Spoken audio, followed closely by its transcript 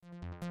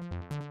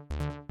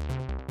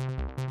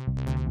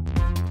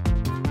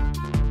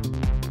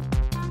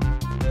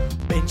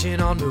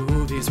Binging on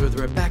movies with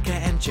Rebecca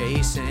and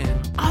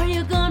Jason. Are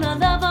you gonna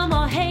love 'em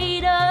or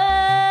hate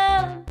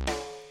 'em?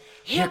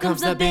 Here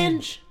comes the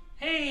binge.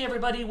 Hey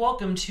everybody,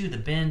 welcome to the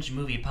Binge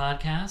Movie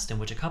Podcast, in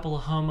which a couple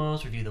of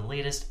homos review the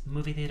latest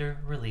movie theater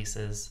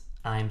releases.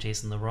 I'm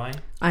Jason Leroy.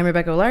 I'm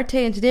Rebecca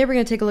Olarte, and today we're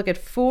going to take a look at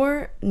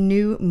 4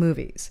 new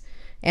movies.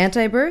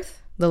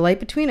 Antibirth, The Light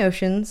Between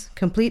Oceans,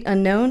 Complete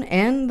Unknown,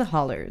 and The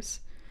Hollars.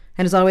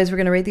 And as always, we're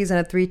going to rate these on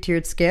a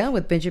 3-tiered scale,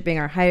 with Binge It being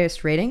our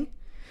highest rating.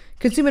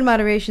 Consume in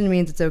moderation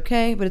means it's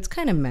okay, but it's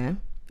kind of meh.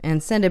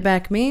 And send it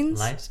back means...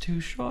 Life's too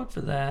short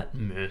for that,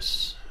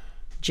 miss.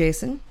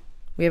 Jason,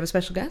 we have a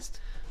special guest?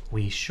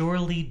 We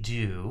surely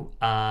do.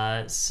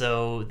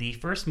 So the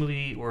first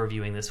movie we're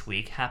reviewing this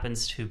week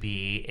happens to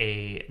be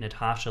a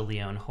Natasha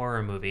Lyonne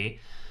horror movie.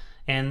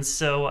 And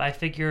so I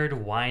figured,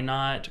 why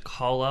not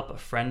call up a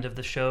friend of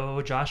the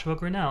show, Joshua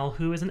Grannell,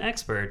 who is an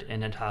expert in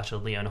Natasha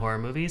Lyonne horror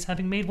movies,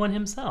 having made one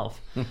himself.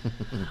 So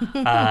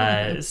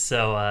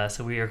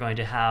we are going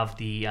to have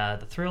the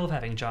thrill of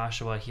having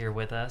Joshua here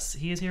with us.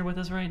 He is here with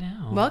us right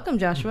now. Welcome,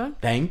 Joshua.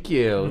 Thank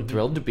you.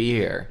 Thrilled to be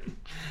here.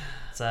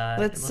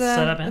 Let's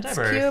set up Antibirth.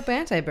 Let's cue up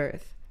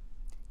Antibirth.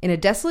 In a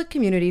desolate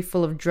community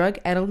full of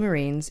drug-addled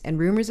Marines and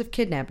rumors of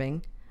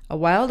kidnapping, a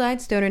wild-eyed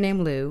stoner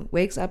named Lou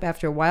wakes up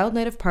after a wild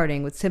night of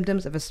partying with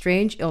symptoms of a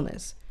strange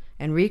illness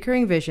and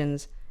recurring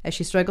visions as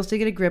she struggles to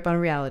get a grip on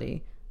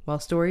reality, while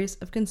stories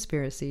of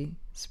conspiracy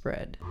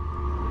spread.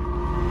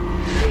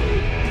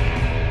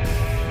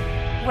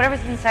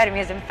 Whatever's inside of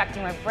me is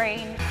infecting my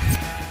brain,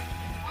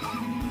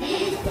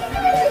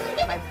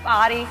 my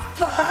body.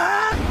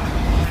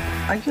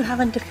 Are you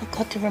having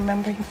difficulty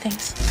remembering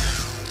things?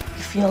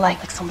 You feel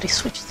like somebody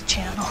switched the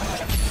channel.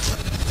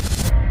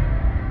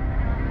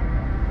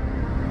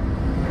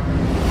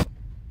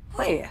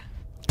 Oh yeah.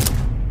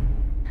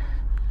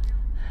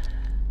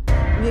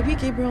 Maybe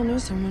Gabriel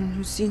knows someone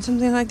who's seen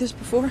something like this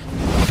before.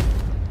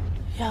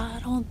 Yeah, I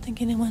don't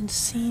think anyone's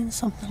seen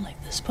something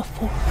like this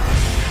before.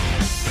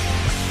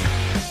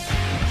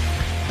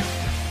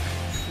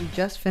 We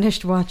just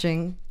finished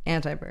watching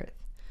Antibirth.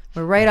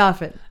 We're right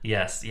off it.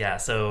 Yes, yeah.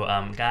 So,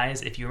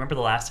 guys, if you remember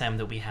the last time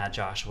that we had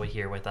Joshua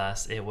here with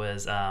us, it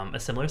was a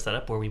similar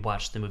setup where we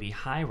watched the movie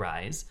High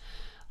Rise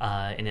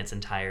in its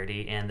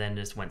entirety, and then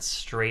just went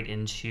straight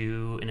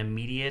into an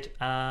immediate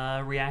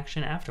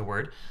reaction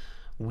afterward.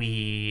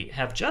 We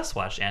have just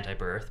watched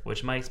Antibirth,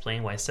 which might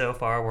explain why so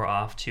far we're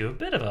off to a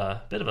bit of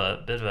a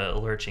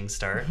lurching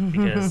start,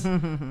 because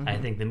I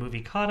think the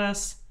movie caught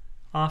us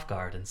off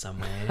guard in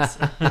some ways.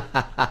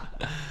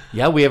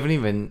 Yeah, we haven't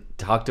even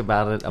talked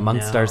about it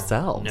amongst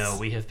ourselves. No,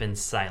 we have been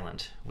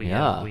silent. We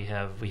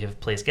have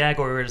placed gag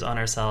orders on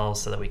ourselves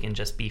so that we can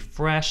just be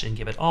fresh and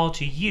give it all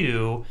to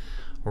you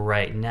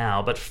right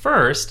now. But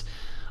first,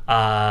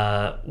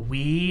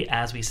 we,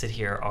 as we sit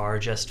here, are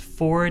just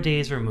 4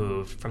 days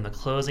removed from the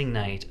closing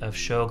night of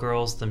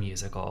Showgirls the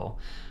Musical,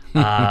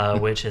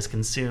 which has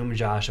consumed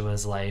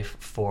Joshua's life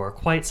for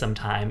quite some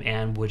time,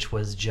 and which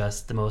was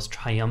just the most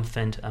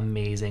triumphant,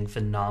 amazing,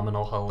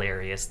 phenomenal,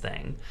 hilarious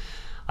thing.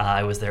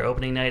 I was there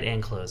opening night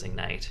and closing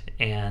night.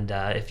 And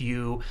if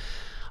you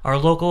are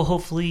local,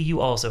 hopefully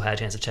you also had a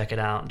chance to check it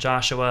out.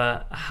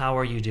 Joshua, how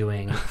are you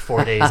doing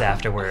 4 days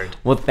afterward?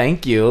 Well,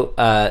 thank you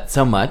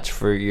so much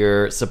for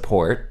your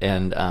support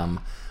and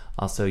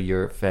also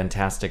your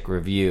fantastic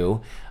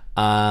review.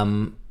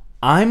 I'm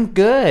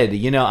good.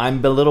 You know,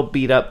 I'm a little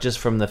beat up just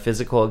from the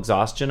physical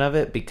exhaustion of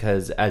it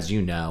because, as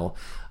you know,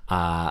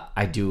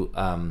 I do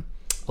a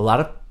lot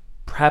of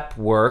prep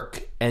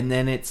work, and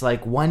then it's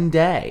like one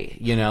day,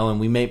 you know, and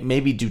we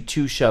maybe do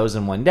 2 shows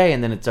in one day,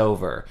 and then it's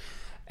over.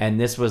 And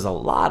this was a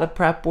lot of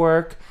prep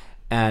work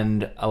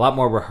and a lot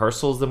more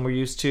rehearsals than we're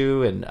used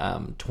to,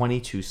 and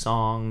 22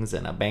 songs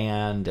and a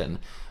band and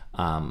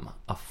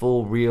a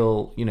full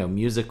real, you know,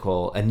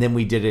 musical. And then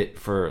we did it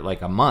for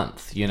like a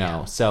month, you know.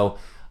 Yeah. So,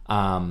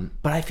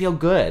 but I feel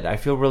good. I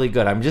feel really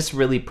good. I'm just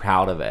really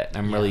proud of it.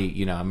 I'm really,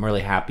 you know, I'm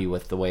really happy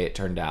with the way it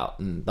turned out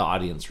and the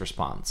audience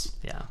response.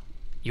 Yeah.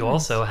 You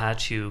also had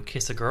to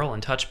kiss a girl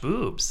and touch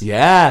boobs.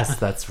 Yes,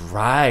 that's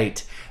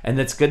right. And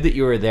it's good that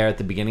you were there at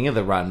the beginning of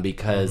the run,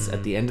 because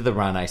at the end of the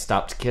run, I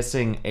stopped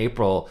kissing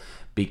April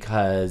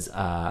because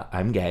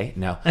I'm gay.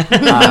 No.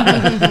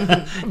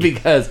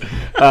 Because,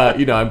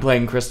 you know, I'm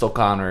playing Crystal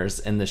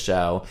Connors in the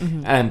show.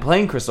 Mm-hmm. And I'm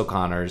playing Crystal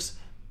Connors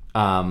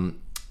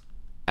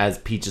as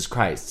Peaches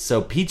Christ. So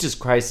Peaches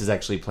Christ is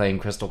actually playing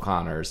Crystal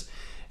Connors,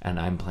 and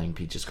I'm playing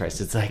Peaches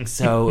Christ. It's like,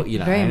 so, you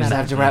know, I just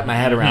have to wrap my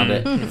head around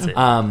it. It's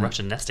a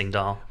Russian nesting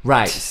doll.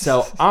 Right.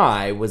 So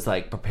I was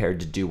like prepared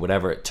to do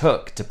whatever it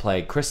took to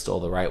play Crystal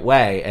the right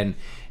way. And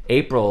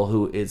April,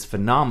 who is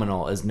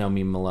phenomenal as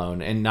Nomi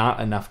Malone, and not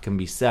enough can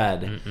be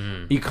said.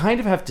 Mm-mm. You kind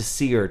of have to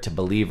see her to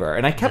believe her.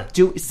 And I kept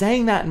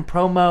saying that in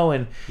promo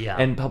and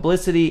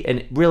publicity.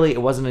 And really,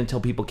 it wasn't until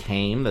people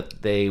came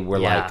that they were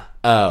like,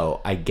 oh,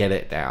 I get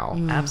it now.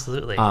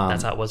 Absolutely.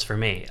 That's how it was for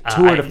me.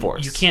 Tour de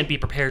force. You can't be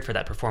prepared for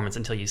that performance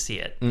until you see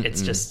it. Mm-mm.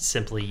 It's just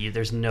simply,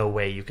 there's no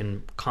way you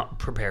can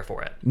prepare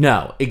for it.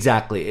 No,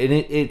 exactly.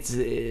 And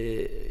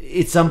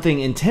it's something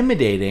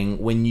intimidating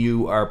when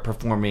you are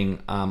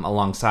performing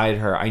alongside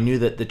her. I knew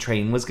that the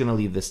train was going to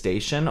leave the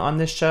station on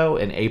this show,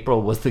 and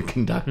April was the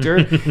conductor,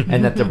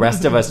 and that the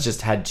rest of us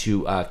just had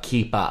to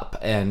keep up.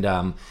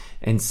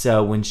 And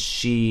so when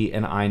she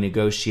and I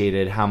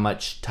negotiated how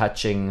much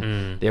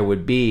touching there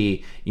would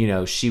be,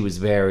 she was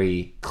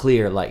very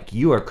clear, like,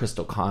 you are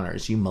Crystal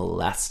Connors. You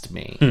molest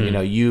me.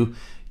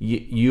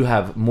 You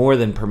have more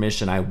than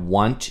permission. I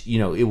want,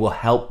 it will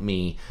help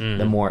me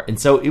the more. And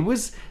so it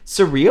was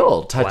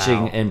surreal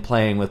touching and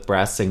playing with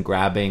breasts and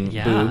grabbing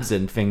boobs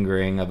and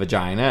fingering a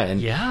vagina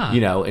and,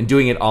 and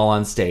doing it all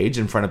on stage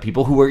in front of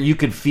people you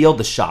could feel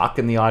the shock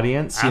in the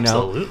audience,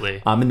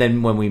 Absolutely. And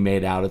then when we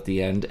made out at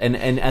the end and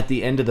at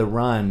the end of the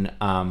run,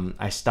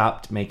 I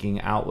stopped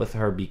making out with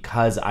her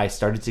because I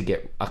started to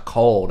get a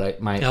cold,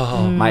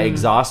 my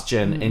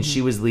exhaustion, and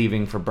she was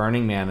leaving for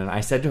Burning Man. And I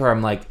said to her,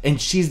 I'm like,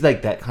 and she's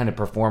like that kind of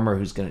performer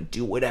who's going to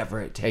do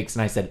whatever it takes.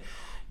 And I said,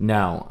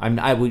 no,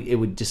 it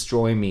would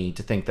destroy me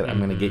to think that I'm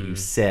going to get you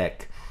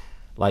sick.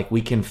 Like,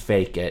 we can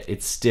fake it.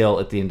 It's still,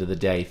 at the end of the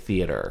day,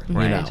 theater,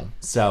 right.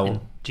 So,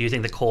 and do you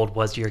think the cold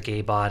was your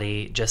gay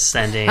body just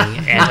sending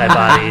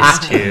antibodies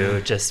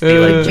to just be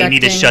like, we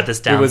need to shut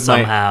this down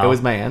somehow? It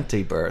was my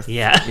Antibirth.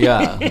 Yeah.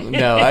 Yeah.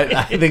 No,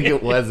 I think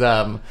it was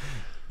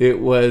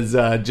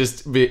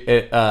just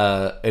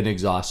an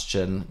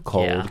exhaustion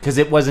cold, because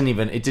it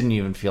didn't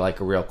even feel like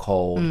a real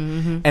cold.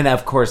 And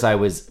of course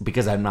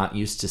because I'm not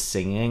used to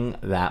singing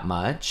that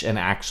much and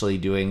actually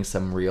doing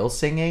some real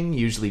singing.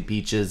 Usually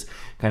Peaches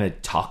kind of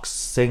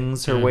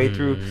sings her way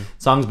through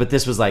songs, but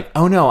this was like,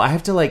 oh no, I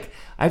have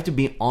to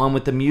be on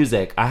with the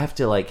music. I have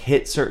to like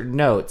hit certain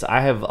notes.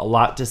 I have a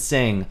lot to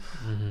sing.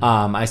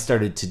 I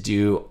started to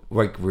do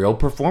like real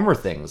performer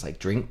things, like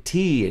drink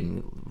tea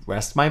and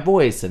rest my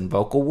voice and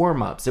vocal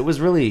warm-ups. It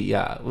was really,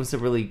 it was a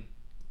really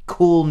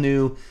cool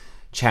new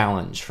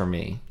challenge for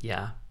me.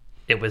 Yeah.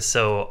 It was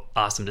so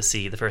awesome to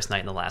see the first night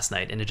and the last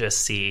night, and to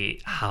just see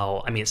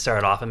how, it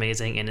started off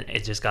amazing and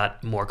it just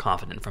got more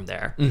confident from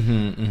there.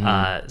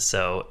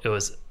 So it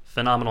was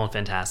phenomenal and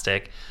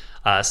fantastic.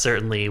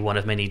 Certainly one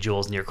of many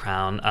jewels in your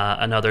crown.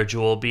 Another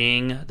jewel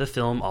being the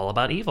film All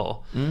About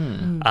Evil,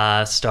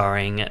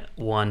 starring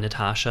one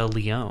Natasha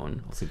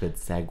Lyonne. That's a good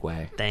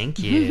segue. Thank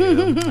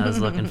you. I was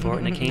looking for it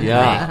and it came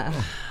to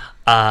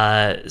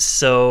me.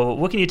 So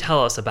what can you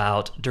tell us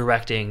about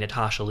directing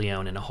Natasha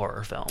Lyonne in a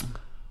horror film?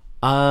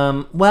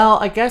 Well,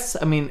 I guess,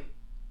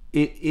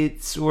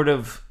 it's sort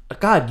of,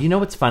 God,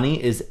 what's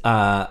funny is,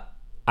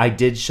 I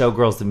did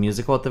Showgirls the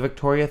musical at the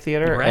Victoria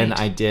Theater, and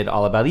I did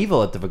All About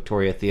Evil at the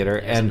Victoria Theater.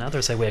 There's another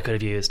segue I could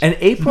have used. And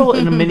April,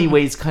 in many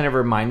ways, kind of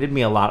reminded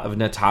me a lot of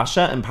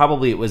Natasha, and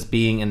probably it was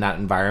being in that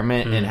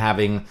environment and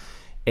having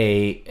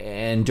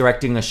and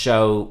directing a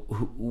show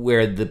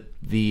where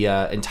the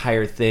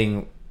entire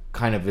thing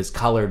kind of is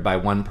colored by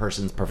one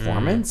person's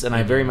performance, and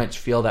I very much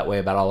feel that way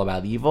about All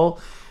About Evil.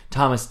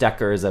 Thomas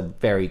Dekker is a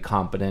very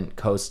competent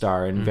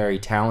co-star and very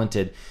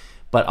talented,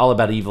 but All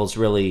About Evil is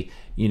really,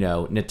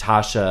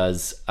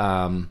 Natasha's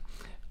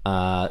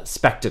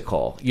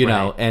spectacle,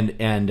 know,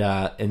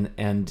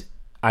 and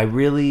I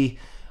really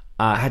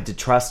had to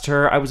trust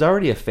her. I was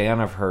already a fan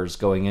of hers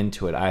going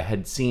into it. I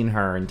had seen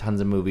her in tons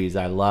of movies.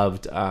 I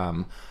loved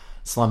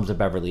Slums of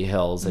Beverly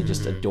Hills. I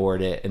just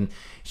adored it. And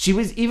she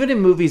was even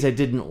in movies I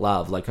didn't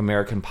love, like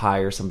American Pie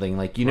or something.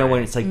 Like,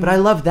 when it's like, but I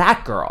love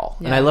that girl.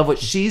 Yeah. And I love what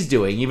she's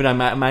doing. Even I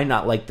might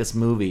not like this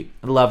movie.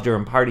 I loved her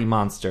in Party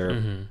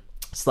Monster,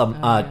 but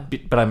I'm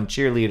a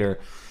cheerleader.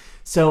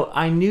 So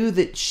I knew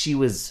that she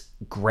was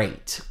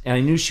great. And I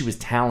knew she was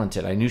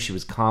talented. I knew she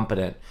was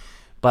competent.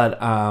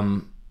 But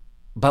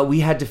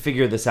we had to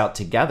figure this out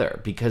together,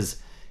 because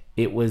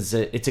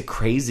it's a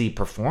crazy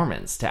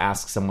performance to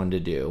ask someone to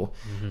do.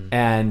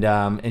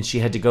 And she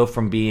had to go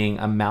from being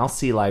a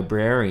mousy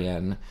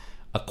librarian,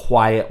 a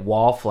quiet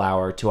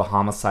wallflower, to a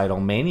homicidal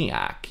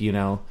maniac,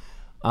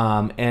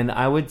 and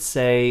I would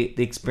say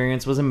the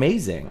experience was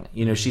amazing.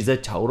 She's a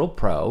total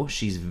pro.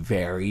 She's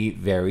very,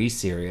 very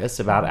serious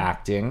about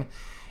acting,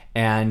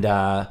 and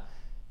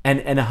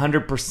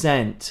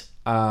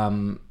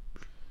 100%,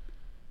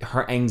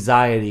 her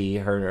anxiety,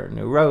 her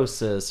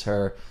neurosis,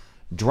 her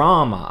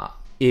drama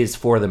is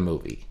for the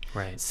movie.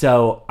 Right.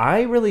 So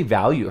I really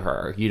value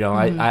her.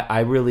 I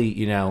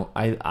really,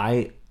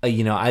 I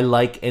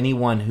like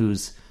anyone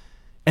who's,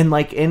 and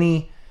like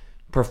any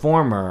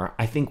performer,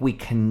 I think we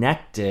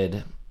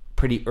connected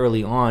pretty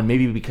early on,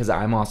 maybe because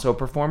I'm also a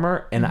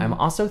performer, and I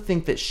also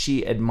think that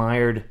she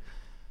admired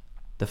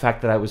the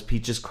fact that I was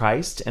Peaches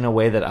Christ in a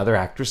way that other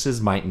actresses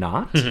might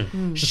not.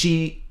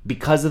 She,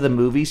 because of the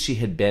movies she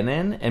had been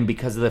in and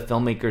because of the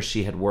filmmakers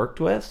she had worked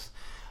with,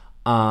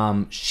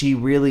 she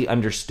really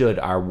understood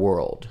our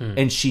world,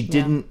 and she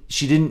didn't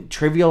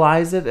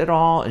trivialize it at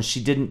all, and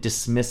she didn't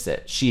dismiss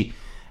it. She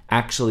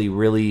actually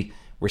really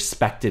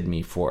respected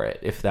me for it,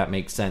 if that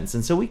makes sense.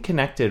 And so we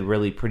connected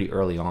really pretty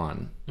early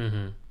on.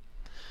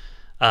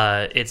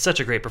 it's such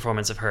a great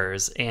performance of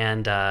hers,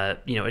 and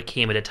it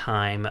came at a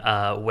time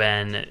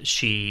when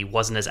she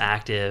wasn't as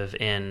active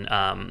in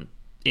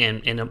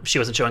she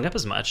wasn't showing up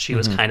as much. She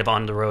was kind of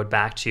on the road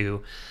back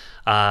to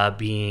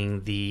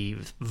being the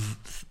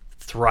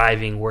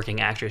thriving working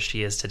actress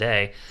she is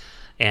today.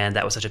 And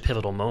that was such a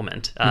pivotal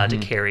moment to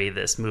carry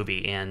this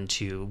movie and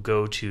to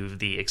go to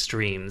the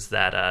extremes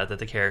that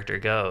the character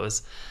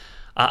goes.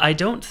 I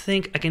don't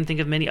think I can think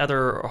of many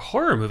other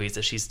horror movies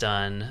that she's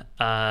done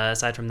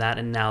aside from that,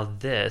 and now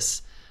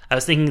this. I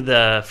was thinking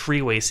the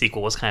Freeway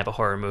sequel was kind of a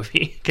horror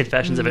movie,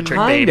 Confessions of a Trick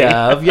Baby. Kind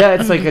of, yeah.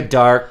 It's like a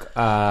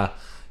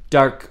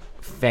dark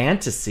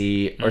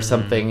fantasy or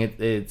something.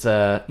 It's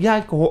a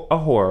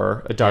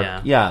horror, a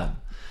dark,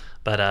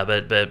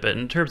 But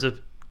in terms of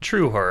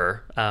true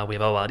horror, we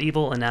have All About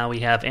Evil, and now we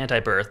have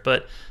Antibirth.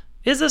 But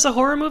is this a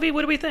horror movie?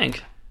 What do we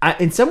think?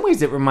 In some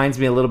ways, it reminds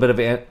me a little bit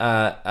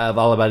of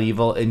All About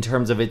Evil in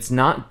terms of it's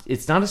not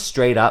a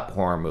straight up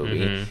horror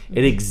movie.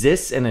 It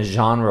exists in a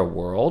genre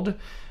world.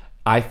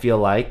 I feel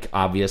like,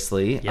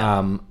 obviously,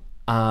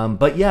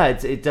 but yeah,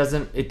 it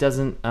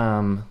doesn't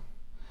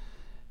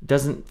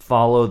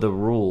follow the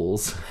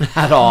rules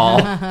at all.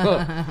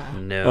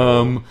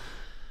 No,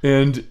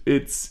 and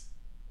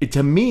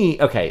to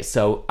me, okay.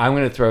 So I'm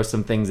going to throw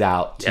some things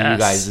out to you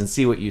guys and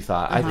see what you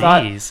thought. I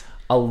thought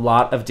a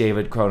lot of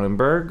David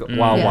Cronenberg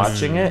while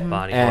watching it.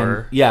 Body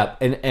horror. Yeah,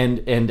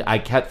 and I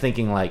kept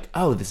thinking like,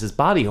 oh, this is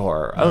body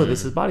horror. Oh,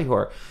 this is body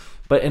horror.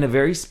 But in a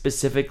very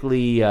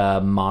specifically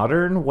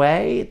modern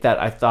way that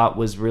I thought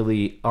was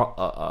really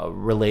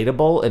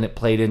relatable, and it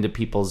played into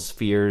people's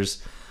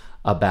fears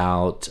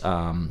about,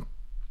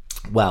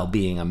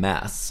 being a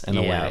mess in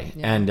a way.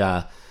 Yeah. And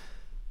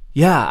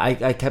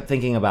I kept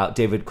thinking about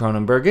David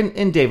Cronenberg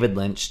and David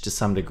Lynch to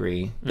some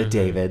degree, the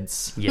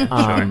Davids.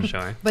 Yeah,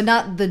 sure. But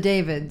not the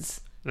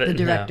Davids, the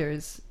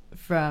directors.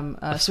 From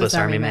Swiss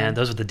Army Man.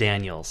 Those were the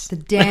Daniels. The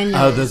Daniels.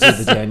 Oh, those are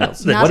the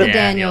Daniels. Not the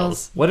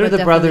Daniels. What are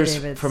the brothers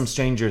from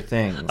Stranger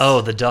Things?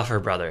 Oh, the Duffer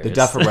Brothers. The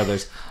Duffer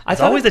Brothers.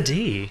 It's always a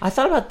D. I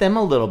thought about them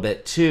a little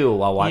bit, too,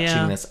 while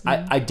watching this.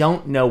 I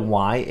don't know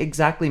why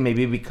exactly.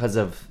 Maybe because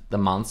of the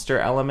monster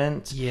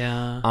element.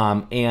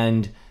 Yeah.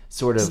 And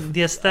sort of...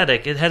 The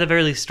aesthetic. It had a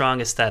very strong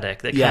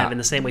aesthetic. That kind of in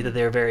the same way that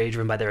they were very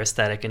driven by their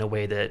aesthetic in a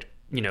way that,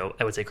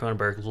 I would say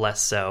Cronenberg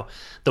less so.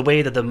 The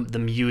way that the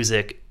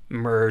music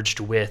merged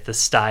with the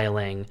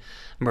styling,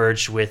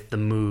 merged with the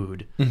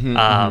mood,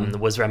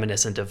 was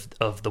reminiscent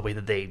of the way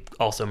that they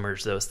also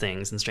merged those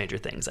things in Stranger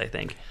Things, I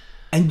think.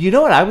 And you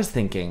know what I was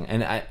thinking,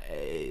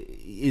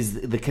 is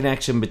the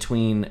connection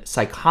between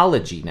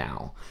psychology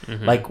now,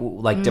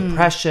 like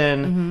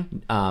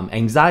depression,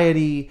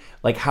 anxiety,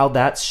 like how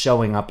that's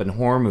showing up in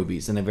horror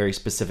movies in a very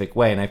specific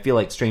way. And I feel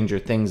like Stranger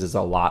Things is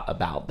a lot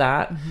about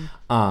that.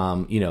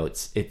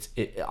 It's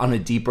on a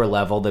deeper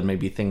level than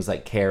maybe things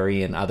like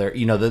Carrie and other,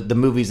 the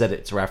movies that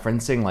it's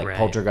referencing, like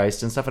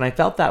Poltergeist and stuff. And I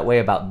felt that way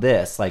about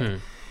this, like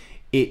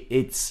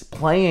it's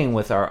playing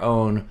with our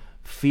own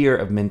fear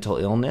of mental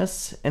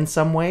illness in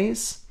some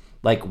ways,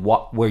 like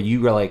where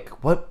you were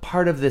like, what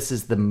part of this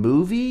is the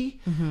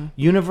movie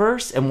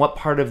universe and what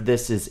part of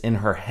this is in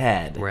her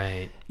head,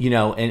 right?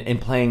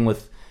 And playing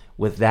with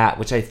that,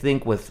 which I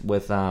think with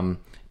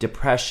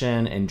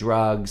depression and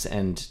drugs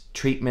and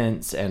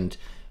treatments and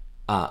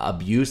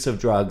abuse of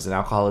drugs and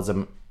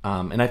alcoholism,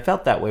 and I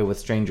felt that way with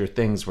Stranger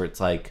Things, where it's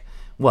like,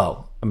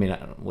 well, I mean,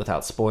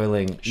 without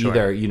spoiling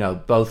either,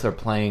 both are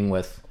playing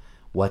with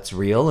what's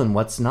real and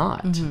what's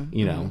not,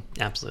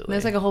 Absolutely.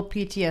 There's like a whole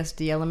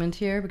PTSD element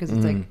here because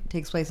it's like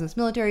takes place in this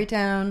military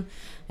town,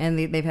 and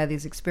they've had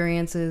these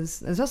experiences.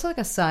 There's also like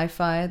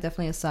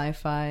definitely a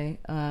sci-fi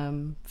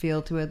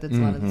feel to it. That's a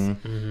lot of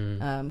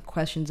this,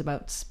 questions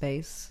about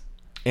space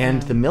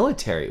and the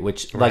military,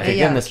 which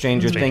again the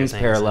Stranger Things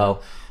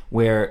parallel.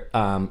 Where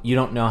you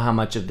don't know how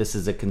much of this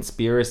is a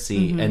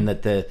conspiracy, and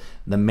that the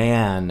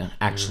man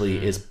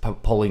actually is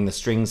pulling the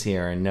strings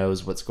here and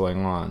knows what's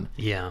going on.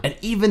 Yeah, and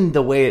even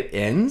the way it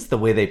ends, the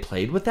way they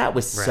played with that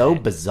was so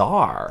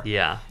bizarre.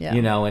 Yeah.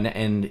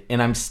 And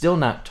I'm still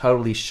not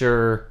totally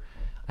sure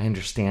I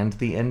understand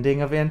the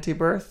ending of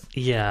Antibirth.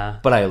 Yeah,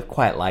 but I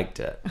quite liked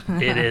it.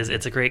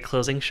 It's a great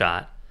closing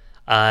shot.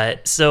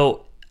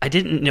 So I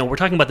didn't we're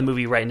talking about the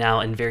movie right now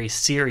in very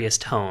serious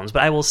tones,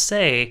 but I will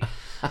say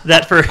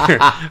that for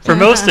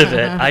most of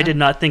it, I did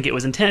not think it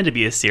was intended to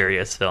be a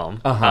serious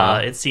film.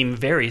 It seemed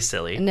very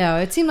silly. No,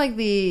 it seemed like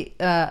the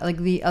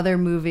other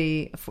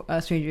movie,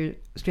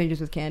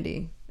 Strangers with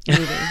Candy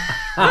movie.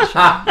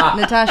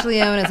 Natasha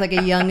Lyonne is like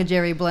a young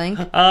Jerry Blank.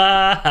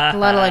 A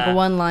lot of like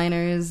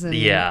one-liners.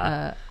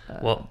 And,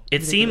 well,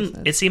 it seemed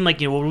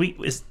like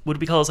would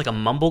we call this like a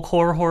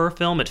mumblecore horror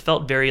film? It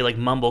felt very like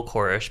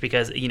mumblecore-ish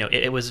because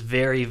it was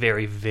very,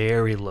 very,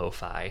 very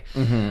lo-fi.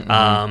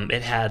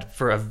 It had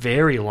for a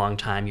very long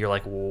time. You're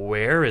like,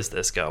 where is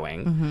this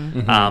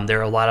going? There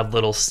are a lot of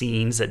little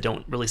scenes that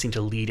don't really seem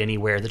to lead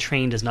anywhere. The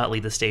train does not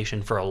leave the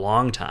station for a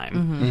long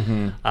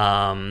time,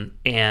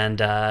 and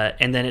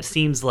then it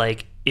seems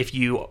like if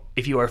you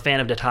are a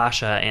fan of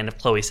Natasha and of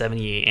Chloe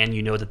Sevigny and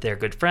you know that they're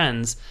good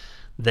friends,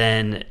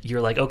 then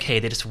you're like, okay,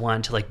 they just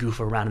wanted to like goof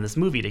around in this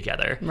movie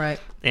together. Right.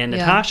 And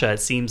Natasha, it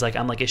seems like,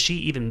 I'm like, is she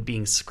even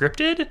being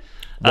scripted?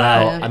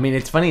 Well, I mean,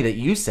 it's funny that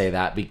you say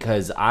that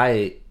because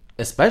I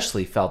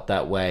especially felt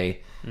that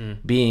way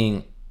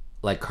being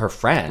like her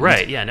friend.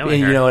 Right, yeah, knowing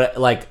and her. you know,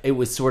 like it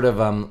was sort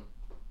of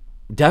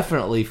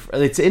definitely,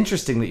 it's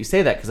interesting that you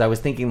say that because I was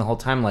thinking the whole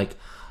time, like,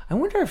 I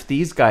wonder if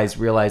these guys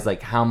realize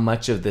like how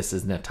much of this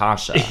is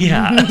Natasha.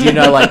 Yeah. You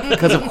know, like,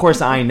 because of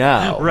course I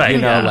know. Right.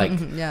 You know, Yeah. like,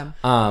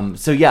 Yeah.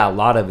 so yeah, a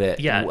lot of it,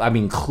 Yeah. I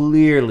mean,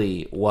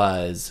 clearly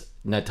was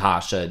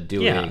Natasha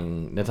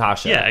doing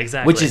Natasha. Yeah,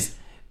 exactly. Which is,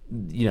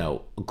 you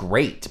know,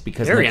 great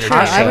because Very Sure,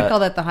 Natasha, I would call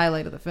that the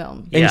highlight of the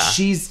film. and Yeah.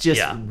 she's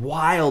just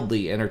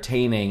wildly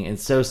entertaining and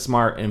so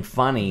smart and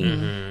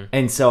funny.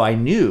 And so I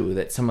knew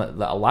that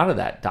a lot of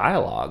that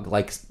dialogue,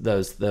 like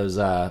those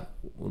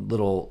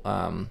little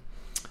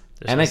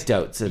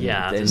anecdotes and,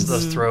 Yeah, and just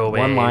those throwaway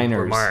one-liners,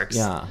 remarks.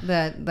 yeah.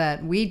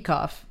 That weed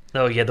cough.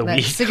 Oh, yeah, the That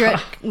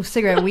weed.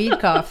 cigarette weed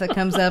cough that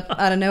comes up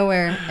out of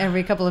nowhere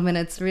every couple of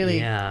minutes really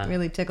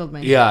tickled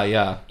me.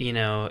 Yeah. You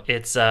know,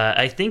 it's,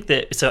 I think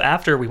that, so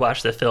after we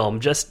watched the film,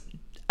 just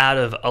out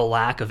of a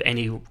lack of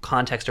any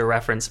context or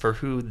reference for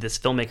who this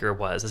filmmaker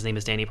was, his name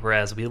is Danny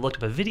Perez, we looked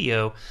up a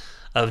video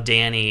of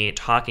Danny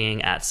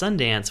talking at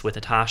Sundance with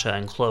Natasha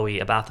and Chloe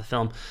about the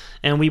film,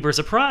 and we were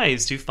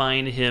surprised to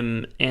find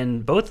him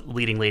and both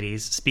leading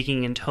ladies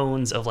speaking in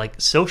tones of like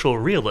social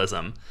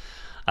realism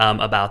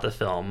about the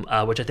film,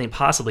 which I think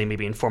possibly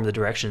maybe informed the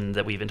direction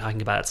that we've been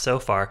talking about so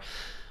far.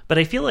 But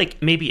I feel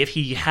like maybe if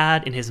he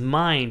had in his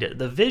mind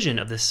the vision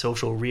of this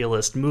social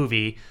realist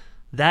movie,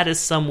 that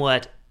is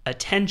somewhat a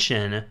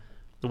tension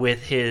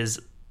with the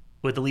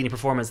leading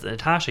performance that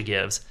Natasha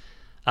gives,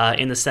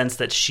 in the sense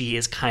that she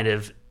is kind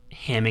of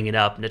hamming it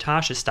up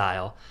Natasha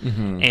style,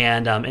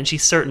 and she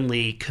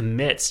certainly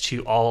commits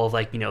to all of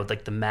like, you know,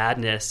 like the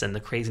madness and the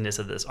craziness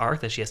of this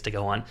arc that she has to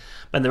go on.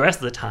 But the rest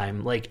of the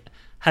time, like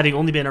having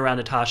only been around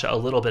Natasha a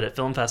little bit at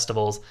film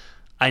festivals,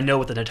 I know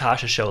what the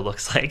Natasha show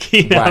looks like,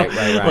 you know,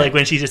 Right. like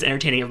when she's just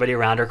entertaining everybody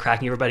around her,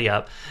 cracking everybody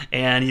up,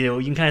 and you know,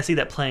 you can kind of see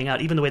that playing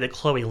out. Even the way that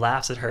Chloe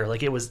laughs at her,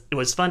 like it was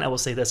fun. I will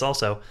say this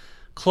also.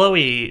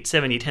 Chloe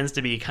 70 tends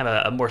to be kind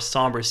of a more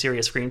somber,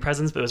 serious screen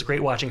presence, but it was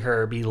great watching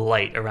her be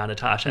light around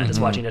Natasha and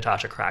just watching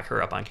Natasha crack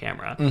her up on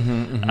camera,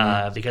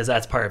 because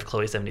that's part of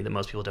Chloe 70 that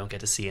most people don't get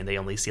to see, and they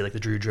only see like the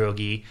Drew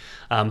Droege,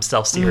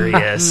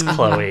 self-serious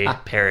Chloe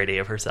parody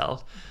of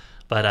herself.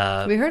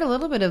 But we heard a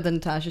little bit of the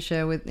Natasha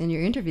show in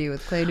your interview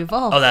with Clea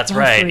Duvall. Oh, that's last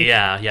right. week.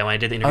 Yeah. When I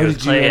did the interview with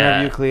did Clea, you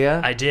interview Clea?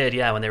 I did.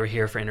 Yeah, when they were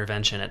here for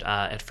intervention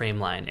at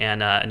Frameline,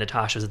 and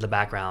Natasha was in the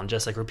background,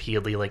 just like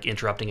repeatedly like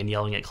interrupting and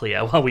yelling at Clea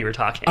while we were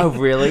talking. Oh,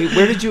 really?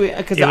 Where did you?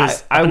 Because It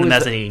was I up in was the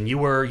mezzanine. You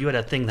had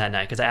a thing that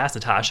night because I asked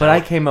Natasha, but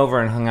I came over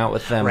and hung out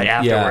with them right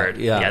afterward.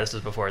 Yeah. This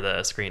was before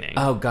the screening.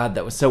 Oh God,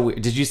 that was so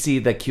weird. Did you see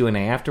the Q&A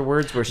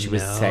afterwards where she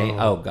was No. saying,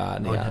 "Oh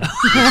God, yeah."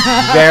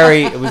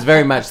 It was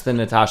very much the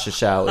Natasha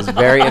show. It was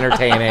very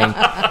entertaining,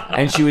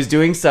 and she was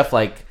doing stuff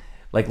like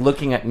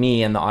looking at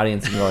me in the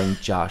audience and going,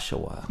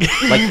 "Joshua,"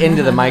 like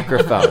into the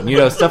microphone, you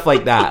know, stuff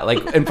like that, like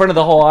in front of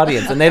the whole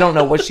audience, and they don't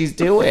know what she's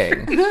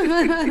doing.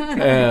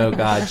 Oh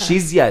God,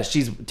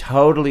 she's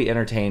totally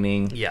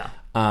entertaining. Yeah.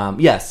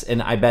 Yes,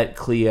 and I bet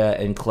Clea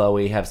and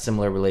Chloe have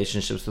similar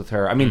relationships with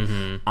her. I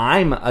mean,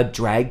 I'm a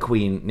drag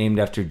queen named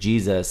after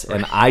Jesus,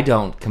 and I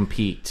don't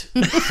compete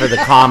for the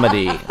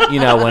comedy.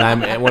 You know,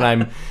 when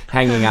I'm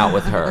hanging out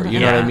with her, you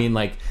know what I mean?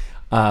 Like,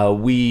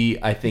 we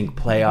I think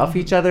play off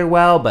each other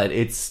well, but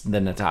it's the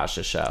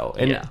Natasha show,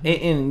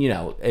 and you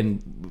know,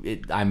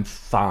 I'm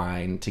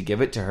fine to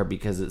give it to her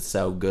because it's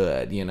so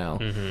good. You know.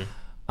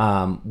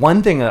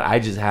 One thing that I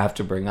just have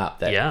to bring up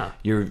that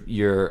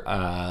your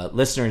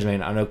listeners may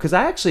not know, because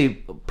I actually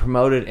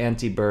promoted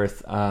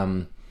Antibirth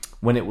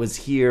when it was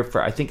here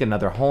for, I think,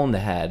 Another Hole in the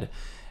Head,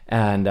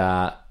 and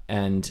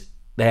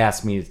they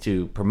asked me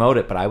to promote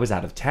it, but I was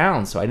out of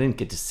town, so I didn't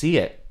get to see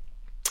it,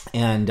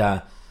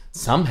 and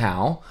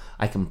somehow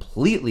I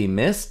completely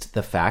missed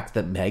the fact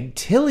that Meg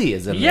Tilly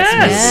is in this movie.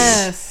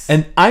 Yes.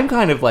 And I'm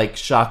kind of like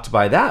shocked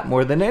by that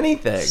more than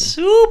anything.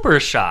 Super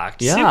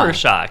shocked. Yeah. Super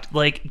shocked.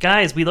 Like,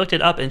 guys, we looked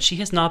it up, and she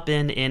has not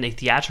been in a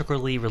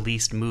theatrically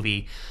released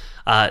movie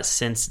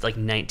since like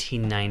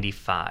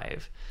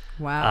 1995.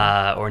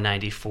 Wow. Or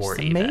 94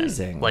 It's even.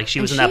 amazing. Like, she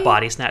was in that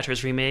Body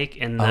Snatchers remake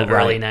in the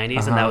early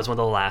 90s, and that was one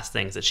of the last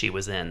things that she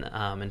was in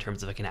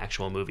terms of like an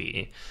actual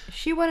movie.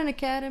 She won an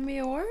Academy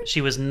Award? She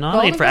was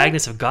nominated for Golden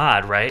Agnes of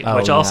God, right? Oh,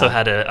 Which also yeah.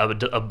 had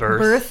a birth.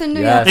 Birth in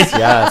New York.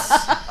 Yes.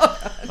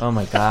 Oh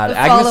my God,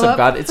 Agnes follow-up. of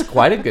God! It's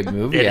quite a good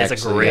movie. It is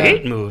actually. a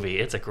great movie.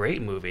 It's a great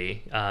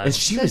movie. And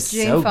she So was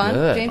Jane so Fonda-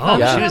 good. Jane Oh,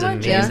 Fonda she was that one?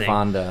 amazing. Jane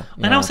Fonda.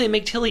 And I'll say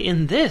Meg Tilly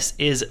in this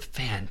is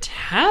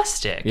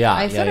fantastic. Yeah,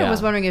 I sort of yeah.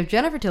 was wondering if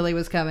Jennifer Tilly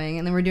was coming,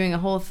 and then we're doing a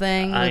whole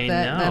thing with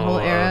that whole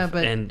era.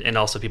 But and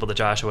also people that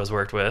Joshua's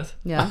worked with.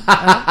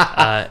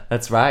 yeah,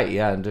 That's right.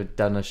 Yeah, and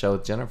done a show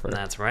with Jennifer.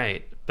 That's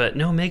right. But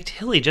no, Meg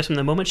Tilly, just from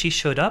the moment she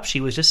showed up,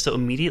 she was just so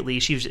immediately,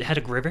 had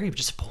a very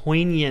just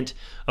poignant,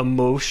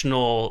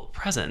 emotional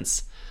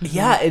presence.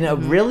 Yeah, and a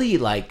really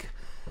like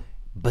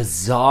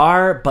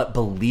bizarre but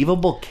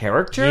believable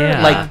character.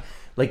 Yeah.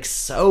 Like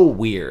so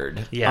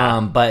weird. Yeah.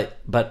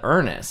 But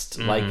earnest.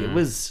 Like it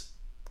was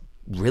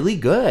really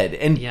good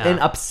and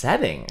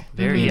upsetting.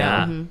 Very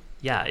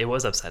yeah, it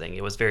was upsetting.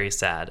 It was very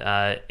sad.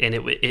 And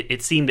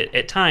it seemed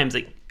at times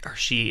like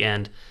she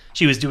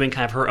was doing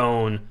kind of her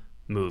own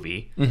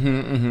movie.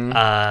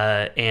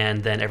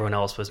 And then everyone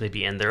else was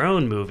maybe in their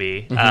own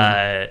movie.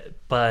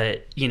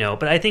 But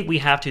I think we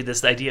have to,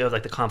 this idea of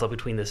like the conflict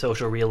between the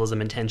social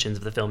realism intentions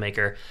of the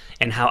filmmaker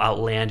and how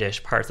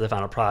outlandish parts of the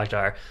final product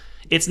are.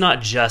 It's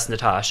not just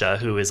Natasha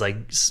who is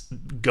like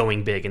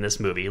going big in this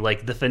movie.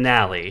 Like the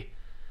finale.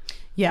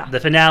 Yeah. The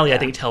finale, I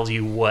think, tells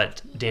you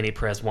what Danny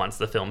Perez wants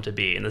the film to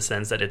be, in the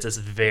sense that it's this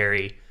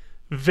very,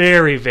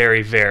 very,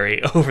 very,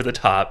 very over the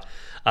top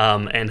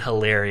and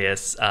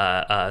hilarious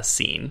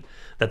scene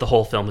that the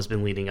whole film has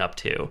been leading up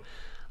to.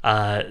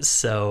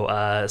 So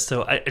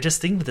I just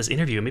think with this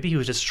interview, maybe he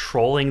was just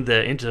trolling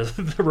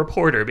the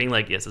reporter, being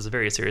like, "Yes, it's a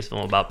very serious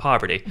film about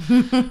poverty."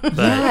 But,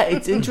 yeah,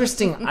 it's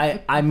interesting.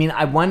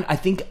 I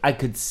think I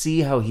could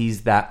see how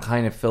he's that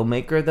kind of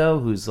filmmaker, though,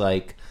 who's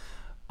like,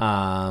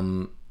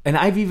 and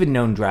I've even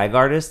known drag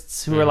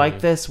artists who are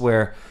like this,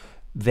 where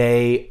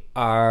they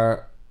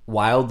are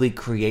wildly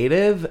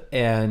creative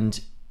and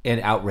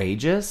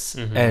outrageous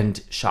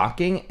and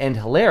shocking and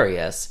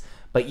hilarious,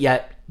 but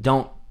yet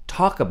don't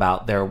talk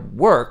about their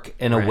work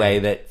in a way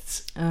that's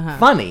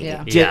funny,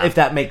 if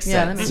that makes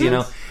sense, that makes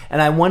sense.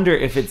 And I wonder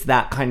if it's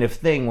that kind of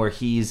thing where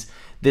he's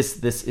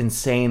this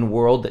insane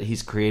world that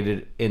he's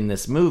created in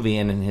this movie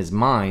and in his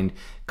mind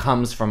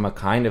comes from a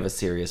kind of a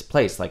serious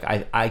place. Like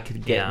I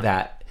could get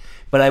that,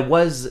 but I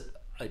was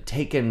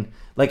taken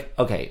like,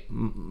 okay,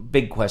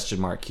 big question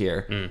mark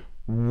here.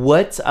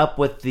 What's up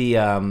with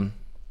the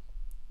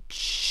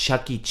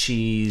Chuck E.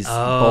 Cheese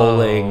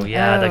bowling?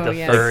 Yeah, like the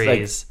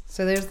furries.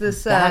 So there's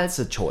this that's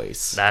a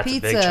choice. That's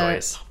pizza a big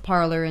choice.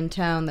 Parlor in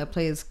town that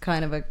plays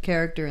kind of a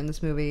character in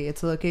this movie.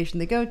 It's a location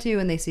they go to,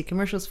 and they see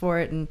commercials for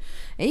it, and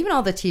even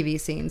all the TV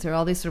scenes or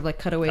all these sort of like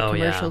cutaway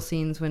commercial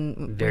scenes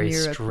when you're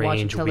watching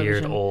strange, television.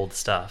 weird old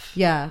stuff.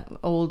 Yeah,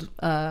 old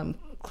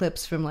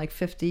clips from like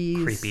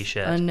 50s creepy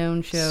shit,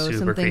 unknown shows, super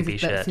some things creepy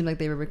that shit. seemed like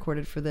they were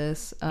recorded for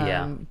this.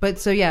 Yeah. But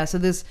so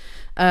this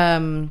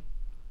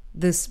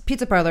this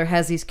pizza parlor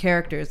has these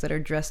characters that are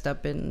dressed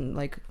up in,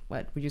 like,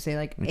 what would you say,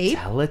 like ape?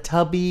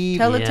 Teletubby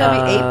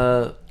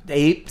ape?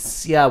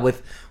 Apes,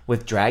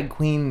 with drag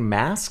queen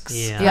masks,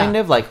 Yeah.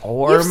 of like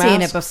horror You've masks.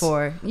 seen it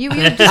before. You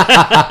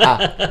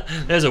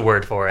just, There's a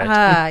word for it.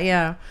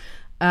 yeah.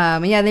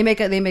 They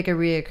make a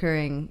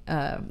reoccurring.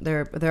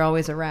 They're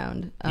always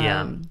around.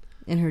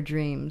 In her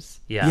dreams.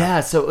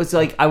 Yeah. So it's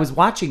like I was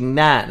watching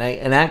that,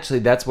 and actually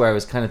that's where I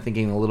was kind of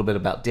thinking a little bit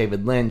about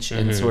David Lynch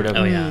and sort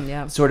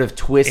of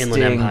twisting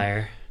Inland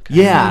Empire.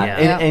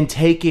 And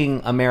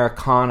taking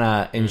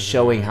Americana and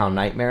showing how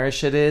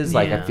nightmarish it is.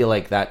 Like I feel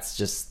like that's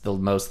just the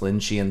most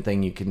Lynchian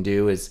thing you can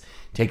do, is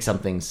take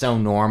something so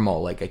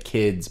normal like a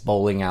kid's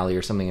bowling alley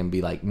or something and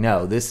be like,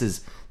 no, this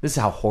is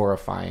how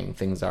horrifying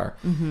things are.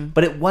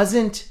 But it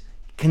wasn't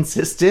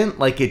consistent.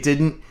 Like it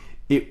didn't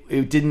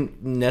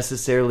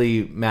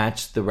necessarily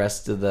match the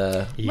rest of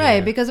the...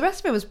 Right, because the rest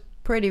of it was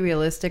pretty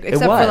realistic,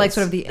 except for like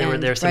sort of the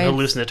end. There were some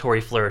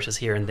hallucinatory flourishes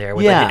here and there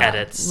with like the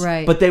edits.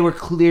 Right. But they were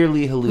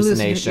clearly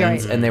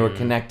hallucinations, and they were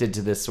connected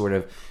to this sort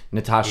of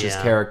Natasha's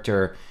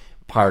character.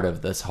 Part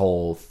of this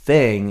whole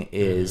thing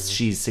is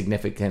she's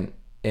significant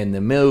in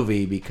the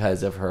movie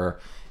because of her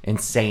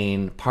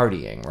insane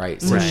partying,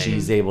 right? So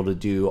she's able to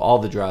do all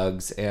the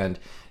drugs and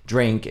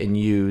drink and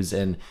use,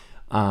 and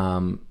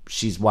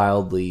she's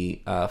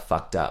wildly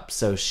fucked up.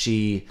 So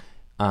she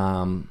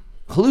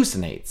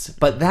hallucinates.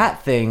 But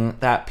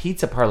that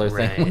pizza parlor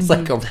thing was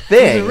like a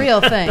thing. It was a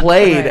real thing.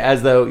 Played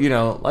as though,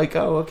 like,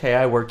 oh, okay,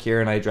 I work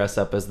here and I dress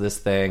up as this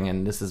thing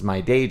and this is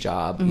my day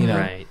job,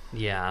 Right,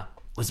 yeah.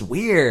 It was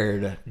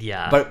weird.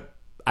 Yeah. But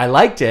I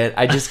liked it.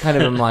 I just kind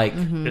of am like...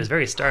 It was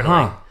very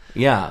startling.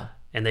 Yeah.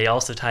 And they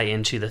also tie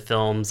into the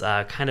film's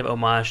kind of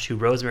homage to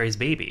Rosemary's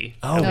Baby.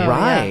 Oh,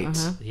 right.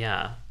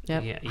 Yeah.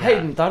 Yep. Yeah. I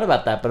hadn't thought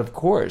about that, but of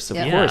course,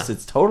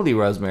 it's totally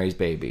Rosemary's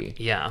Baby.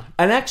 Yeah.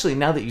 And actually,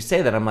 now that you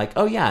say that, I'm like,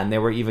 oh yeah, and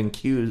there were even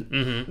cues.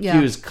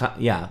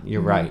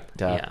 You're right.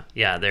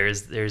 Yeah.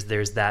 There's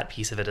that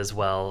piece of it as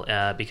well,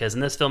 because in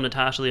this film,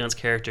 Natasha Lyonne's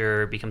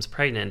character becomes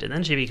pregnant, and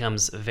then she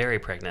becomes very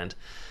pregnant.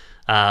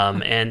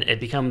 And it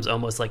becomes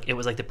almost like it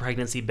was like the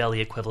pregnancy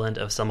belly equivalent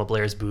of Selma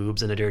Blair's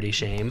boobs in A Dirty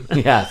Shame.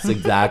 Yes,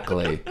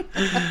 exactly.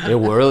 It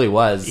really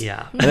was.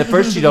 Yeah. And at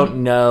first, you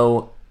don't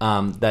know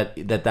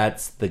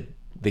that's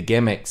the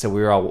gimmick, so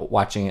we were all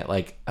watching it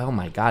like, oh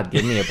my god,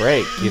 give me a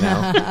break,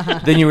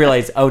 Then you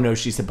realize, oh no,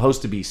 she's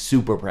supposed to be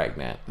super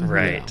pregnant.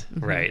 Right.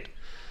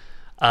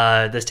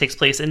 This takes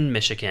place in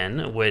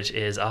Michigan, which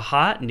is a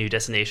hot new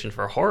destination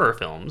for horror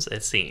films,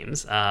 it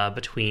seems,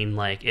 between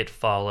like It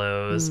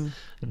Follows,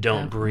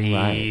 Don't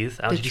Breathe.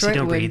 Did you see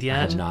Don't Breathe yet?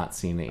 I have not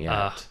seen it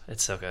yet.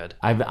 It's so good.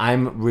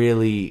 I'm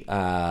really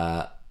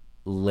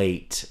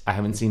late. I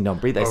haven't seen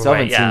Don't Breathe. I still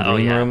haven't seen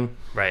Green Room.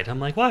 Right. I'm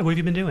like, why? What have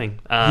you been doing?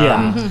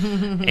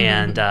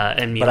 And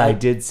but I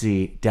did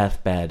see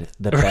Deathbed,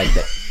 the bed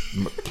that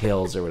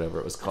kills or whatever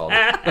it was called.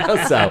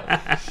 So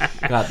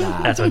got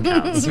that. That's what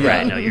counts.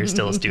 Right. No, you're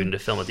still a student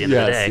of film at the end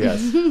of the day.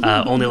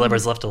 Yes. Only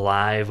Lovers Left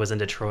Alive was in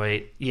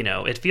Detroit.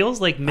 It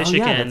feels like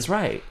Michigan. Oh, yeah, that's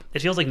right.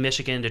 It feels like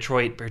Michigan,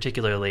 Detroit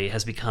particularly,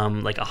 has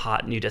become like a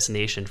hot new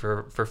destination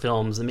for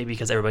films, and maybe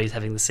because everybody's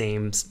having the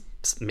same,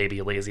 maybe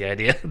a lazy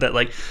idea that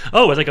like,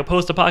 oh, it's like a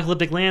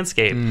post-apocalyptic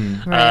landscape.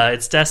 Right.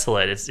 It's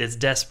desolate. It's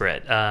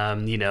desperate.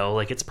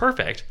 Like it's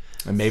perfect.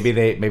 And maybe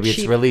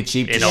it's really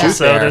cheap to And shoot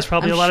also, there. there's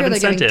probably a lot of they're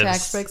incentives. getting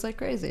tax breaks like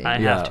crazy. I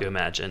have to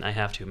imagine.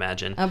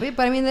 But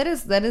I mean, that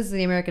is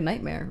the American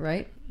nightmare,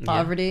 right?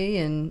 Poverty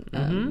and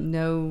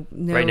no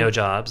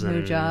jobs,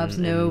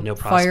 no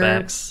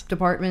prospects. fire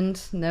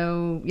department,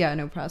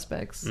 no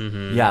prospects.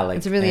 Yeah, like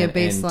it's really a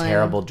baseline. And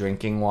terrible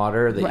drinking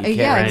water that you can't.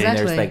 Yeah, And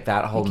exactly. there's like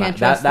that whole that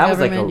was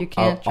like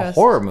a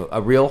horror movie,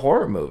 a real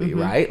horror movie,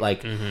 right?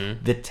 Like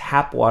the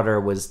tap water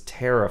was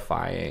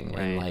terrifying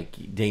and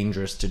like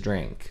dangerous to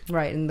drink.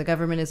 Right, and the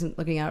government isn't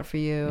looking out for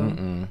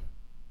you.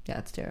 Yeah,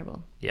 it's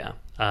terrible. Yeah.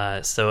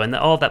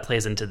 All of that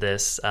plays into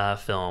this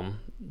film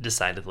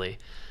decidedly.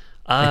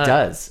 It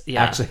does.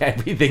 Yeah. Actually,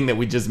 everything that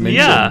we just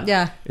mentioned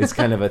Yeah. is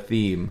kind of a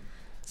theme.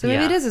 So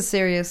maybe it is a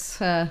serious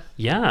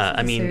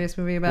serious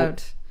movie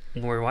about...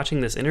 When we were watching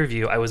this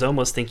interview, I was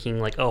almost thinking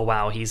like, oh,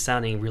 wow, he's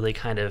sounding really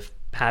kind of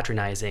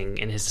patronizing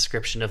in his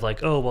description of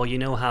like, oh, well, you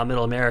know how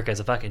middle America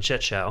is a fucking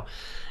shit show.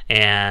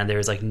 And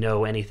there's like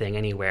no anything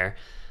anywhere.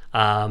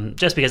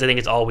 Just because I think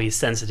it's always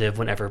sensitive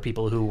whenever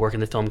people who work in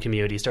the film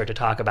community start to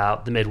talk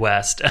about the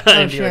Midwest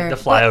and be like the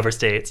flyover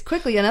states.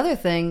 Quickly, another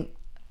thing...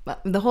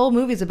 The whole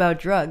movie's about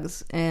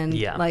drugs and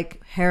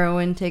like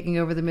heroin taking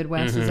over the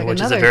Midwest. It's like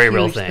which another is a very huge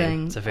real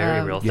thing. It's a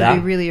very real thing. To be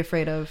really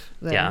afraid of.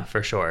 Yeah,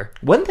 for sure.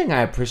 One thing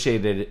I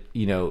appreciated,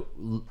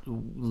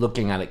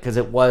 looking at it, because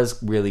it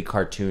was really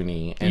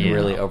cartoony and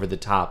really over the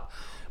top,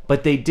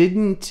 but they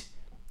didn't.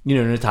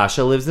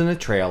 Natasha lives in a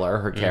trailer,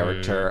 her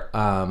character,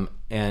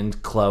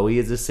 and Chloe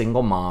is a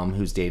single mom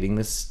who's dating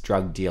this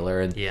drug dealer,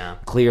 and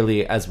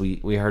clearly, as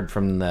we heard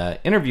from the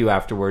interview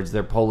afterwards,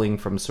 they're pulling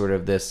from sort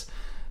of this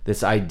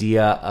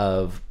idea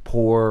of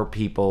poor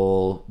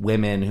people,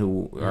 women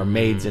who are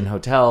maids in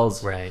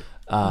hotels, right?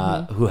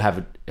 Who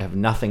have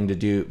nothing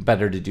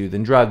better to do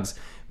than drugs.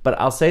 But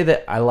I'll say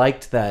that I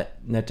liked that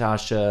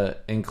Natasha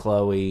and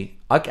Chloe,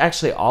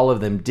 actually all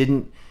of them,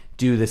 didn't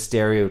do the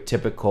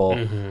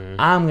stereotypical,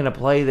 I'm going to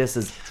play this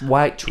as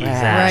white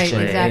trash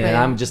and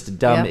I'm just a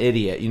dumb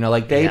idiot.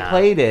 They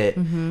played it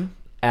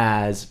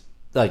as...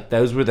 like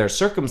those were their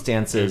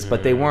circumstances,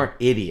 but they weren't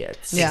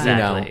idiots. Yeah,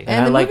 exactly.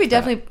 And the movie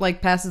definitely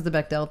passes the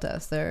Bechdel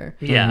test. There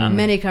are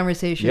many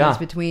conversations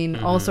between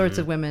all sorts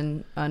of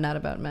women, not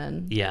about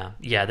men. Yeah,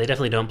 they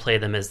definitely don't play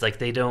them as like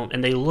they don't,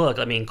 and they look.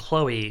 I mean,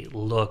 Chloe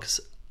looks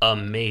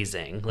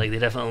amazing. Like they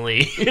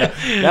definitely.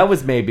 That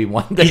was maybe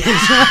one thing.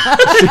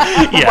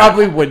 She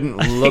probably wouldn't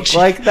look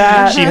like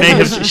that.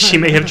 She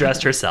may have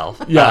dressed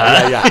herself.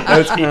 Yeah. That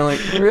was kind of like,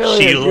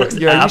 really. She looks.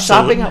 Are you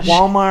shopping at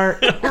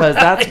Walmart? Because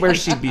that's where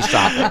she'd be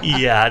shopping.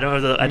 Yeah, I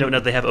don't know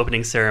if they have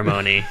opening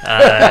ceremony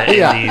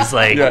in these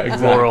like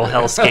rural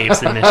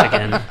hellscapes in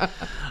Michigan.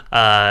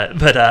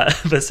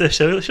 But so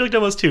she looked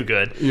almost too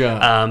good.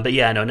 Yeah. But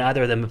no,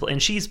 neither of them.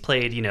 And she's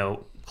played,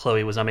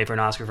 Chloe was nominated for an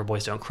Oscar for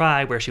Boys Don't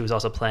Cry, where she was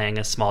also playing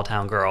a small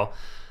town girl.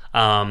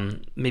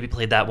 Maybe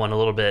played that one a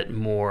little bit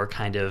more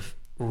kind of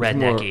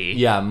rednecky.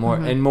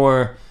 And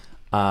more.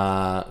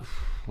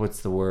 What's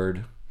the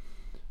word?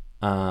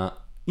 I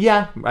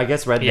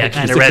guess rednecky. Yeah,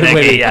 kind of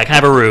rednecky. Yeah,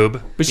 kind of a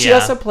rube. But she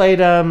also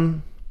played, a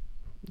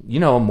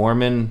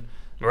Mormon.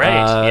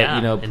 Right.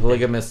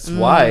 Polygamist's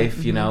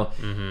wife, in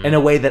a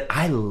way that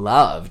I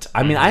loved.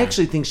 I mean, I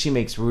actually think she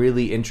makes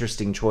really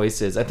interesting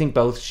choices. I think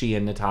both she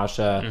and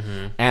Natasha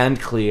and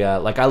Clea,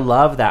 I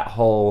love that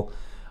whole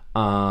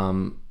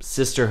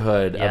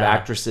sisterhood of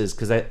actresses,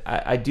 because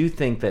I do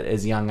think that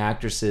as young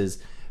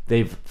actresses,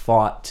 they've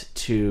fought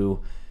to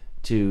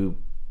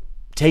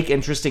take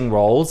interesting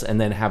roles, and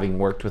then having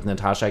worked with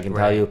Natasha, I can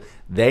tell you,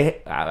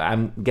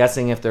 I'm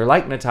guessing if they're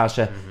like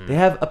Natasha, they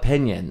have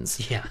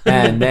opinions. Yeah.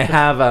 And they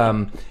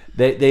have,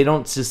 they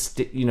don't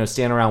just,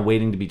 stand around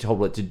waiting to be told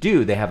what to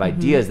do. They have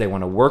ideas. They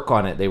want to work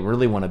on it. They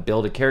really want to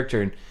build a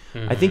character. And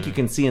I think you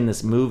can see in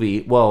this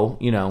movie,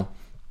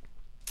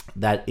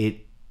 that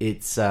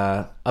it's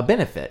a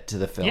benefit to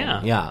the film.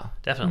 Yeah.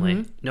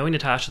 Definitely. Knowing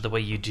Natasha the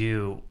way you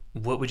do,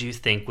 what would you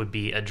think would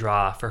be a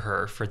draw for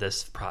her for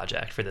this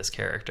project, for this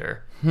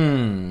character?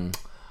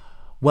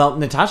 Well,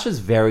 Natasha's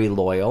very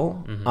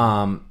loyal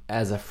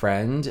as a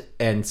friend,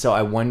 and so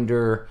I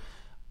wonder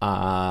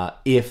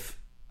if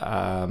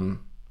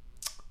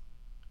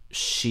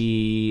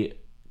she...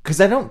 Because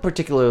I don't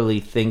particularly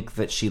think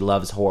that she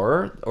loves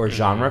horror or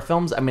genre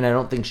films. I mean, I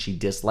don't think she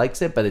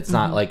dislikes it, but it's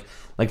not like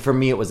for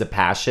me, it was a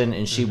passion,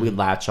 and she would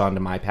latch on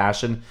to my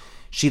passion.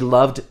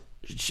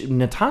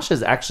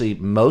 Natasha's actually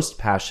most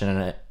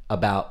passionate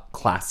about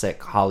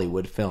classic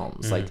Hollywood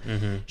films.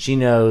 She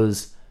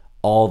knows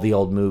all the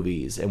old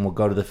movies and will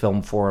go to the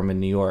Film Forum in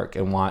New York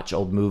and watch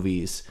old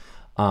movies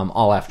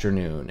all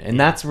afternoon. And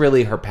that's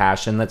really her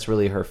passion. That's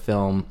really her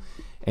film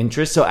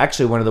interest. So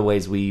actually one of the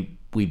ways we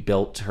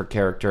built her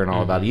character in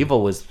All About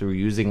Evil was through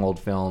using old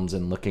films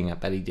and looking at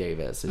Bette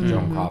Davis and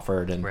Joan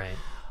Crawford and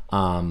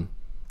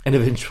and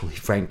eventually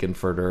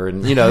Frankenfurter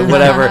and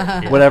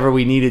whatever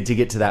we needed to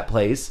get to that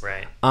place.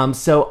 Right.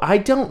 So I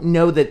don't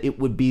know that it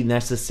would be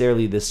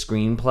necessarily the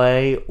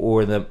screenplay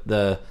or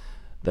the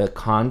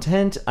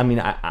content. I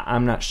mean,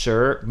 I'm not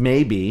sure.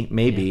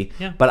 Maybe.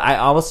 Yeah. But I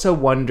also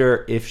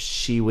wonder if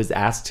she was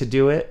asked to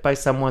do it by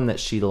someone that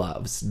she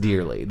loves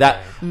dearly.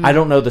 That I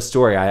don't know the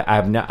story.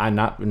 I've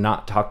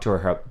not talked to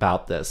her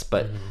about this,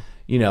 but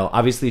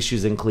obviously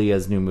she's in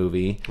Clea's new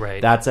movie.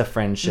 Right. That's a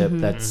friendship.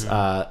 That's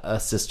a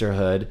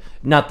sisterhood.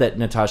 Not that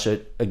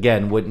Natasha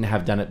again wouldn't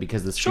have done it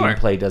because the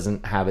screenplay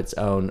doesn't have its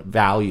own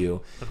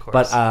value. Of course.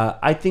 But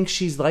I think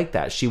she's like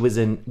that. She was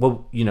in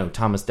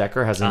Thomas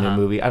Dekker has a new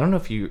movie. I don't know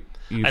if you.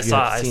 I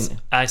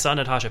saw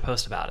Natasha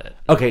post about it.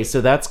 Okay, so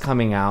that's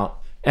coming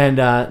out, and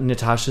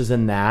Natasha's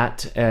in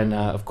that, and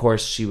of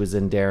course she was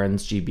in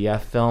Darren's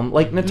GBF film.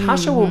 Like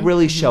Natasha will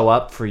really show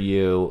up for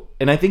you,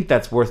 and I think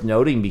that's worth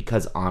noting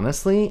because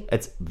honestly,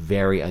 it's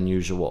very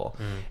unusual.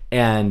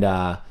 And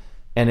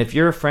if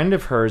you're a friend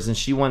of hers and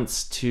she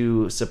wants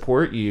to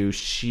support you,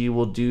 she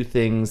will do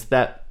things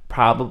that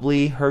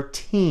probably her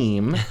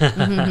team,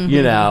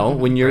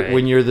 when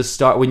you're the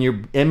star, when you're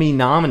Emmy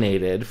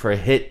nominated for a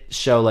hit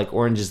show like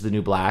Orange is the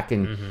New Black,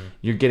 and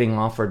you're getting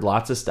offered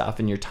lots of stuff,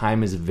 and your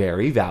time is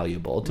very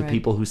valuable to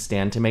people who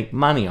stand to make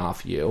money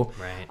off you.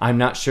 Right. I'm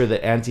not sure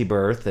that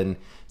Antibirth and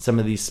some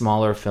of these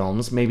smaller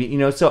films, maybe,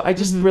 so I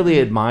just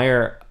really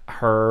admire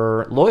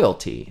her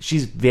loyalty.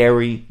 She's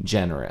very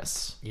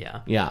generous. Yeah.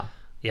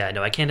 Yeah,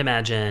 no, I can't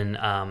imagine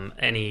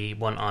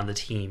anyone on the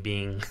team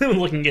being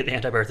looking at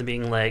Antibirth and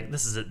being like,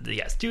 "This is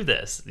yes, do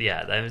this."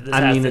 Yeah,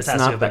 it's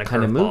not that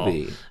kind of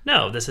movie.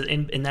 No, this is,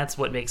 and that's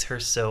what makes her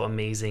so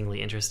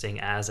amazingly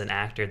interesting as an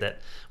actor. That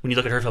when you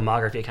look at her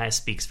filmography, it kind of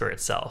speaks for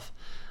itself.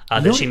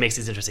 That she makes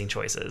these interesting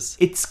choices.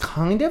 It's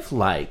kind of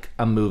like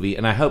a movie,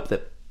 and I hope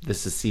that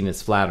this is seen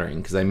as flattering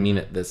because I mean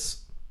it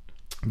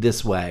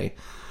this way.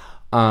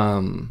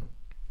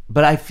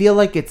 But I feel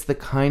like it's the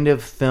kind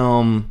of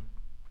film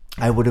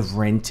I would have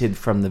rented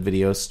from the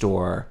video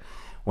store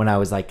when I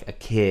was like a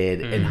kid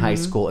in high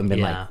school and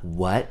been like,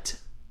 what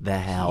the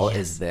hell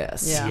is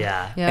this?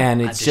 Yeah.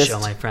 And it's just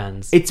show my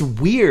friends. It's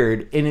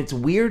weird, and it's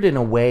weird in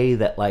a way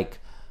that like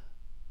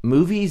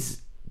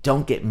movies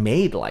don't get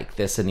made like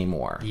this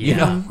anymore.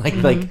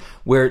 Like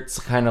where it's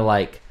kind of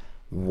like,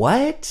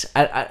 what?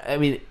 I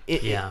mean,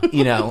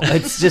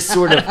 it's just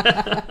sort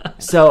of.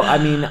 So I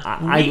mean,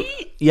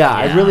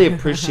 I really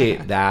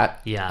appreciate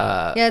that.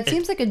 It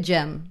seems like a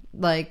gem.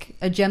 Like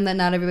a gem that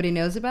not everybody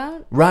knows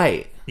about.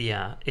 Right.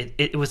 Yeah.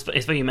 It's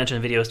funny you mentioned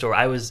a video store.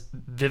 I was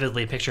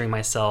vividly picturing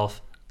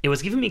myself. It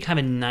was giving me kind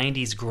of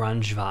 90s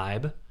grunge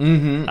vibe. I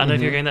don't know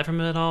if you're getting that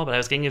from it at all, but I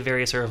was getting a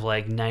very sort of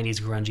like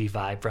 90s grungy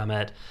vibe from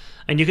it.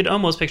 And you could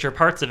almost picture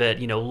parts of it,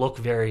 look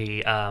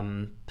very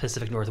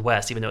Pacific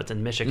Northwest, even though it's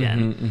in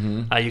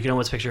Michigan. You can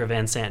almost picture a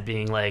Van Sant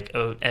being like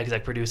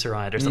exec producer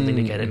on it or something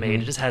to get it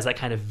made. It just has that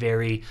kind of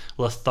very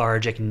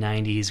lethargic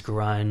 90s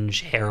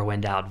grunge,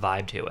 heroined out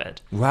vibe to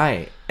it.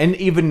 Right. And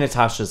even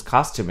Natasha's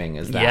costuming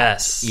is that.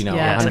 Yes.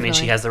 Yes. I mean,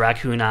 she has the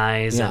raccoon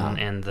eyes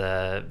and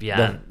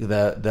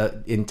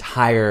the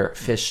entire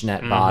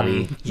fishnet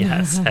body.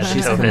 Yes.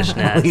 She's a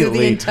fishnet. Through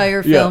the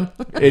entire film.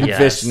 In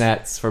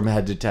fishnets from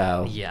head to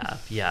toe. Yeah.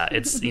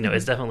 It's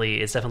it's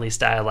definitely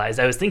stylized.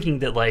 I was thinking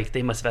that like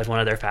they must have had one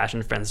of their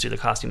fashion friends do the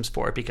costumes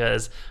for it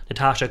because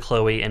Natasha,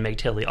 Chloe, and Meg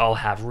Tilly all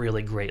have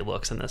really great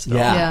looks in this film.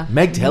 Yeah.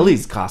 Meg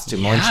Tilly's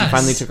costume when she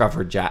finally took off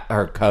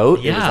her coat.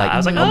 Yeah, I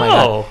was like, oh my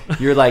god,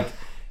 you're like,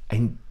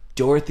 and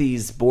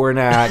Dorothy's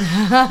Bornak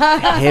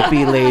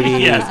hippie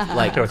lady,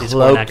 like Dorothy's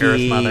cloaky. Bornak,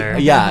 Earth Mother.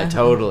 Yeah,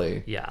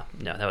 totally. Yeah,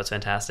 no, that was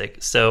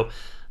fantastic. So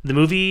the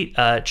movie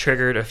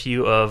triggered a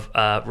few of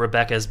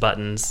Rebecca's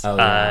buttons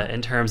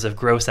in terms of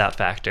gross out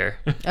factor.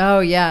 Oh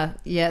yeah,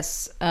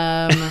 yes.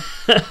 So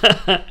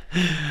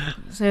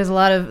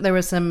there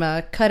was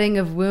some cutting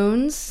of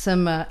wounds,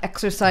 some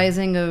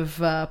exercising of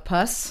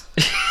pus.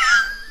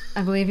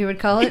 I believe you would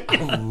call it.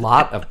 A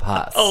lot of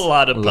pus.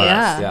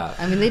 Yeah.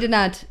 I mean, they did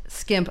not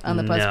skimp on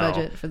the pus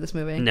budget for this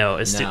movie. No,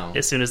 as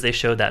soon as they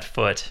showed that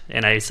foot,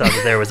 and I saw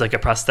that there was like a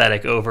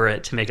prosthetic over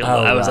it to make it look,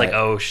 I was like,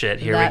 oh shit,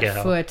 here we go.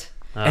 That foot.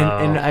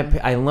 And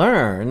I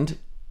learned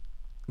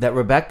that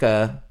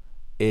Rebecca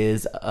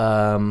is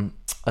a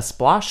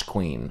splosh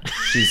queen.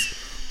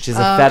 She's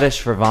a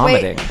fetish for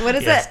vomiting. Wait, what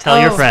is that? Tell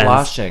your friends.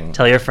 Sploshing.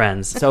 Tell your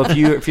friends. So if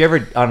you're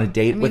ever on a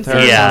date with her,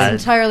 she's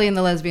entirely in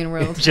the lesbian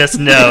world. Just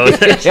know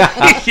that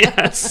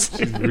yes,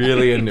 she's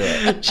really into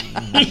it.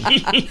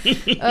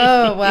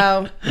 Oh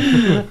wow!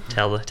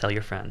 Tell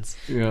your friends.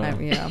 Yeah,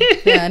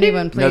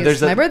 anyone,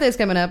 please. My birthday's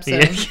coming up, so.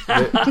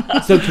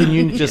 So can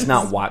you just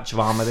not watch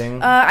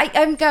vomiting?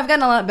 I've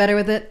gotten a lot better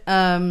with it.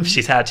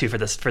 She's had to for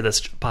this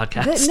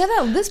podcast.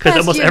 This because past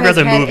almost year every has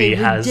other had movie a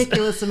has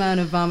ridiculous amount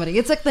of vomiting.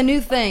 It's like the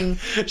new thing.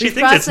 She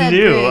thinks it's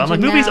new. I'm like,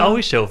 movies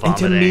always show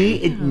vomiting. And to me,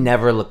 it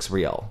never looks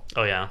real.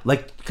 Oh, yeah.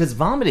 Like, because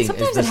vomiting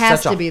Sometimes is it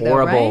has such to be, a though,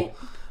 horrible... right?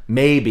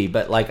 Maybe,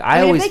 but like I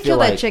mean, always if they feel kill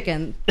like that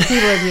chicken, people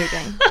are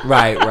puking.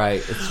 right.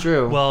 It's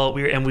true. Well,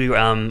 when we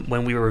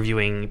were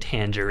reviewing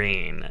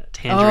Tangerine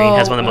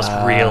has one of the most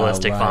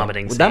realistic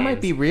vomiting scenes. That might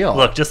be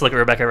real. Just look at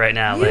Rebecca right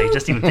now. Like,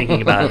 just even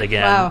thinking about it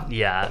again. Wow.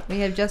 Yeah.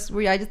 I just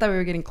thought we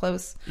were getting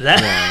close.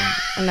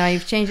 And now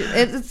you've changed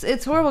it.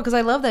 It's horrible because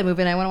I love that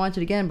movie and I want to watch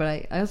it again,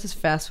 but I was just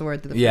fast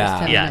forward through the first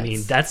 10 minutes. I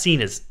mean, that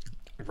scene is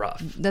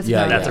rough. That's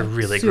a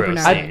really super gross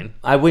gnarly. scene.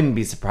 I wouldn't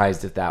be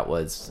surprised if that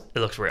was... It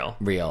looks real.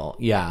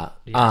 Yeah.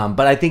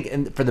 But I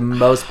think for the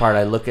most part,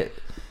 I look at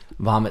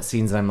vomit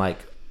scenes and I'm like,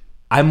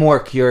 I'm more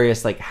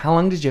curious, like, how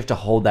long did you have to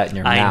hold that in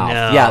your mouth?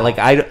 Know. Yeah, like,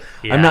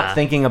 I'm not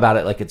thinking about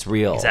it like it's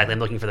real. Exactly. I'm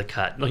looking for the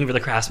cut. Looking for the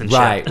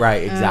craftsmanship.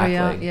 Right,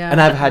 exactly. Yeah. And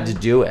I've had to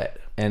do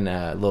it in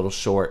a little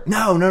short.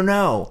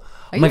 No.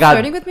 Are you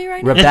flirting with me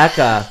right now?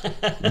 Rebecca,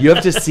 you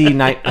have to see A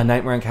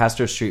Nightmare on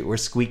Castro Street where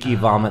Squeaky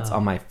vomits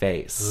on my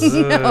face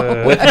with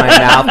my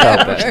mouth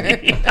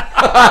open.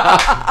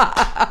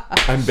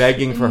 I'm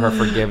begging for her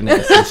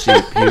forgiveness and she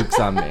pukes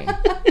on me.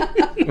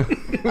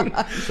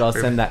 So I'll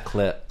send that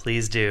clip.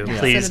 Please do,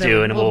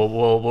 and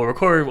we'll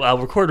record. I'll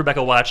record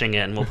Rebecca watching it,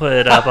 and we'll put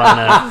it up on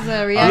our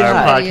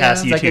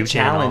podcast YouTube like a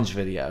channel. Challenge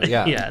video.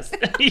 Yeah.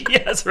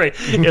 yes, right.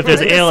 If there's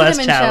an ALS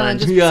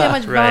challenge, See how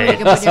much vomit you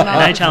can put in your mouth.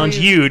 And I challenge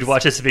you to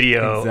watch this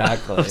video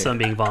Exactly. of someone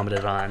being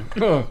vomited on.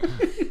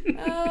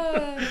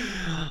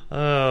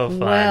 Oh, fun.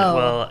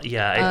 Well,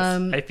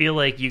 I feel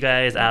like you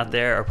guys out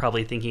there are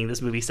probably thinking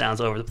this movie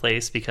sounds all over the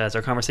place because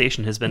our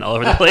conversation has been all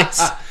over the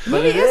place.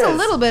 But it is a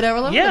little bit all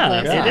over the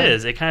place. Yeah, it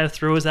is. It kind of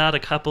throws out a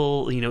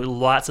couple,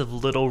 lots of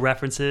little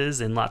references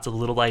and lots of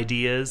little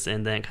ideas,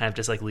 and then kind of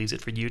just like leaves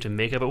it for you to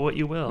make of it what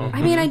you will.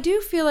 I mean, I do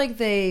feel like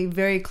they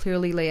very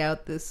clearly lay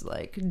out this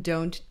like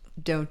don't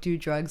do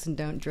drugs and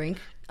don't drink.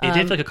 It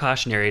did feel like a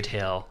cautionary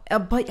tale.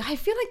 But I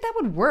feel like that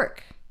would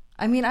work.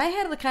 I mean, I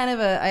had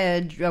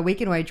a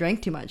weekend where I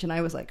drank too much, and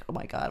I was like, oh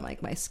my god,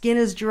 my skin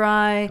is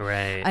dry.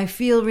 Right. I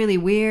feel really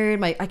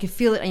weird. I can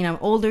feel it. I'm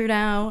older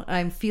now.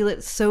 I feel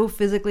it so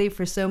physically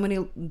for so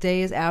many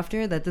days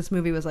after that. This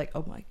movie was like,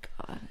 oh my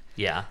god.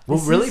 Yeah. Well,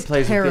 This really is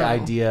plays terrible. with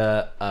the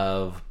idea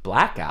of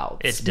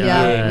blackouts. It does.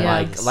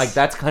 Yeah. Like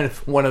that's kind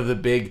of one of the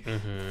big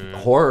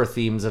horror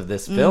themes of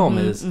this film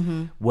is,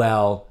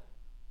 well,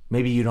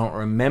 maybe you don't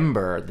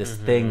remember this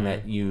thing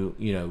that you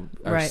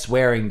are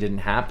swearing didn't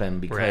happen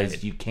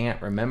because you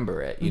can't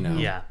remember it,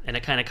 Yeah, and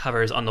it kind of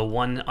covers on the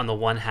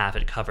one half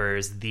it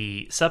covers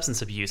the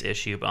substance abuse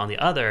issue, but on the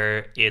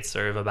other it's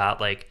sort of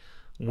about like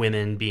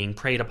women being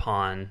preyed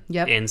upon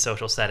in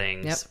social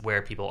settings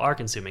where people are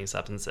consuming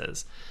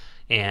substances,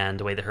 and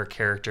the way that her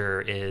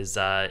character is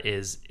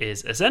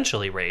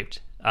essentially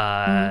raped,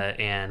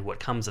 and what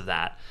comes of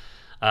that.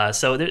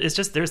 So it's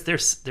just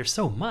there's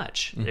so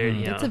much.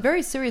 It's a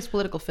very serious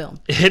political film.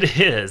 It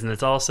is, and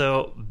it's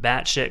also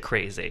batshit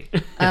crazy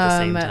at the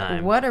same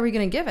time. What are we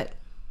going to give it?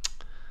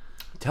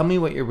 Tell me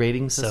what your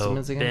rating system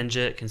is again. Binge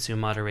it, consume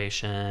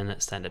moderation,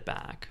 send it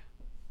back.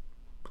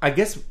 I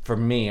guess for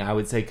me, I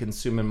would say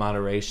consume in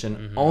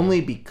moderation,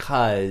 only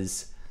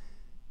because,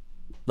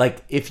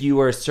 like, if you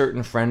were a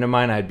certain friend of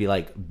mine, I'd be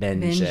like,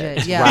 binge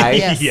it. Yeah.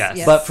 Right?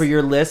 Yes. But for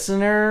your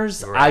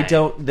listeners, Right. I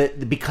don't,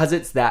 because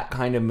it's that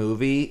kind of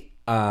movie,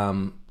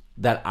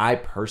 that I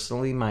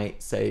personally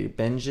might say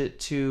binge it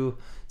to,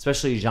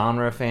 especially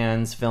genre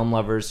fans, film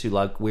lovers who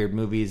like weird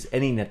movies,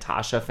 any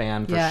Natasha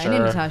fan for sure. Yeah, any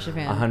Natasha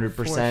fan. 100%.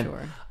 For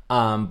sure.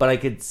 But I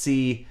could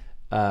see,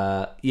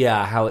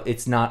 how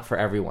it's not for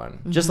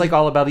everyone. Just like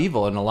All About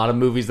Evil and a lot of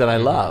movies that I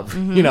love,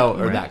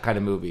 or that kind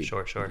of movie.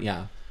 Sure.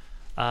 Yeah.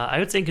 I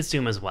would say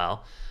consume as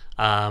well.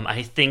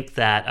 I think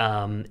that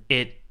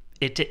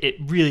it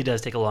really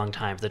does take a long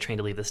time for the train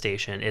to leave the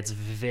station. It's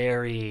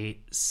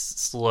very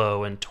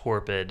slow and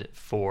torpid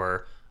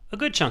for a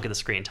good chunk of the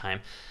screen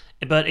time.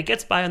 But it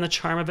gets by on the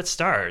charm of its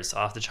stars,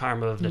 off the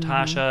charm of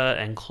Natasha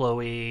and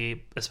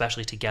Chloe,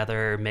 especially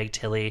together, Meg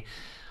Tilly.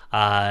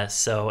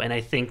 And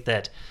I think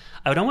that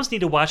I would almost need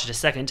to watch it a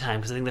second time,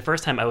 because I think the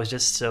first time I was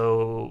just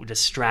so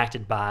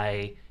distracted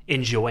by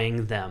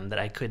enjoying them that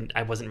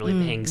I wasn't really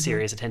paying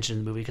serious attention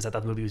to the movie, because I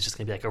thought the movie was just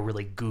going to be like a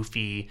really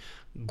goofy,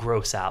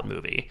 gross out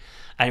movie.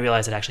 I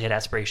realized it actually had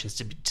aspirations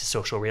to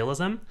social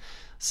realism.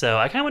 So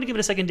I kind of want to give it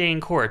a second day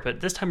in court, but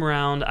this time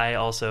around I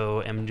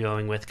also am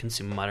going with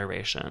consume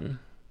moderation.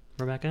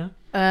 Rebecca?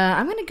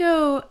 I'm gonna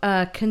go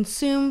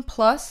consume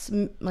plus,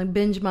 like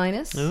binge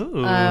minus.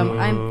 Ooh.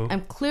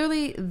 I'm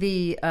clearly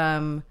the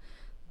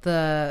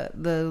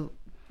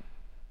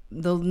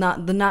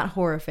not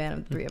horror fan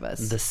of the three of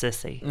us. The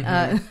sissy.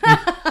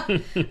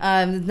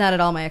 Not at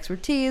all my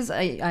expertise.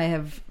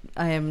 I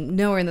am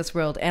nowhere in this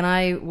world, and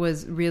I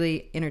was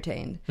really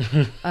entertained.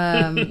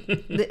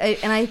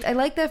 I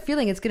like that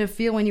feeling. It's gonna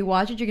feel when you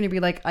watch it, you're gonna be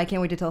like, I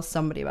can't wait to tell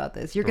somebody about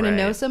this. You're gonna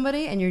know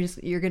somebody, and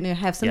you're gonna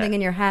have something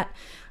in your hat.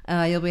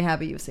 You'll be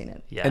happy you've seen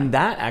it. Yeah. And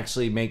that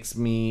actually makes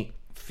me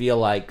feel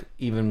like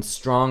even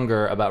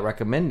stronger about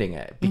recommending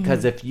it,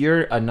 because if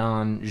you're a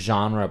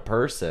non-genre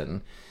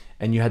person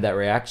and you had that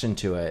reaction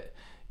to it,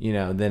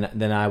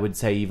 then I would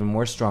say even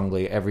more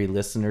strongly, every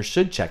listener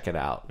should check it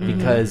out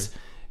because,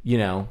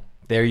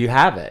 there you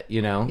have it,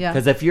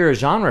 because if you're a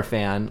genre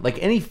fan,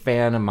 like any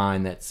fan of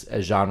mine that's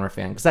a genre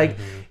fan, because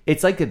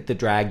it's like the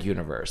drag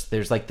universe.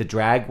 There's like the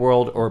drag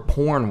world or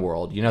porn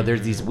world,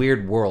 there's these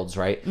weird worlds,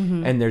 right?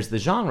 And there's the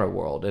genre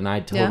world, and I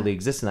totally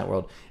exist in that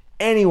world.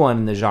 Anyone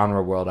in the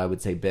genre world, I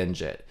would say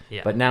binge it.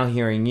 Yeah. But now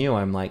hearing you,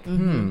 I'm like,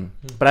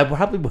 But I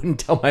probably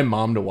wouldn't tell my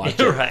mom to watch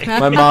it. Right.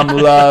 My mom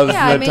loves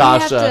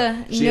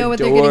Natasha. She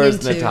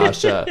adores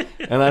Natasha.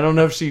 And I don't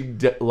know if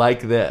she'd like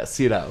this,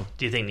 Do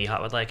you think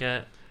Nihat would like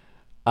it?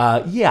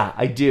 Yeah,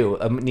 I do.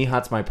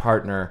 Nihat's my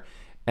partner,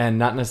 and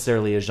not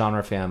necessarily a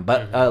genre fan,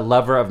 but a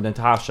lover of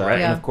Natasha.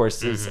 Right. And of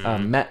course, has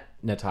met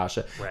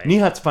Natasha. Right.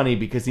 Nihat's funny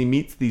because he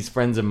meets these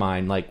friends of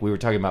mine, like we were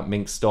talking about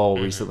Mink Stoll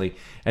recently,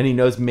 and he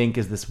knows Mink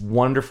is this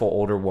wonderful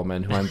older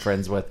woman who I'm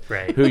friends with,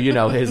 who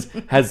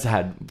has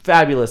had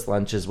fabulous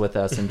lunches with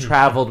us and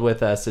traveled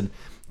with us, and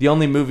the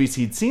only movies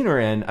he'd seen her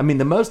in, I mean,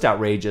 the most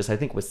outrageous, I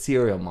think, was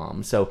Serial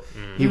Mom. So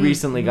he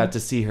recently got to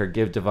see her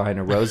give Divine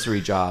a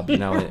rosary job,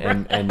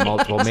 and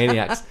Multiple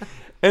Maniacs.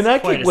 And I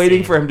keep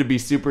waiting for him to be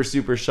super,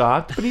 super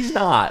shocked, but he's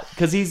not,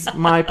 because he's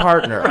my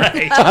partner. Right.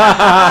 He's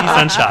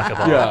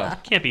unshockable. Yeah.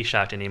 Can't be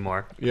shocked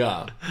anymore.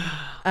 Yeah.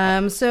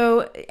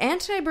 So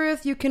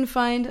Antibirth, you can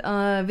find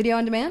video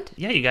on demand?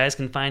 Yeah, you guys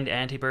can find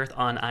Antibirth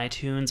on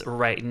iTunes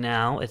right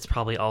now. It's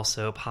probably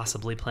also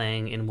possibly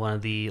playing in one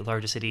of the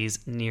largest cities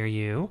near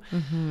you.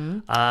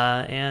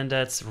 And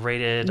it's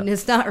rated...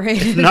 It's not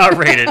rated. It's not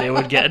rated. It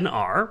would get an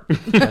R.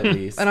 At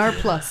least. An R+.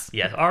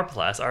 Yeah, R+,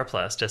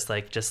 just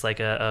like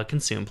a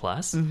Consume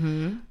Plus.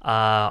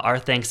 Our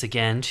thanks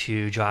again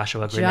to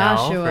Joshua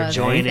Grannell for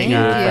joining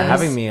us. For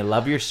having me. I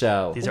love your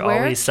show. These are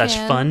always such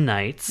fun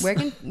nights.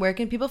 Where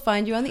can people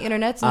find you on the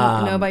internet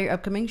and know about your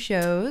upcoming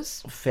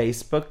shows?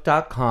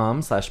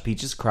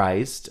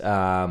 Facebook.com/PeachesChrist,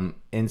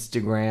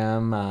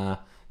 Instagram,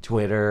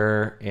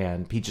 Twitter,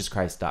 and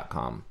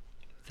peacheschrist.com.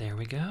 There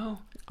we go.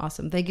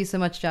 Awesome. Thank you so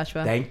much,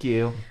 Joshua. Thank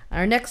you.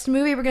 Our next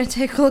movie we're going to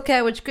take a look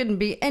at, which couldn't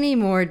be any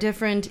more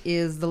different,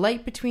 is The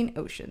Light Between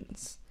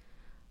Oceans.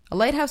 A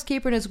lighthouse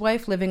keeper and his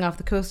wife living off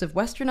the coast of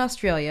Western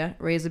Australia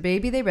raise a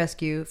baby they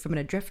rescue from an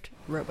adrift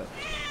rowboat.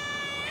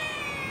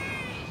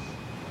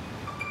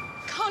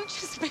 Can't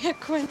just be a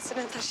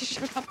coincidence that she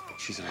showed up.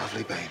 She's a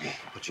lovely baby,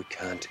 but you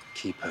can't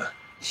keep her.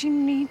 She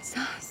needs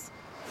us.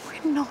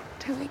 We're not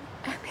doing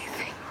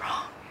anything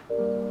wrong.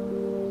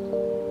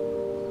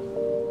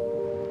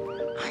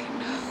 I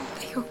know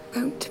that you're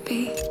going to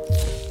be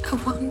a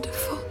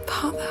wonderful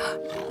father.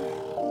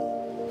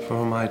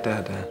 For my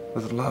dada,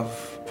 with love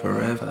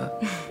forever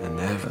and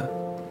ever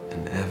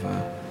and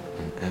ever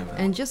and ever.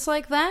 And just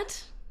like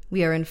that,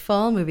 we are in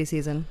fall movie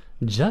season.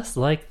 Just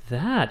like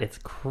that. It's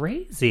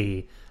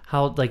crazy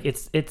how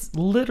it's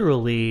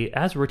literally,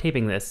 as we're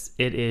taping this,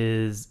 it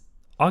is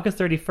August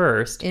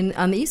 31st.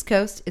 On the East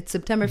Coast, it's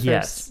September 1st.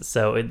 Yes.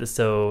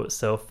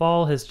 So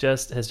fall has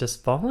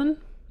just fallen?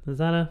 Is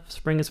that a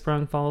spring has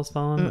sprung, fall has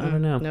fallen? I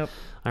don't know. Nope.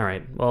 All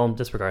right. Well,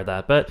 disregard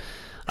that. But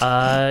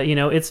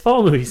it's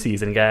fall movie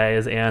season,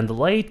 guys, and The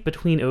Light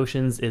Between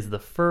Oceans is the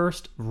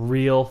first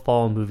real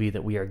fall movie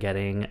that we are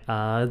getting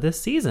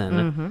this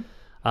season.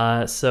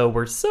 So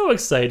we're so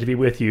excited to be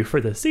with you for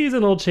the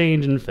seasonal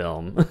change in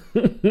film.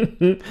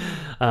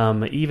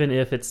 Even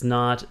if it's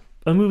not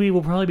a movie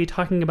we'll probably be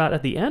talking about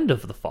at the end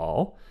of the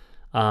fall,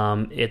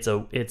 it's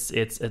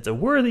a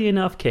worthy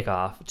enough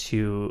kickoff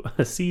to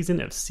a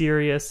season of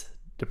serious,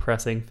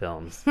 depressing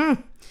films.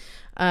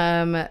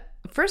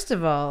 First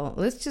of all,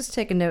 let's just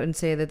take a note and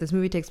say that this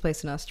movie takes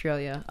place in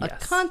Australia, a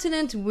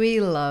continent we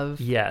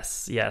love.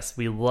 Yes,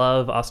 we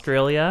love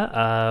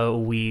Australia.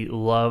 We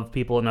love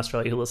people in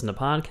Australia who listen to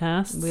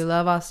podcasts. We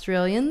love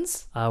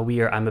Australians.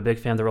 I'm a big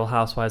fan of the Real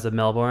Housewives of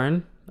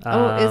Melbourne.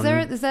 Is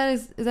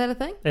that a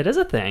thing? It is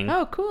a thing.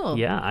 Oh, cool.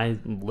 Yeah, I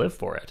live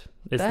for it.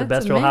 It's That's the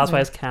best amazing. Real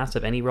Housewives cast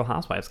of any Real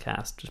Housewives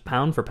cast. Just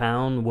pound for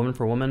pound, woman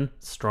for woman,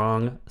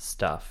 strong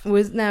stuff.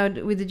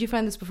 Did you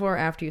find this before or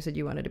after you said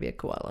you wanted to be a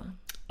koala?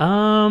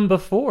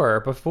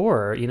 Before,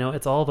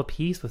 it's all of a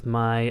piece with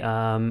my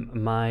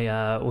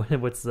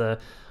what's the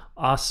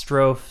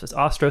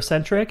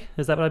Austrocentric?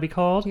 Is that what I'd be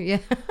called? Yeah.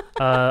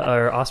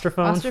 Or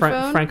Ostrophone?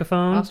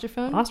 Francophone?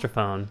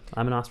 Ostraphone?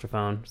 I'm an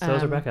Ostrophone. So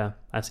is Rebecca.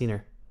 I've seen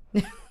her.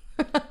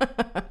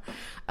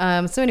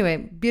 So anyway,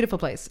 beautiful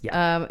place.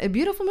 Yeah. A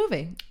beautiful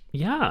movie.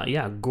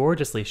 Yeah,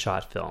 gorgeously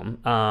shot film.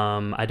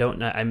 I don't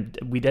know.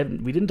 We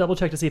didn't double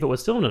check to see if it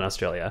was filmed in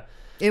Australia.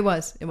 It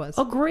was.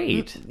 Oh,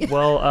 great.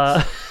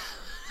 Well,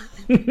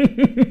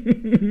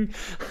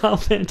 how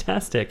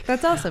fantastic.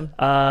 That's awesome.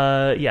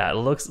 Yeah, it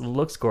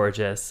looks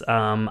gorgeous.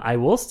 I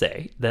will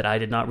say that I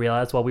did not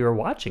realize while we were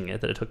watching it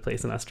that it took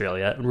place in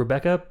Australia.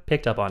 Rebecca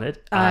picked up on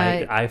it.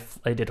 I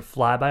did a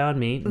flyby on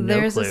me. No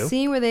There's clue. a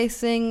scene where they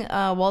sing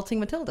Waltzing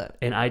Matilda.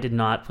 And I did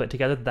not put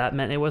together that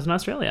meant it was in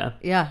Australia.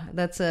 Yeah,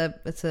 it's a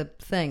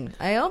thing.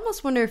 I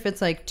almost wonder if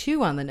it's like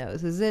too on the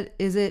nose. Is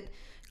it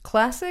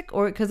classic,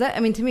 or because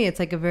to me it's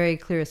like a very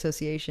clear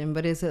association,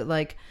 but is it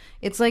like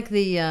it's like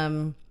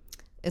the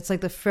It's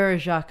like the Frere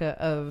Jacques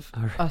of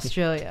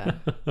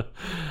Australia.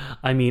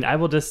 I mean, I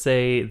will just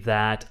say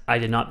that I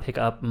did not pick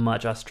up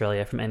much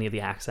Australia from any of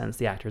the accents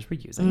the actors were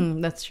using.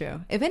 That's true.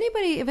 If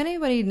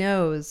anybody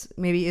knows,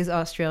 maybe is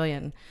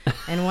Australian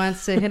and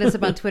wants to hit us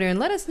up on Twitter and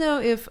let us know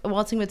if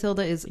Waltzing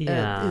Matilda is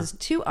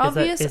too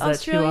obvious. Is that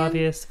Australian? too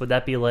obvious? Would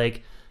that be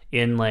like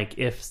in like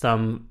if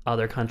some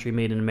other country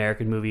made an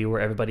American movie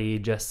where everybody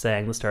just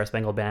sang the Star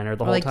Spangled Banner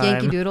the whole like time?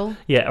 Yankee Doodle?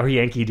 Yeah, or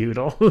Yankee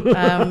Doodle.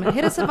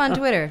 Hit us up on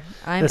Twitter.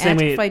 I'm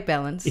at Fight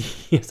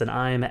Balance. Yes, and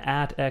I'm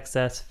at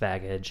XS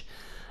Faggage.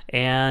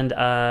 And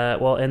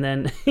and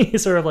then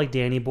sort of like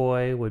Danny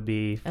Boy would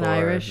be for an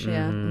Irish,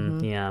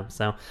 yeah.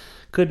 So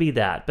could be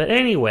that. But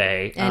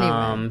anyway.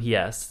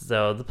 Yes.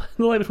 So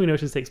the Light Between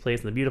Oceans takes place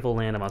in the beautiful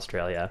land of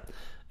Australia,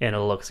 and it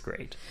looks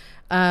great.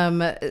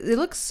 It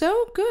looks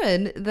so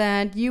good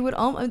that you would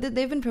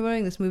they've been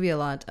promoting this movie a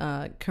lot,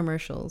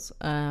 commercials.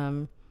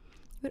 You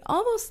would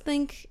almost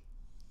think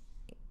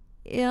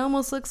it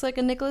almost looks like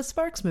a Nicholas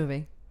Sparks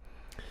movie.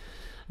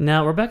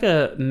 Now,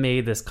 Rebecca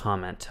made this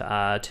comment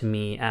to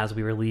me as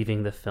we were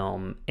leaving the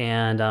film,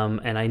 and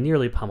I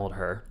nearly pummeled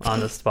her on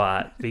the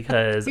spot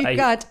because I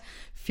got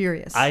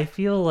furious. I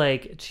feel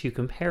like to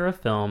compare a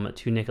film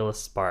to Nicholas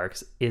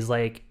Sparks is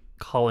like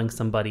calling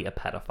somebody a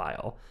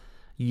pedophile.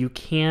 You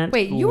can't.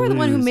 Wait, you were the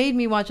one who made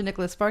me watch a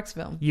Nicholas Sparks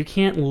film. You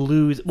can't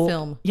lose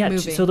film. Yeah,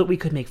 movie. So that we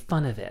could make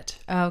fun of it.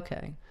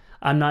 Okay.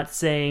 I'm not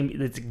saying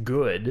it's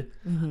good.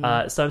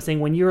 So I'm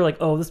saying when you're like,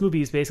 oh, this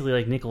movie is basically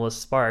like Nicholas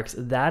Sparks,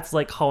 that's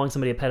like calling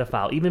somebody a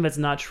pedophile. Even if it's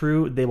not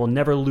true, they will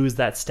never lose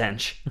that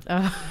stench.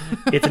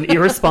 It's an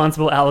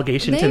irresponsible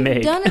allegation to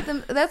make. Done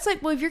it. That's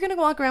like, well, if you're going to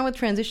walk around with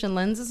transition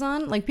lenses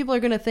on, like people are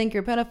going to think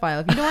you're a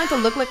pedophile. If you don't want it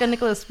to look like a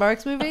Nicholas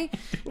Sparks movie,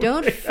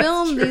 don't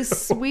film these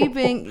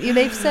sweeping.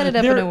 They've set it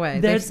up in a way.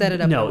 They've set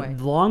it up in a way.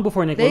 Long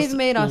before Nicholas. They've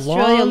made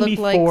Australia look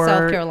like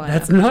South Carolina.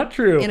 That's not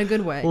true. In a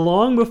good way.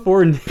 Long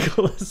before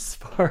Nicholas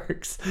Sparks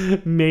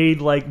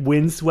made like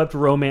windswept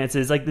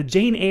romances, like the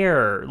Jane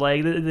Eyre,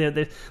 like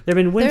there have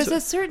been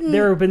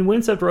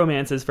windswept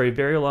romances for a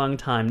very long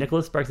time.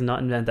 Nicholas Sparks did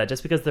not invent that.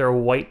 Just because there are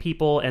white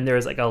people and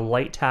there's like a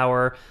light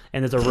tower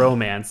and there's a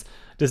romance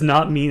does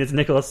not mean it's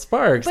Nicholas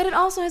Sparks. But it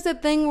also has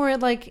that thing where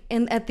like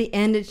at the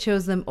end it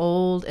shows them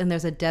old and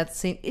there's a death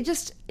scene. It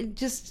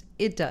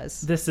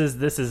does. This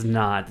is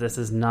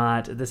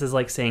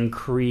like saying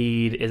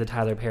Creed is a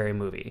Tyler Perry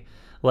movie.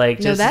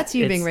 Like, no, that's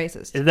you being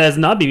racist. That's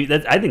not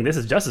I think this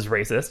is just as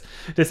racist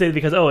to say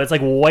because it's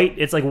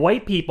like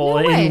white people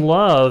in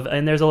love,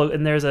 and there's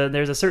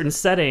a certain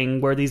setting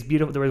where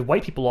where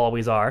white people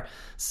always are.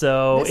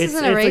 So this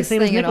isn't a race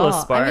thing at all.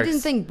 Sparks. I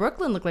didn't think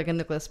Brooklyn looked like a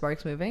Nicholas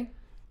Sparks movie.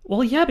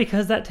 Well, yeah,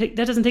 because that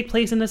doesn't take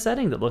place in a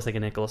setting that looks like a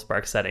Nicholas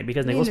Sparks setting.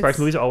 Because Nicholas Sparks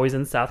movies are always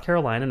in South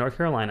Carolina, North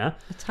Carolina,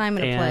 a time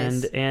and a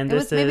place. And he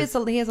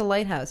has a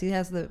lighthouse. He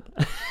has the.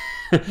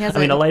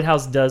 A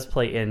lighthouse does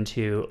play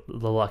into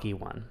The Lucky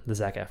One, the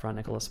Zac Efron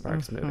Nicholas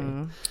Sparks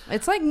movie.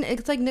 It's like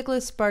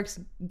Nicholas Sparks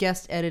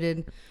guest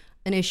edited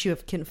an issue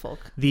of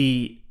Kinfolk.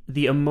 The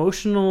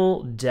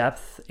emotional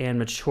depth and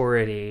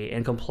maturity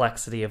and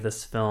complexity of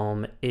this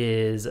film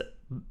is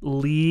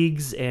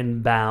leagues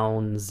and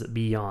bounds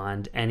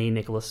beyond any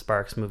Nicholas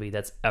Sparks movie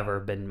that's ever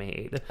been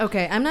made.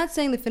 Okay, I'm not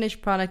saying the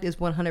finished product is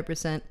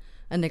 100%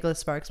 a Nicholas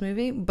Sparks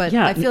movie, but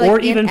yeah, I feel or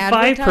like even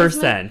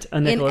 5% a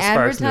Nicholas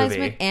Sparks movie. In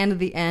advertisement and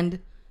the end,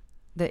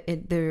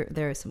 there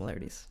are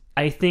similarities.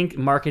 I think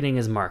marketing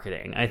is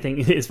marketing. I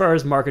think as far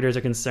as marketers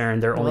are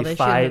concerned, there are only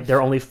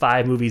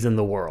 5 movies in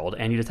the world,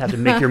 and you just have to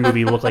make your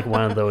movie look like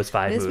one of those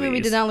 5 movies. This movie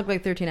did not look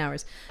like 13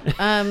 hours.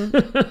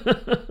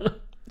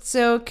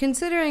 So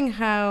considering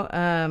how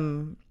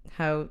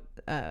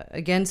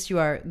against you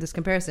are this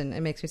comparison, it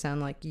makes me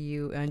sound like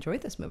you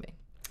enjoyed this movie.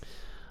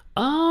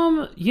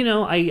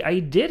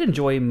 I did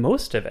enjoy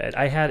most of it.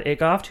 It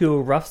got off to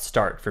a rough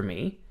start for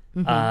me.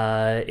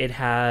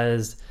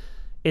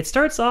 It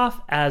starts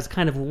off as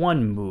kind of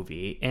one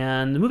movie,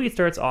 and the movie it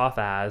starts off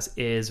as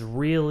is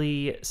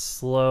really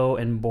slow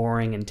and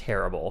boring and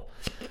terrible.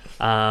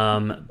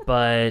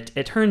 But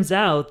it turns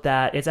out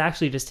that it's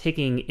actually just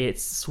taking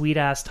its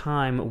sweet-ass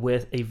time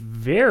with a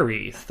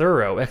very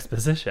thorough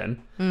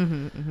exposition.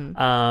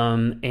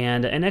 And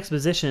an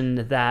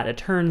exposition that it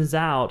turns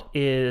out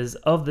is,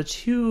 of the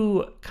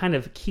two kind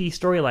of key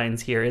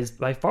storylines here, is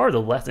by far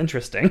the less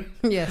interesting.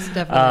 Yes,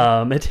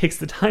 definitely. It takes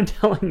the time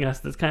telling us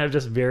this kind of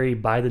just very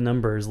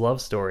by-the-numbers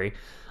love story,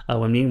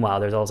 when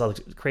meanwhile there's all this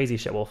other crazy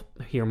shit we'll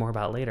hear more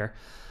about later.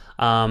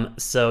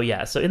 So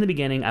in the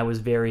beginning I was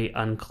very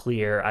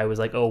unclear. I was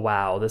like, oh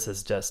wow, this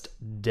is just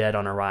dead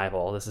on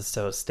arrival. This is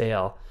so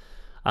stale.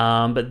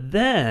 But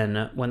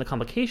then when the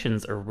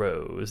complications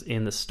arose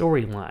in the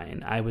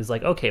storyline, I was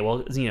like, okay, well,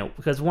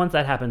 because once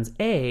that happens,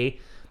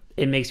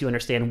 it makes you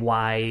understand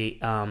why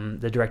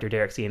the director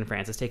Derek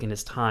Cianfrance has taken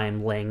his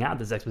time laying out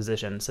this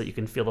exposition, so you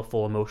can feel the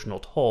full emotional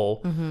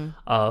toll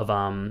of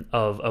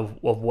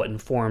what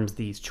informs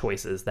these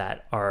choices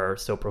that are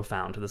so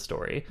profound to the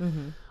story.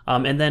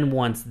 And then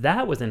once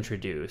that was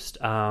introduced,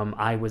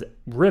 I was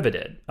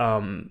riveted,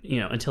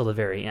 until the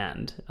very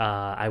end.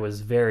 I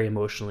was very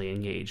emotionally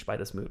engaged by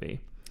this movie.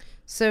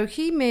 So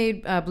he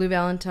made Blue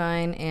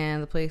Valentine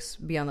and The Place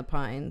Beyond the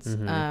Pines.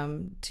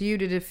 To you,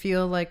 did it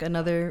feel like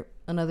another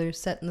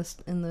set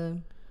in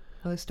the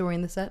another story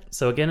in the set?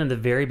 So again, in the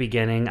very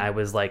beginning, I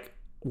was like,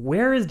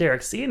 where is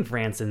Derek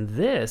Cianfrance in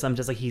this? I'm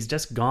just like, he's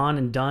just gone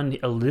and done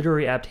a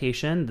literary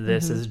adaptation.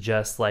 This is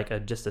just like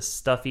a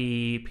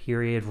stuffy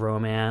period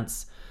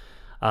romance,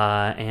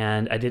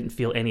 and I didn't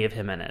feel any of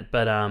him in it.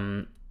 But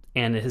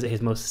and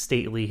his most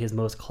stately, his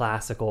most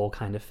classical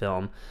kind of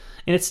film,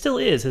 and it still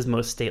is his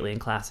most stately and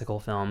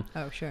classical film.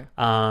 Oh, sure.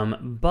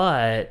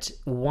 But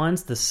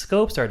once the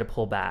scope started to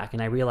pull back,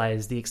 and I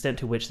realized the extent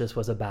to which this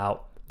was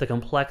about the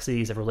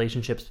complexities of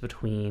relationships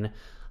between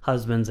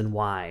husbands and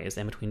wives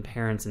and between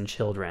parents and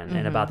children,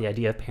 and about the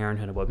idea of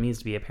parenthood and what it means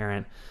to be a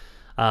parent.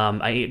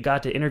 I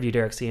got to interview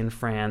Derek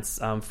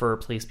Cianfrance for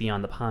Place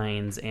Beyond the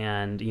Pines,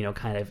 and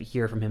kind of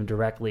hear from him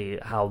directly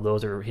how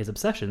those are his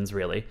obsessions,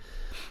 really.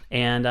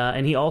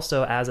 And he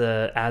also, as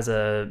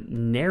a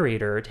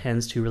narrator,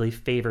 tends to really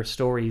favor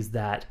stories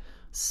that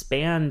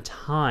span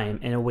time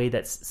in a way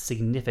that's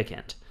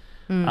significant.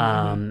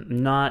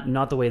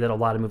 Not the way that a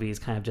lot of movies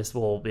kind of just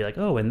will be like,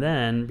 oh, and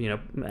then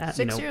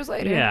 6 years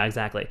later. Yeah,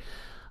 exactly.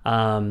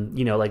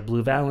 Like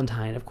Blue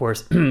Valentine, of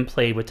course,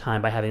 played with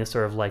time by having a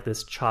sort of like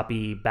this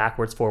choppy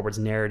backwards forwards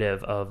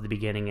narrative of the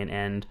beginning and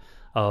end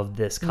of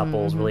this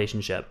couple's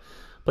relationship.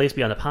 Place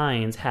Beyond the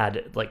Pines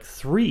had like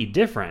 3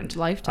 different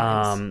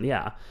lifetimes.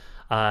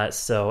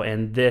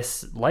 And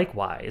this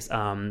likewise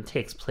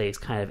takes place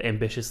kind of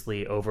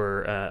ambitiously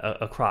over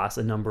across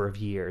a number of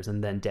years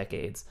and then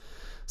decades.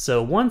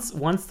 So once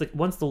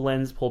the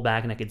lens pulled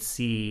back and I could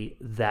see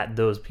that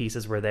those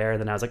pieces were there,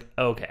 then I was like,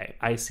 okay,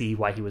 I see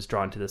why he was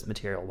drawn to this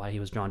material, why he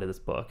was drawn to this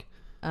book.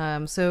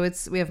 So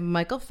we have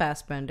Michael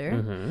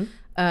Fassbender,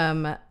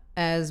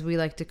 as we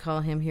like to call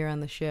him here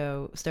on the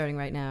show, starting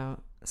right now,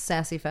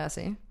 Sassy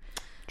Fassy.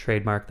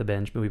 Trademark the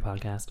Binge Movie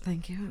Podcast.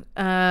 Thank you.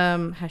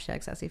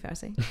 Hashtag Sassy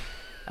Fassy.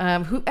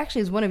 Who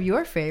actually is one of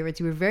your favorites.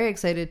 You were very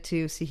excited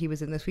to see he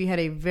was in this. We had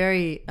a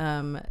very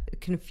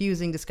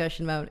confusing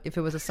discussion about if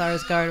it was a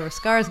Sarsgaard or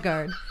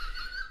Skarsgård.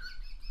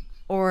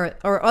 Or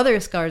other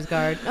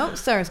Skarsgård. Oh,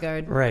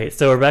 Sarsgaard. Right.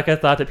 So Rebecca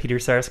thought that Peter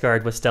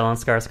Sarsgaard was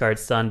Stellan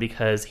Skarsgård's son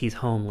because he's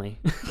homely.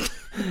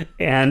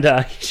 And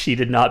she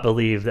did not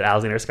believe that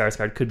Alexander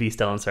Skarsgård could be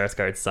Stellan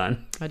Skarsgård's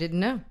son. I didn't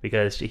know.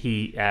 Because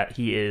he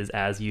is,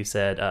 as you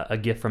said, a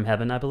gift from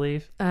heaven, I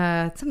believe.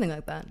 Something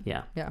like that.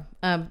 Yeah. Yeah.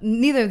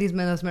 Neither of these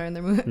men are in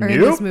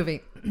this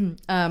movie.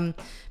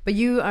 But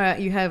you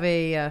have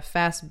a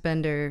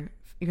Fassbender.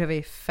 You have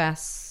a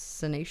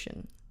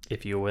fascination,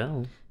 if you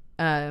will.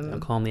 Don't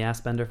call him the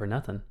ass bender for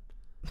nothing.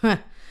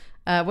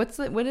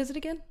 What is it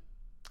again?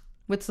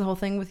 What's the whole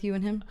thing with you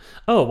and him?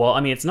 Oh, well,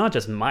 I mean, it's not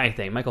just my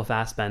thing. Michael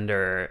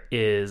Fassbender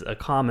is a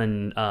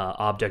common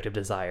object of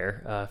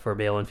desire for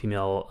male and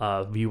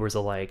female viewers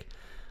alike.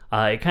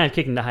 It kind of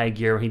kicked into high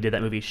gear when he did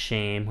that movie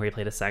Shame, where he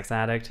played a sex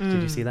addict.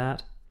 Did you see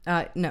that?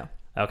 No.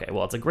 Okay,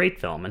 well, it's a great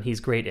film, and he's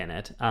great in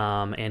it.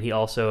 And he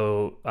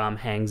also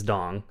hangs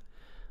dong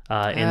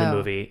in the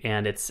movie,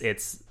 and it's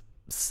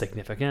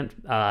significant,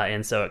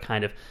 and so it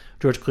kind of,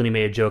 George Clooney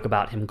made a joke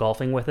about him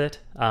golfing with it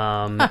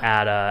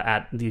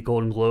at the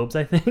Golden Globes,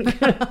 I think.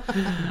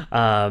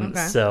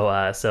 Okay.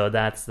 So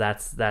that's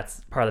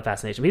part of the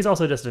fascination. But he's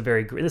also just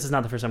this is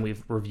not the first time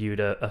we've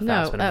reviewed a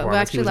Fassbender performance.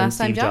 Actually, last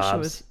time Joshua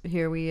was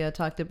here, we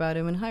talked about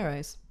him in High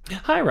Rise.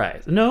 High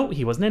Rise? No,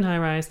 he wasn't in High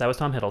Rise. That was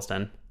Tom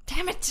Hiddleston.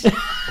 Damn it!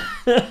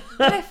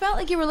 But I felt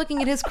like you were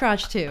looking at his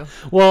crotch too.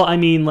 Well, I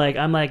mean,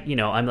 I'm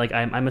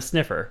a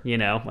sniffer,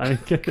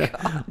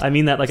 I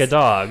mean that like a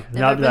dog,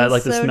 not that I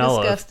like the smell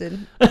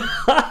disgusted. of.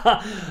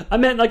 I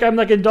meant like I'm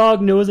like a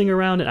dog nosing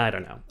around, and I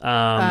don't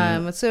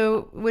know.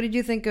 So what did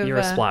you think of? You're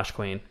a splash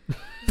queen.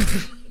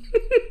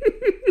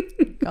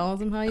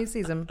 Calls him how you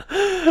sees him.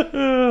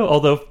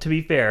 Although, to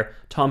be fair,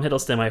 Tom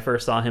Hiddleston, when I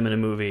first saw him in a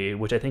movie,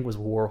 which I think was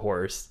War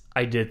Horse,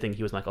 I did think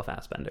he was Michael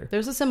Fassbender.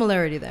 There's a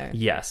similarity there.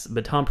 Yes,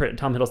 but Tom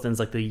Hiddleston's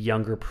like the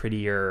younger,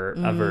 prettier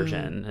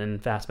version,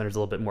 and Fassbender's a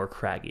little bit more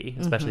craggy,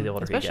 especially the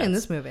older he gets. Especially in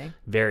this movie.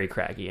 Very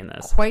craggy in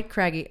this. Quite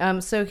craggy.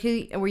 So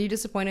were you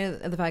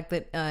disappointed at the fact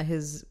that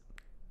his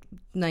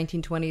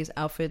 1920s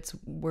outfits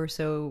were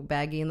so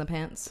baggy in the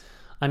pants?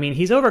 I mean,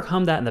 he's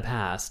overcome that in the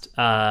past.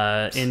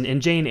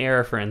 In Jane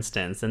Eyre, for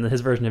instance, in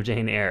his version of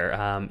Jane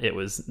Eyre, it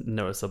was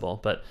noticeable.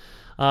 But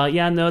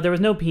there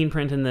was no peen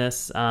print in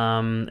this.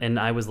 And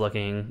I was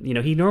looking.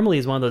 He normally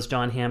is one of those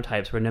John Hamm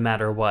types where no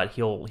matter what,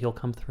 he'll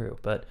come through.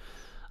 But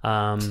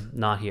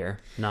not here.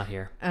 Not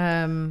here.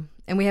 And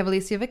we have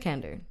Alicia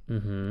Vikander.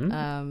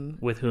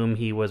 Mm-hmm. With whom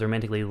he was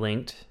romantically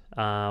linked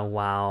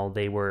while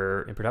they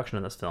were in production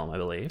of this film, I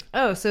believe.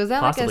 Oh, so is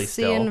that Possibly like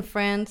a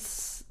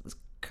Cianfrance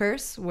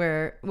curse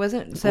where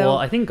wasn't so? Well,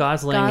 I think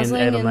Gosling and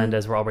Eva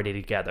Mendes were already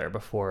together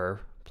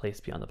before Place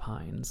Beyond the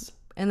Pines,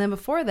 and then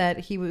before that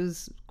he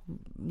was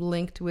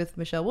linked with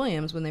Michelle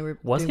Williams when they were.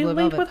 Was he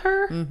linked with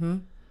her? Mm-hmm.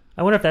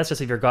 I wonder if that's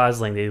just if you're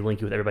Gosling, they link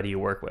you with everybody you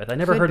work with. I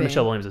never heard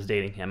Michelle Williams was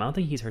dating him. I don't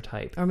think he's her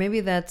type. Or maybe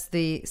that's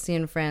the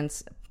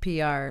Cianfrance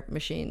PR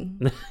machine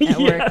at work.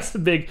 Yes,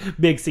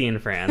 big scene in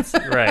France.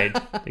 Right,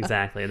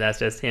 exactly. That's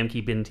just him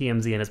keeping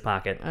TMZ in his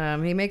pocket.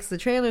 He makes the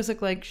trailers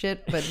look like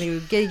shit, but he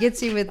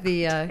gets you with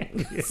the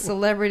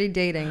celebrity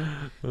dating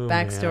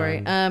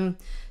backstory.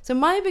 So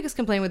my biggest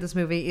complaint with this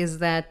movie is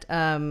that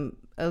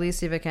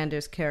Alicia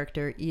Vikander's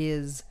character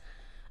is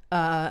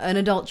an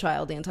adult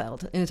child the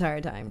entire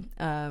time.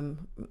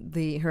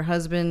 Her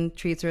husband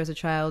treats her as a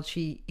child.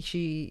 She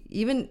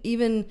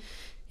even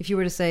if you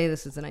were to say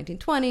this is the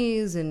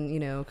 1920s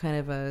and kind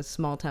of a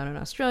small town in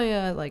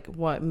Australia, like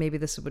what maybe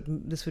this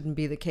wouldn't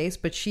be the case,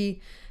 but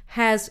she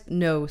has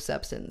no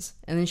substance,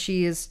 and then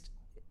she has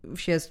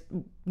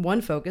one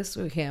focus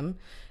with him,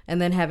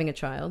 and then having a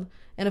child,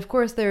 and of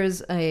course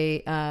there's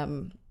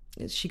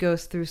she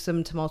goes through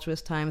some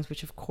tumultuous times,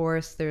 which of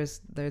course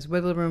there's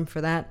wiggle room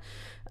for that.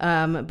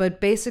 But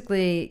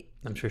basically,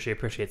 I'm sure she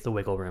appreciates the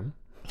wiggle room.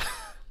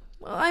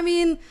 Well, I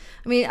mean,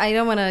 I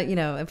don't want to,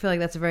 I feel like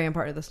that's a very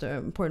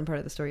important part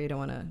of the story. You don't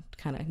want to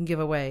kind of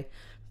give away,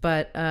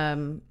 but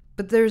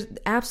there's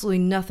absolutely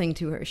nothing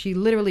to her. She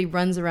literally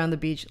runs around the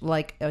beach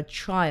like a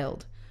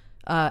child,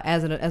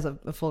 as a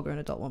full-grown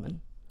adult woman.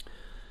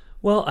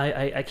 Well,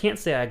 I can't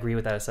say I agree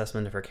with that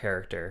assessment of her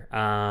character.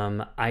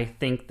 I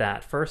think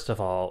that, first of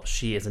all,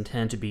 she is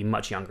intended to be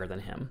much younger than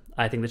him.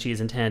 I think that she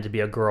is intended to be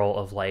a girl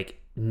of,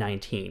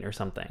 19 or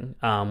something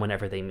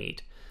whenever they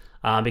meet.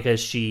 Because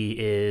she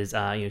is,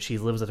 she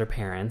lives with her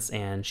parents,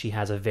 and she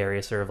has a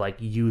very sort of,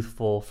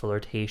 youthful,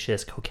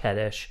 flirtatious,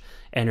 coquettish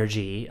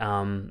energy,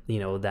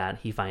 that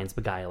he finds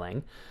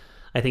beguiling.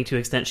 I think to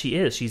an extent she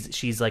is.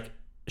 She's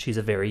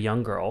a very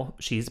young girl.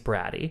 She's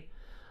bratty.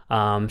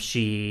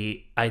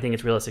 I think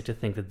it's realistic to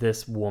think that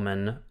this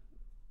woman,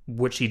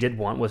 what she did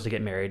want was to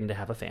get married and to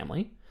have a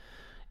family.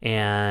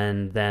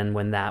 And then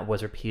when that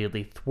was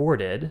repeatedly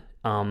thwarted,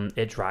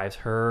 it drives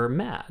her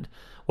mad.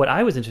 What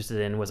I was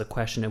interested in was a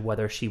question of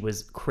whether she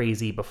was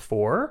crazy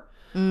before,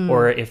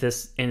 or if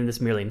this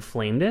merely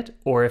inflamed it,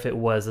 or if it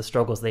was the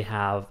struggles they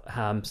have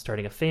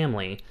starting a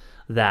family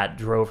that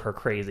drove her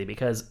crazy.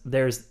 Because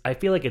I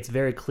feel like it's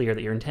very clear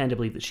that you're intended to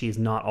believe that she's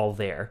not all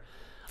there.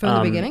 From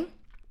the beginning?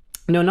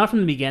 No, not from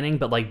the beginning,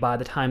 but by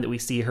the time that we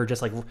see her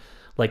just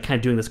like kind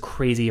of doing this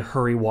crazy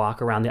hurry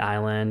walk around the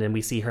island, and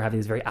we see her having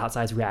this very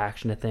outsized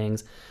reaction to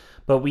things.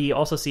 But we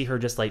also see her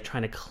just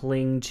trying to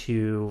cling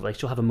to,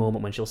 she'll have a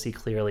moment when she'll see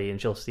clearly, and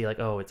she'll see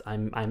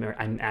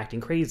I'm acting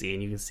crazy,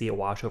 and you can see it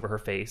wash over her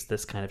face,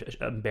 this kind of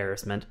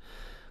embarrassment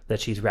that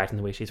she's reacting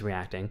the way she's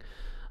reacting.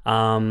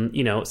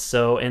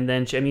 So, and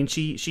then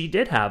she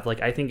did have,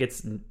 I think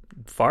it's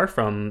far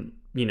from,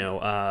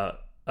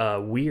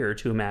 weird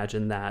to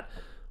imagine that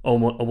a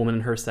woman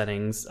in her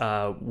settings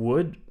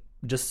would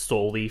just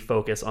solely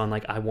focus on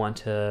I want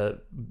to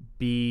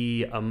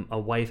be a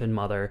wife and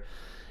mother,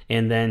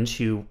 and then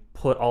to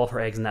put all of her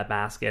eggs in that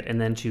basket,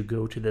 and then to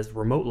go to this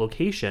remote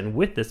location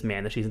with this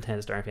man that she's intended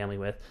to start a family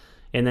with,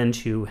 and then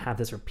to have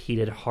this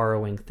repeated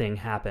harrowing thing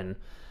happen.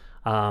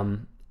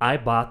 I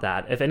bought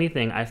that. If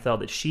anything, I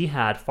felt that she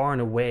had far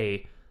and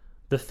away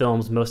the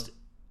film's most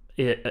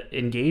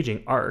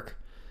engaging arc.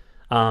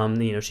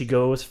 She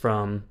goes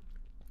from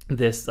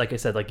this, like I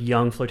said,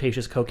 young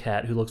flirtatious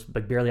coquette who looks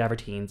barely out of her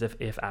teens,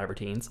 if out of her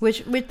teens.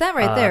 Which that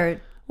right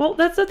there. Well,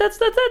 that's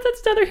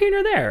neither here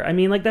nor there. I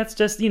mean, that's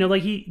just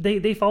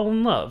they fall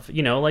in love.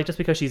 Just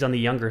because she's on the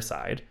younger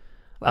side.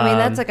 I mean,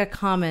 that's a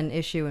common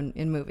issue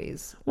in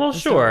movies. Well,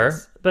 sure,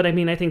 but I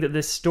mean, I think that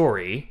this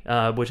story,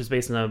 which is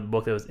based on a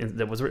book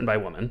that was written by a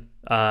woman,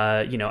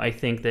 I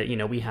think that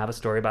we have a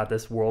story about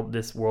this World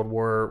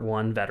War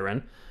I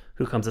veteran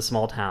who comes to a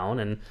small town,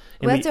 and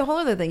that's a whole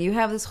other thing. You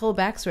have this whole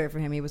backstory for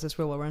him. He was this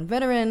World War I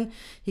veteran.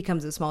 He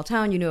comes to a small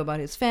town. You know about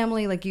his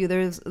family.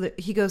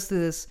 He goes through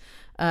this.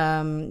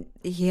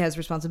 He has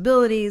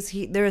responsibilities.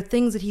 There are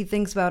things that he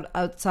thinks about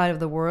outside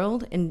of the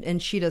world,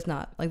 and she does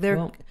not.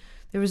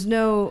 There was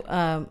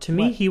no... to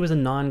me, he was a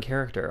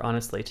non-character,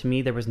 honestly. To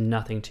me, there was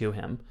nothing to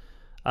him.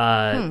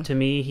 To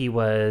me, he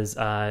was,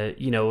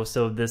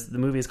 so the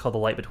movie is called The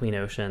Light Between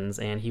Oceans,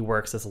 and he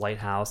works as a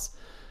lighthouse,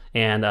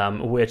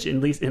 and which,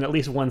 in at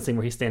least one scene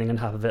where he's standing on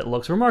top of it,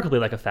 looks remarkably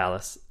like a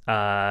phallus.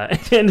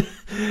 And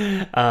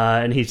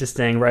he's just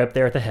staying right up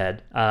there at the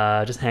head,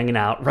 just hanging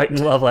out,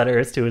 writing love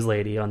letters to his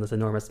lady on this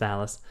enormous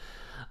phallus.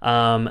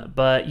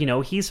 But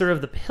he's sort of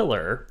the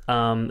pillar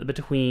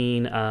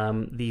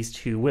between these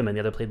two women, the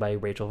other played by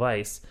Rachel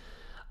Weisz,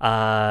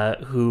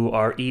 who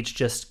are each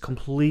just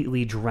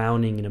completely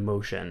drowning in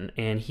emotion,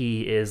 and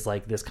he is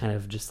this kind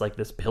of just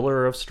this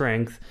pillar of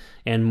strength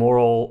and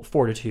moral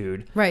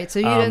fortitude. Right. So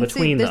you didn't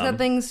see there's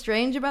nothing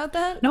strange about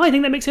that? No, I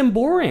think that makes him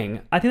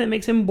boring. I think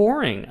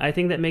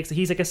that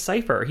he's like a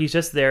cipher. He's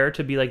just there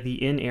to be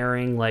the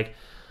inerring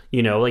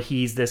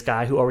he's this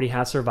guy who already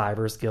has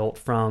survivor's guilt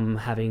from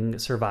having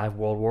survived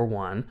World War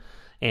I,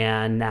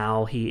 and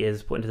now he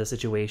is put into the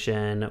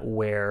situation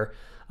where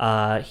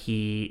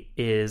he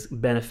is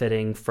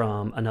benefiting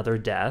from another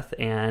death,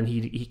 and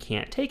he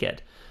can't take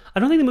it. I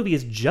don't think the movie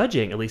is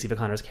judging Alicia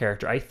Vikander's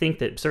character. I think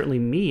that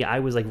certainly I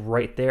was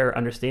right there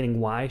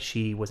understanding why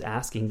she was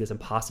asking this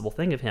impossible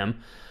thing of him,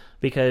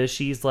 because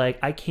she's like,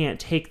 I can't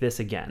take this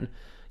again.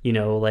 You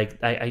know,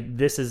 like I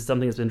this is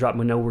something that's been dropped.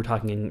 We know we're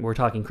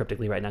talking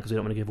cryptically right now because we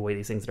don't want to give away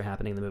these things that are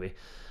happening in the movie.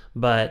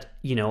 But,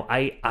 you know,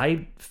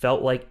 I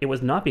felt like it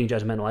was not being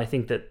judgmental. I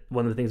think that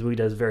one of the things the movie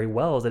does very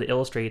well is that it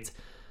illustrates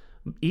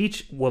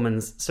each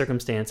woman's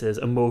circumstances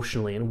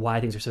emotionally and why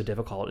things are so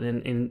difficult.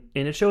 And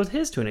it shows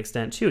his to an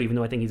extent, too, even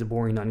though I think he's a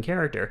boring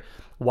non-character,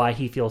 why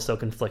he feels so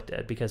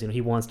conflicted. Because, you know, he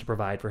wants to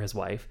provide for his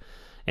wife,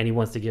 and he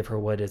wants to give her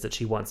what it is that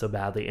she wants so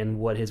badly, and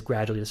what is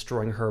gradually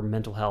destroying her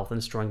mental health and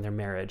destroying their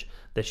marriage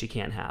that she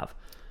can't have.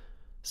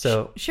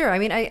 So sure. I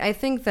mean, I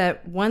think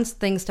that once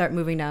things start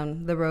moving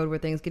down the road where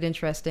things get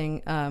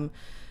interesting,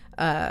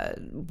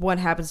 what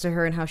happens to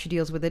her and how she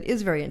deals with it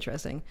is very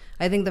interesting.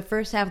 I think the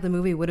first half of the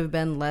movie would have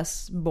been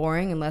less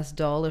boring and less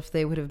dull if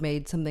they would have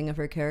made something of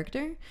her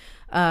character.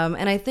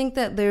 And I think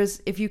that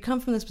if you come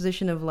from this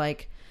position of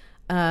like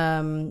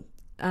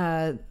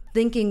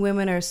thinking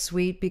women are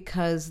sweet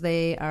because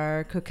they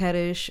are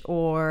coquettish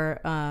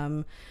or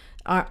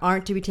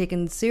aren't to be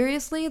taken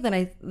seriously,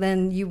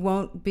 then you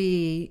won't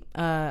be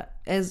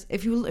as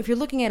if you're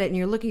looking at it and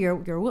you're looking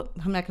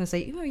I'm not going to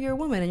say you're a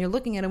woman and you're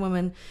looking at a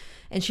woman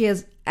and she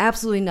has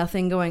absolutely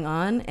nothing going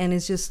on and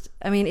it's just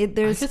I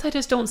guess I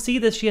just don't see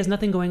this she has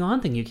nothing going on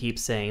thing you keep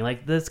saying.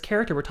 Like, this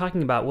character we're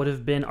talking about would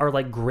have been our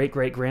like great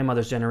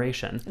grandmother's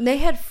generation. They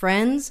had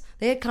friends,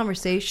 they had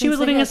conversations. She was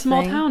living in a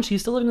small town.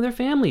 She's still living with her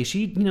family.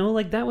 She, you know,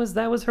 like that was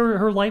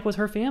her life was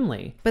her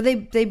family. But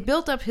they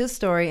built up his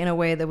story in a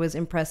way that was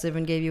impressive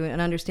and gave you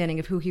an understanding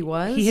of who he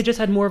was. He had just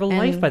had more of a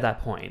life by that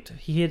point.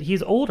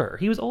 He's older.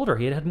 He was older.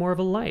 He had more of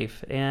a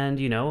life, and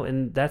you know,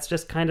 and that's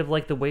just kind of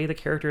like the way the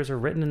characters are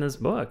written in this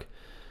book.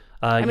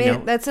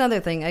 That's another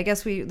thing. I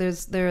guess we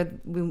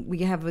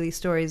have these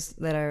stories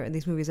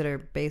these movies that are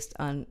based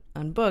on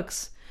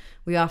books.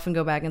 We often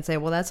go back and say,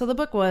 well, that's how the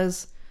book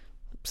was,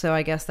 so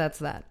I guess that's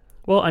that.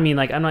 Well, I mean,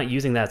 like, I'm not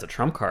using that as a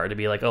trump card to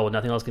be like, oh,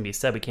 nothing else can be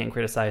said. We can't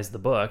criticize the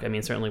book. I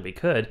mean, certainly we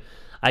could.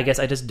 I guess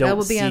I just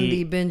don't see... That will be on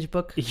the Binge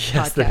Book podcast.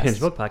 Yes, the Binge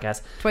Book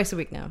podcast. Twice a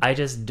week now. I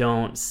just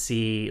don't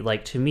see...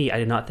 Like, to me, I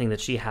did not think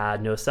that she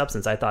had no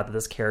substance. I thought that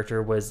this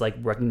character was, like,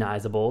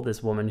 recognizable.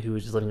 This woman who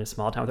was just living in a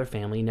small town with her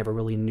family, never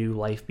really knew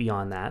life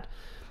beyond that.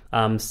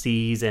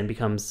 Sees and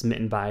becomes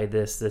smitten by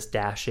this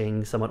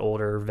dashing, somewhat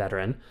older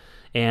veteran.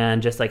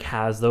 And just, like,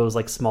 has those,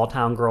 like, small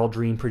town girl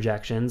dream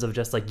projections of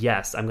just, like,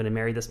 yes, I'm going to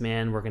marry this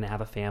man. We're going to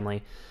have a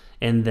family.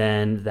 And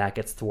then that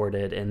gets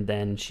thwarted, and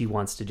then she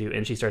starts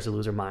to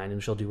lose her mind,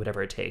 and she'll do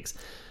whatever it takes.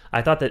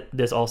 I thought that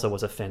this also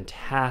was a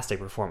fantastic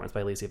performance by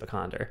Alicia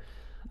Vikander.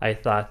 I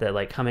thought that,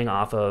 like, coming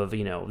off of,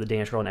 you know, the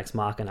Danish Girl and Ex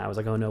Machina, I was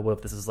like, oh no, what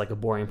if this is like a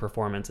boring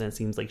performance? And it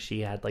seems like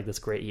she had like this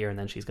great year, and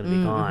then she's going to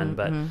be gone.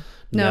 But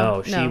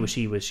no, she. I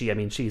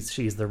mean,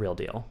 she's the real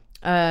deal.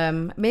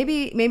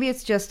 Maybe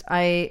it's just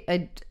I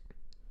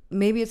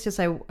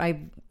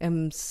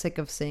am sick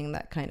of seeing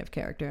that kind of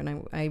character,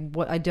 and I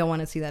don't want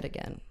to see that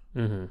again.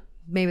 Mm-hmm.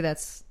 Maybe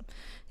that's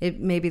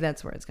it. Maybe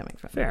that's where it's coming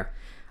from. Fair.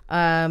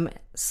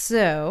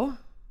 So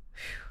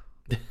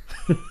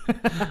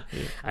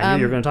I knew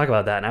you were going to talk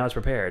about that, and I was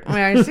prepared.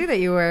 I see that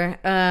you were.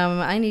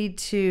 I need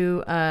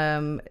to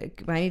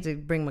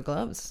bring my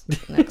gloves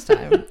next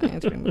time. I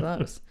need to bring my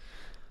gloves.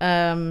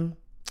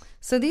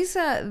 So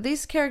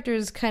these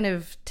characters kind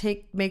of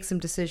make some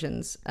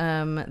decisions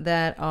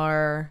that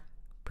are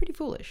pretty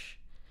foolish.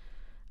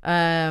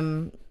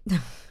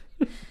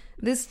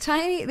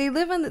 They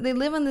live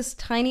on this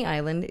tiny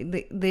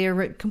island. They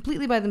are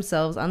completely by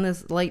themselves on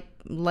this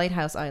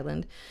lighthouse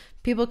island.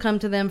 People come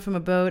to them from a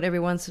boat every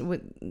once in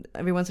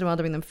a while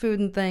to bring them food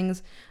and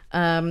things.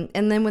 And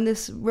then when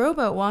this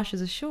rowboat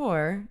washes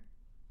ashore,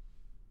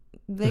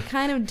 they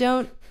kind of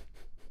don't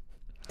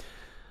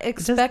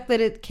expect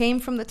that it came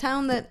from the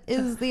town that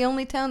is the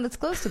only town that's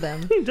close to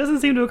them. It doesn't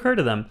seem to occur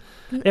to them.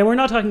 And we're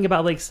not talking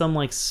about like some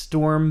like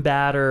storm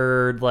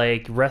battered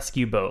like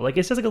rescue boat. Like,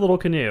 it's just like a little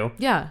canoe.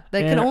 Yeah,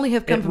 that can only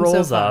have come from so far. It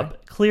rolls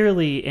up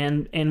clearly,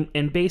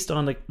 and based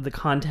on the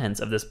contents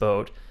of this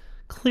boat,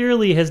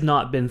 clearly has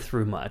not been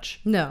through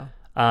much. No.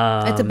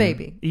 It's a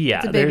baby. Yeah,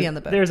 it's a baby on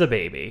the boat. There's a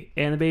baby,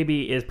 and the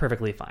baby is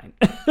perfectly fine.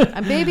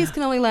 Babies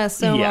can only last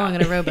so long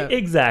in a rowboat.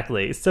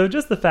 Exactly. So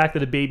just the fact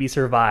that a baby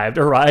survived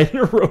a ride in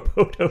a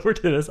rowboat over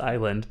to this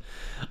island,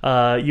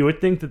 you would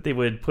think that they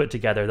would put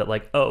together that,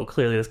 like, oh,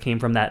 clearly this came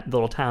from that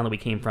little town that we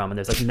came from, and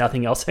there's like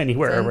nothing else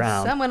anywhere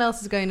around. Someone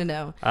else is going to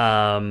know.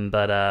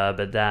 But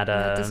that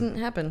doesn't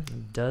happen.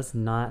 Does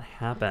not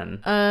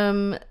happen.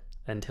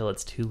 Until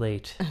it's too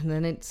late. And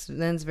then it's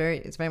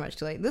very much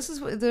too late. There's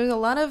a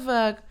lot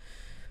of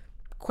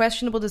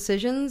questionable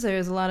decisions.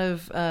 There's a lot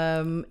of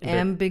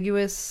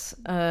ambiguous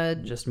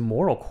just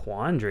moral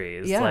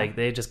quandaries. Yeah. Like,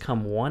 they just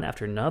come one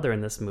after another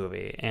in this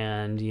movie,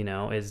 and you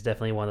know, it's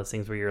definitely one of those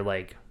things where you're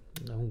like,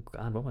 oh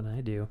god, what would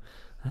I do?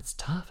 That's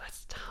tough.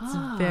 It's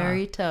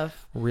very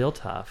tough. Real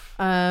tough.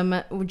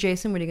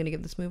 Jason, what are you going to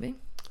give this movie?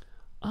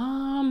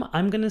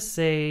 I'm gonna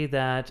say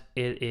that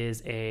it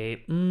is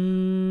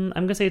I'm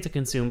gonna say it's a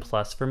consume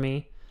plus for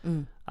me.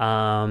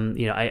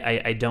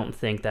 I don't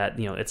think that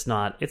it's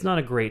not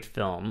a great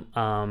film,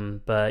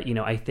 but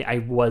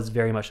I was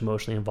very much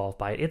emotionally involved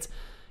by it.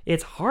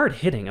 It's hard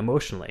hitting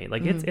emotionally,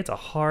 like it's a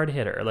hard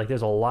hitter. Like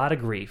there's a lot of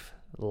grief,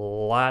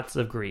 lots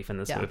of grief in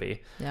this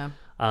movie. Yeah.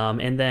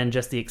 And then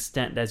just the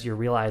extent, as you're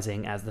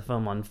realizing as the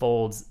film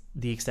unfolds,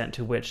 the extent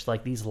to which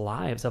like these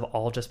lives have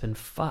all just been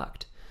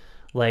fucked.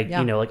 Like,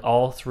 like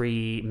all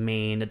three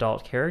main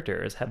adult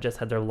characters have just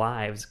had their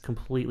lives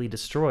completely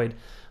destroyed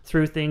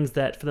through things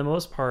that for the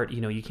most part,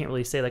 you can't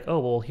really say like, oh,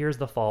 well, here's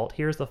the fault.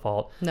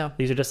 No.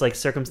 These are just like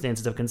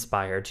circumstances have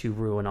conspired to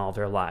ruin all of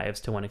their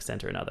lives to one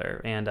extent or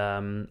another. And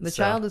the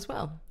child as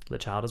well.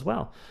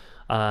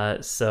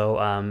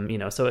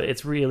 So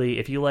it's really,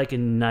 if you like a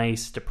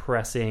nice,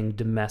 depressing,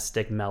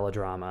 domestic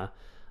melodrama,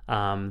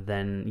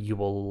 then you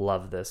will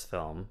love this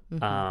film.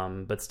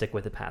 But stick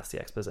with it past the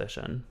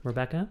exposition.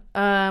 Rebecca?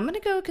 I'm going to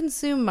go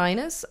consume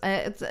minus.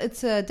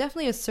 It's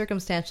definitely a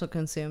circumstantial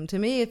consume. To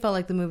me, it felt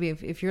like the movie,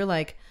 if you're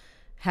like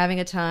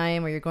having a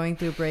time or you're going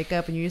through a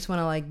breakup and you just want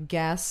to like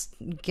gas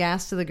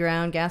to the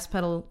ground, gas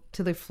pedal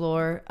to the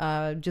floor,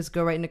 just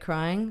go right into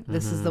crying,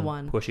 this is the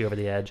one. Push you over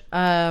the edge.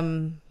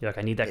 You're like,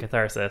 I need that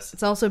catharsis.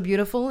 It's also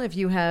beautiful if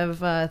you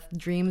have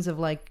dreams of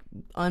like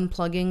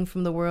unplugging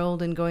from the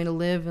world and going to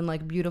live in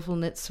like beautiful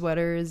knit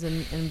sweaters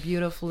and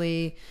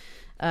beautifully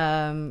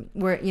where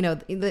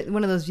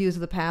one of those views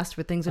of the past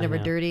where things are never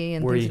dirty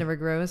and things are never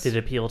gross. Did it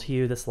appeal to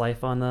you, this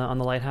life on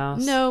the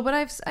lighthouse? No, but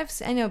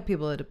I know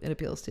people it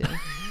appeals to.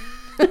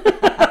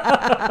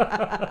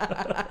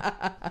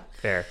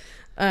 Fair.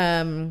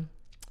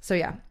 So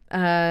yeah,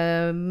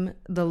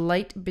 The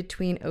Light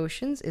Between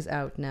Oceans is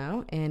out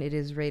now, and it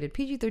is rated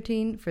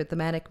PG-13 for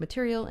thematic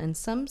material and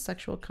some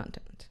sexual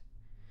content.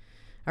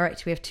 All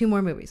right, we have 2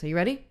 more movies. Are you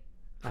ready?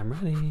 I'm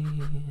ready.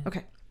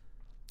 Okay.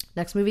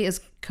 Next movie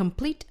is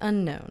Complete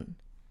Unknown.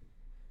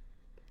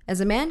 As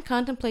a man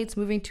contemplates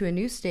moving to a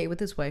new state with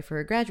his wife for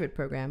her graduate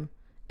program,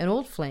 an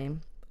old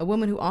flame, a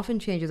woman who often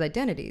changes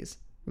identities,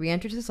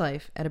 re-enters his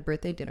life at a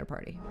birthday dinner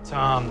party.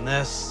 Tom,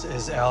 this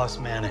is Alice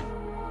Manning.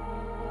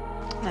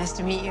 Nice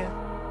to meet you.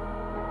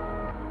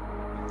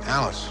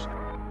 Alice.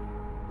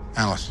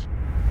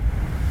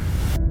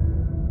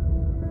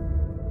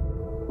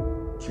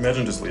 Can you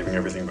imagine just leaving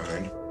everything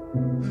behind?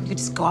 You could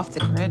just go off the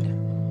grid.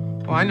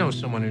 Well, I know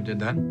someone who did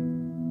that.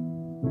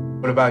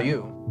 What about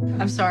you?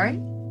 I'm sorry?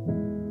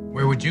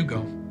 Where would you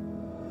go?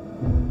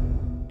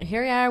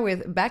 Here we are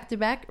with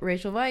back-to-back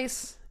Rachel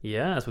Weisz.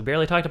 Yes, we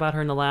barely talked about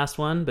her in the last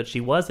one, but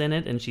she was in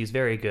it, and she's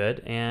very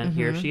good. And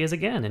here she is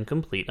again in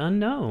Complete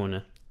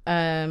Unknown.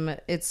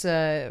 It's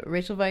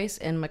Rachel Weisz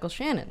and Michael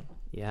Shannon.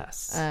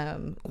 Yes,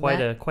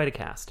 quite a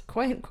cast.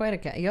 Quite a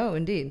cast. Yo,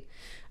 indeed.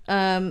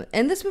 And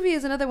this movie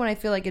is another one I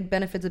feel like it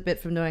benefits a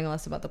bit from knowing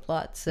less about the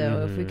plot.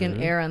 So if we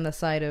can err on the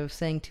side of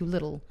saying too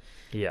little,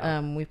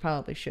 we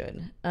probably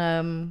should.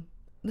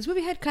 This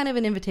movie had kind of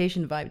an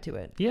invitation vibe to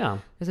it. Yeah.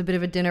 There's a bit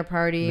of a dinner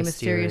party,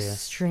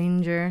 mysterious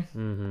stranger,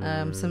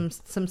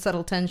 some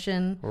subtle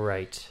tension.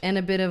 Right. And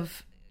a bit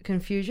of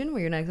confusion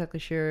where you're not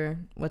exactly sure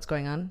what's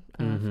going on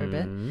for a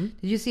bit.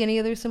 Did you see any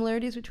other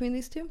similarities between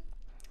these two?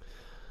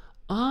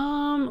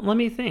 Let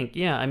me think.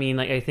 Yeah, I mean,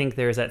 like, I think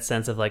there's that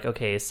sense of like,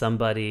 okay,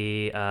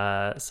 somebody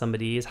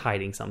is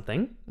hiding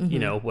something.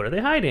 What are they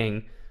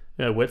hiding?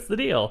 What's the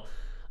deal?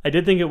 I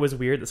did think it was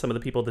weird that some of the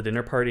people at the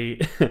dinner party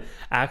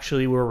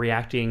actually were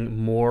reacting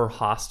more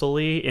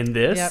hostily in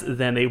this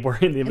than they were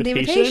in the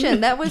invitation.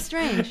 That was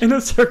strange. In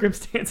the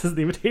circumstances of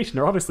the invitation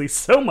are obviously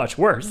so much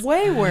worse.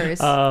 Way worse.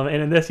 And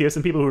in this, you have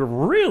some people who are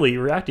really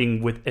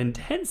reacting with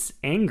intense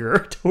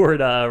anger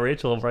toward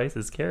Rachel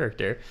Weisz's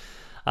character.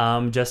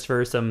 Just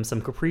for some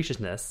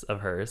capriciousness of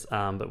hers.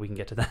 But we can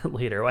get to that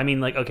later. I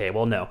mean, like, okay,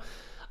 well, no.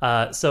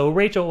 So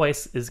Rachel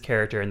Weisz's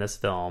character in this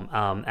film,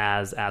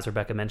 as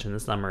Rebecca mentioned in the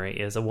summary,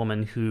 is a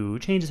woman who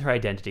changes her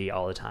identity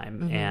all the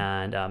time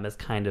and is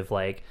kind of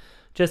like,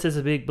 just as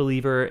a big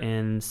believer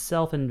in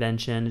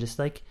self-invention, just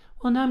like,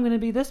 well, now I'm going to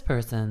be this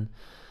person.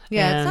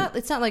 Yeah, and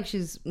it's not like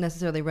she's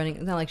necessarily running.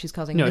 It's not like she's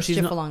causing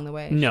mischief along the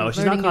way. No,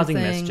 she's not causing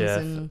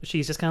mischief.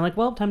 She's just kind of like,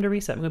 well, time to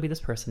reset. I'm going to be this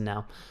person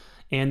now.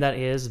 And that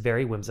is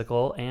very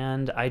whimsical,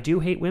 and I do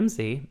hate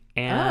whimsy.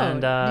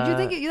 And did you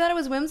think you thought it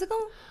was whimsical?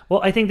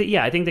 Well, I think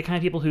the kind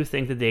of people who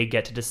think that they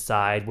get to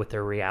decide what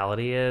their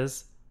reality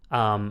is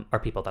are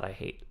people that I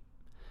hate.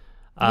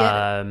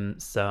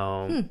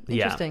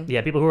 Interesting.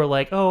 Yeah, people who are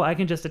like, oh, I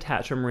can just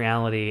detach from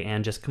reality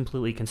and just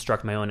completely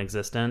construct my own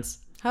existence.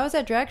 How was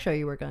that drag show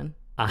you work on?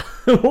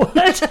 What?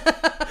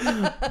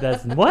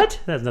 That's what?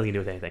 That has nothing to do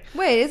with anything.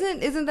 Wait,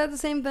 isn't that the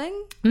same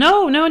thing?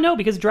 No,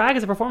 because drag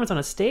is a performance on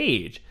a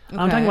stage.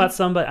 Okay. I'm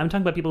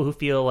talking about people who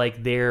feel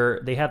like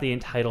they have the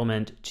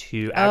entitlement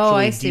to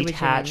actually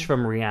detach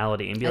from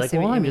reality and be like,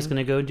 well, I'm just going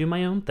to go do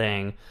my own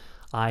thing.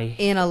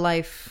 In a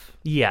life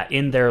Yeah,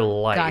 in their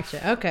life.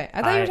 Gotcha. Okay.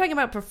 I thought you were talking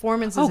about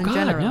performances in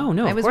general.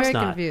 No, I was of course very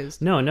not.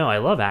 confused. No, I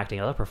love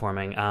acting. I love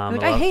performing.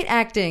 I hate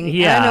acting.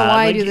 Yeah, I don't know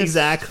why I like, do this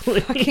exactly.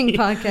 fucking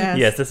podcast.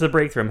 Yes, this is a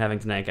breakthrough I'm having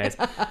tonight, guys.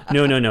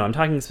 No. I'm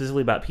talking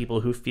specifically about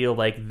people who feel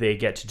like they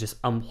get to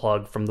just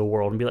unplug from the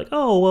world and be like,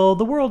 oh, well,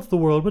 the world's the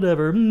world,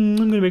 whatever. I'm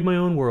going to make my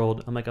own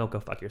world. I'm like, oh, go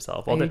fuck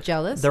yourself. Well, Are you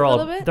jealous they're a all,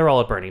 little bit? They're all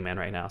at Burning Man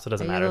right now, so it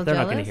doesn't Are you a matter. little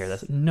They're not going to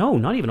jealous? hear this. No,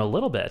 not even a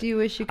little bit. Do you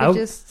wish you could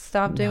just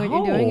stop doing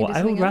what you're doing and do I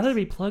would something rather else?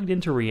 be plugged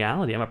into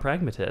reality. I'm a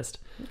pragmatist.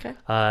 Okay.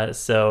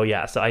 So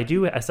I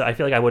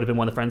feel like I would have been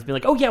one of the friends being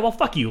like, oh yeah, well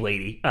fuck you,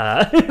 lady. So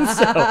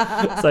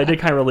I did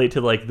kind of relate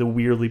to like the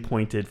weirdly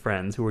pointed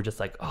friends who were just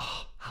like,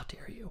 oh, how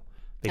dare you.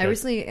 Because... I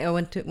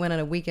recently went on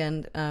a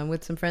weekend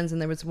with some friends,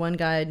 and there was one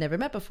guy I'd never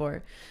met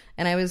before,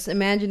 and I was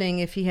imagining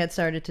if he had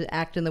started to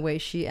act in the way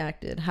she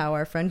acted, how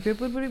our friend group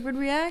would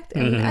react,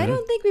 and I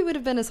don't think we would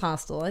have been as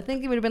hostile. I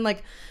think it would have been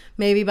like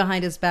maybe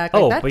behind his back,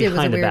 like that dude was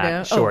a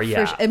weirdo. Sure,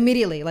 yeah.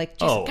 Immediately, like,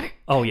 Jason,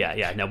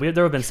 yeah. No,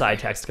 there have been side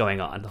texts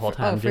going on the whole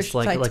time, just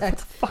like what the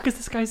fuck is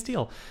this guy's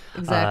deal?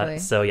 Exactly.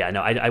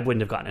 I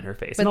wouldn't have gotten in her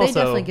face, but and they also,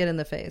 definitely get in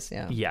the face.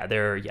 Yeah.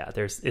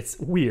 There's it's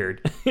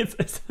weird.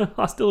 it's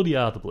hostility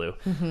out of the blue.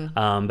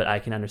 But I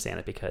can understand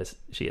it because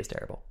she is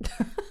terrible.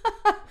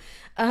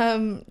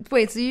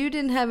 Wait, so you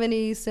didn't have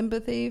any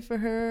sympathy for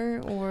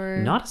her, or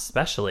not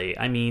especially?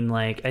 I mean,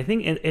 like, I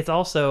think it's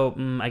also,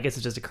 I guess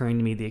it's just occurring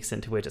to me the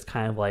extent to which it's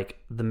kind of like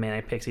the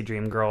manic pixie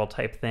dream girl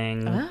type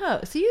thing. Oh,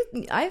 so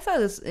I thought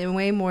this in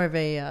way more of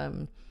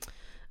a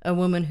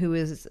woman who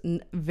is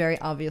very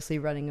obviously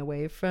running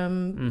away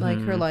from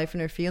like her life and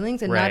her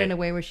feelings, and not in a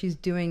way where she's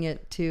doing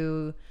it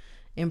to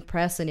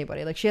impress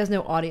anybody. Like, she has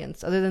no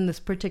audience other than this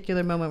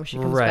particular moment where she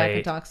comes back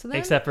and talks to them.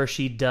 Except for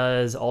she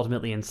does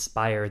ultimately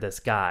inspire this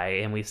guy,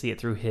 and we see it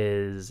through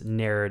his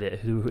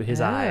narrative, through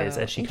his eyes,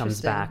 as she comes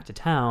back to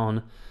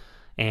town.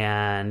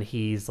 And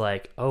he's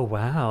like, oh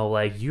wow,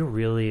 like you're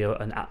really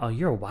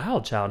you're a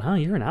wild child, huh?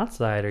 You're an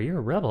outsider, you're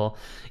a rebel.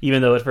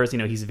 Even though at first,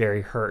 he's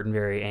very hurt and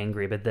very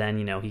angry, but then,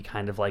 he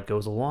kind of like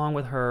goes along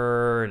with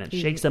her, and it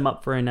shakes him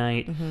up for a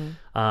night.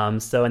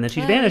 And then she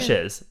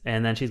vanishes,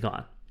 and then she's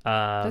gone.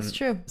 That's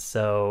true.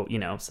 So,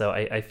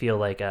 I feel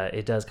like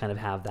it does kind of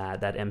have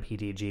that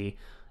MPDG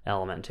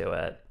element to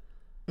it.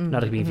 Not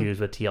to be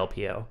confused with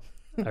TLPO.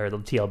 Or the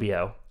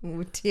TLBO.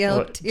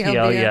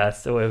 TLBO.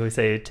 Yes. So we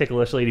say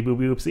ticklish lady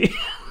booby oopsie.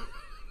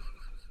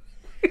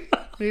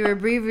 We were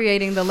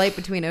abbreviating the light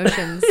between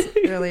oceans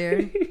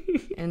earlier,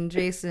 and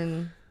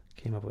Jason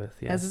came up with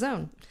has his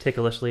own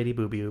ticklish lady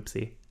booby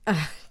oopsie.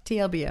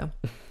 TLBO.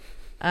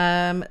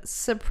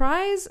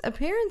 Surprise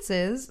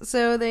appearances.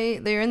 So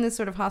they're in this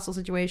sort of hostile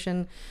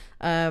situation.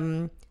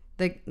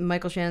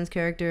 Michael Shannon's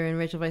character and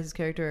Rachel Weisz's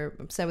character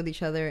are upset with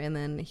each other, and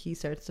then he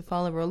starts to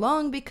follow her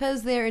along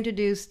because they're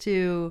introduced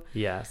to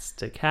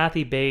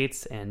Kathy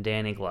Bates and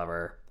Danny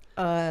Glover.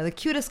 The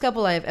cutest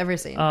couple I have ever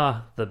seen.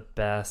 The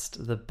best.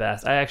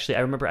 I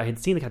remember I had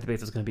seen that Kathy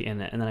Bates was going to be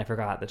in it, and then I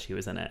forgot that she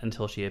was in it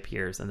until she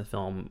appears in the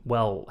film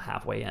well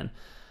halfway in.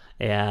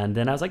 And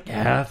then I was like,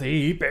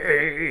 Kathy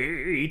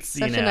Bates.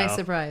 Such a nice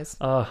surprise.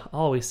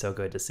 Always so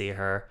good to see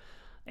her.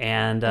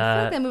 And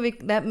I feel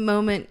like that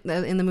moment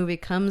in the movie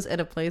comes at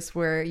a place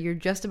where you're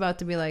just about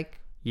to be like,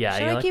 should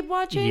I keep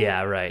watching?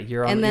 Yeah, right.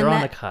 You're on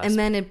the cusp. And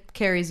then it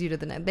carries you to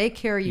the net. They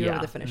carry you over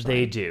the finish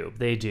line.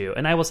 They do.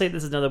 And I will say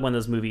this is another one of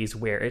those movies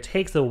where it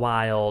takes a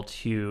while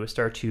to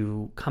start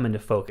to come into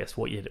focus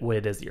what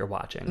it is that you're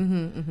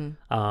watching.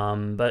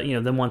 But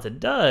then once it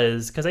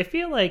does, because I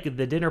feel like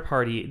the dinner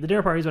party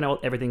is when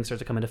everything starts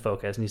to come into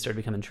focus and you start to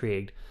become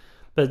intrigued.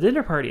 But the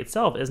dinner party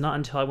itself is not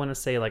until I want to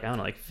say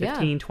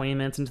 15, 20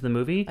 minutes into the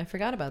movie. I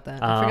forgot about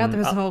that. I forgot there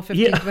was a whole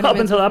 15, 20 minutes up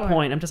until before. that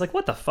point, I'm just like,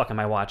 what the fuck am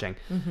I watching?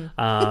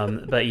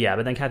 But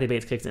then Kathy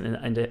Bates kicks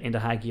into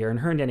high gear, and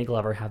her and Danny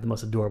Glover have the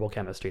most adorable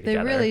chemistry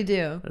together. They really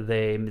do.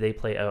 They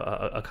play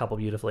a couple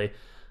beautifully.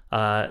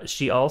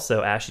 She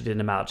also, as she did in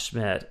About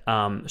Schmidt,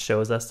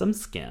 shows us some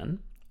skin,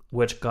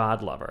 which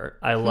God love her.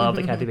 I love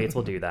that Kathy Bates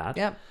will do that.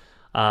 Yep.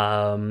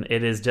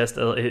 It is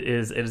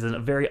a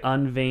very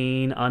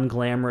unvain,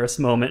 unglamorous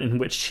moment in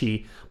which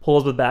she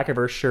pulls the back of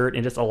her shirt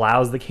and just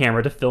allows the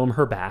camera to film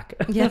her back.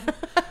 Yeah.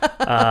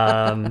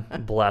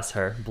 Bless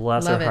her.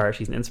 Bless her heart.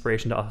 She's an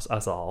inspiration to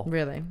us all.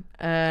 Really.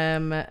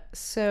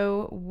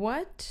 So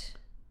what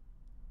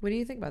do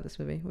you think about this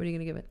movie? What are you going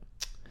to give it?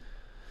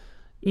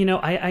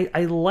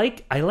 I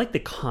like the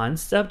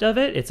concept of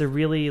it. It's a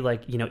really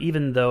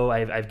even though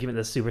I've given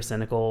this super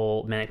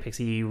cynical manic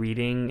pixie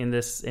reading in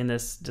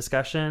this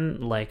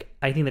discussion,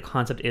 I think the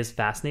concept is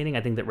fascinating.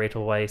 I think that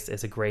Rachel Weisz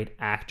is a great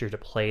actor to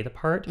play the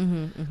part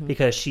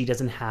because she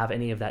doesn't have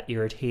any of that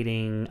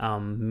irritating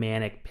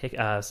manic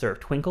sort of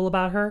twinkle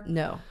about her.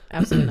 No,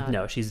 absolutely not.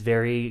 No, she's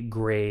very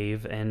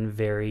grave and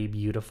very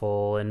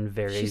beautiful and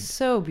very. She's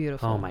so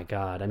beautiful. Oh my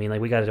God! I mean,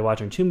 we got to watch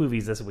her in 2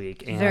 movies this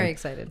week. And very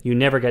excited. You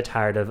never get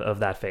tired of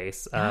that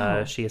face.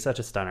 No. She is such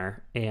a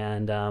stunner,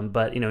 and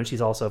but and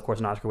she's also, of course,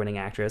 an Oscar-winning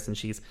actress, and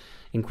she's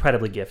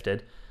incredibly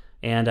gifted.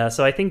 And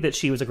so I think that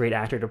she was a great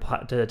actor to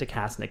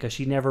cast in it because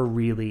she's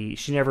incapable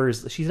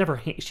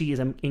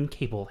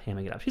of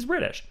hamming it up. She's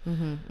British.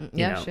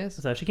 Yeah, she is.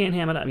 So she can't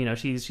ham it up.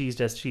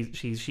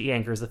 She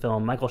anchors the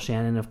film. Michael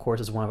Shannon, of course,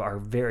 is one of our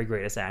very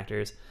greatest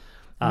actors.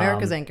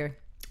 America's Anchor.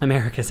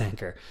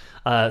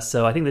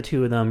 So I think the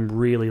two of them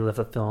really lift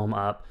the film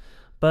up.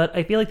 But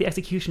I feel like the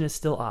execution is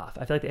still off.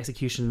 I feel like the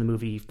execution in the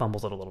movie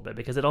fumbles it a little bit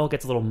because it all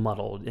gets a little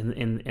muddled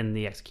in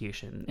the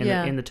execution,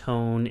 in the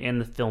tone, in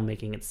the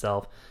filmmaking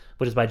itself,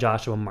 which is by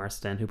Joshua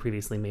Marston, who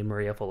previously made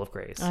Maria Full of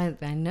Grace. I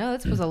know,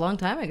 this was a long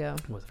time ago.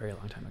 It was a very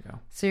long time ago.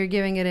 So you're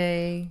giving it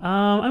a...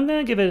 I'm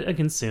going to give it a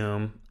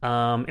consume.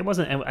 It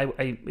wasn't...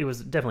 it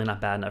was definitely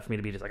not bad enough for me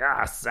to be just like,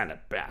 send it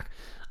back.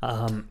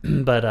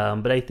 But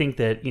I think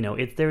that,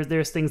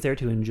 there's things there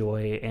to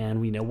enjoy,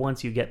 and,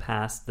 once you get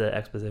past the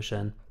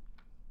exposition...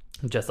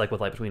 just like with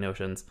Light Between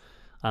Oceans,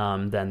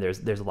 then there's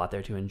a lot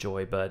there to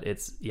enjoy, but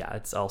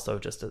it's also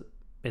just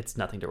it's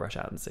nothing to rush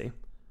out and see.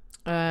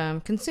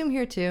 Consume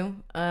here too.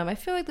 I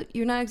feel like that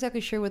you're not exactly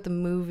sure what the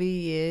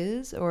movie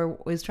is or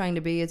is trying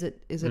to be. Is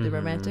it a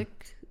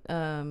romantic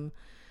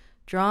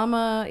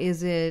drama?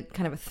 Is it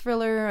kind of a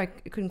thriller? I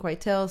couldn't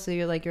quite tell. So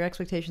you're like, your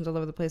expectations all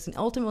over the place, and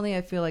ultimately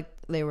I feel like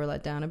they were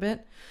let down a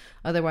bit.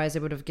 Otherwise, I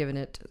would have given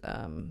it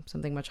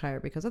something much higher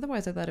because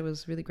otherwise I thought it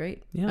was really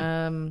great.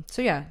 Yeah.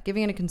 So yeah,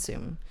 giving it a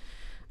consume.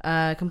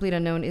 Complete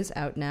Unknown is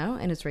out now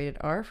and it's rated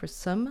R for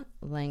some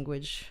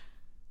language.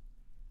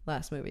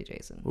 Last movie,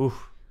 Jason.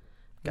 Oof.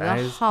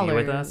 Guys, be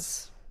with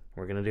us.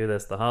 We're going to do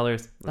this. The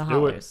Hollars. Let's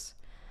do it.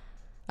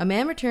 A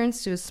man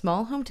returns to his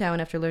small hometown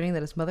after learning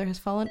that his mother has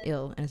fallen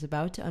ill and is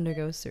about to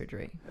undergo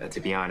surgery. To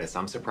be honest,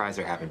 I'm surprised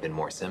there haven't been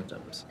more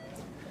symptoms.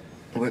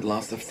 Would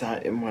loss of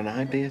sight in one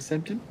eye be a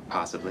symptom?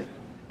 Possibly.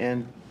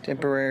 And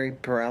temporary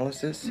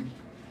paralysis?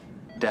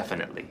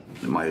 Definitely.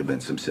 There might have been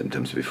some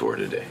symptoms before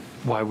today.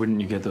 Why wouldn't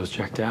you get those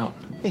checked out?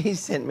 He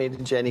sent me to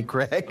Jenny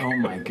Craig. Oh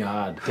my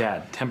God,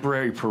 Dad,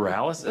 temporary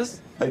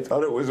paralysis? I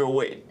thought it was a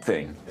weight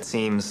thing. It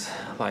seems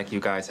like you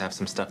guys have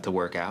some stuff to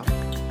work out.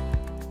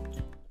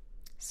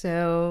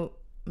 So,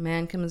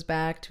 man comes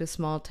back to a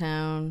small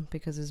town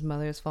because his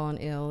mother has fallen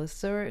ill. This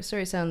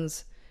story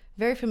sounds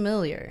very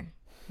familiar,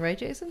 right,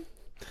 Jason?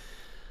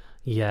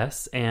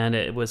 Yes, and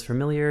it was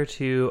familiar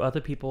to other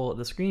people at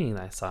the screening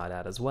that I saw it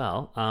at as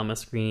well. A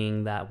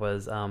screening that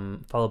was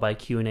followed by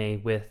Q&A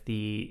with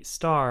the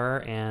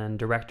star and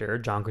director,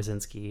 John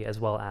Krasinski, as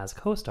well as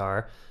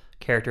co-star,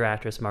 character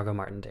actress Margo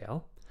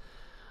Martindale.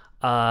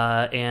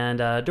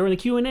 And during the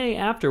Q&A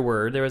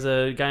afterward, there was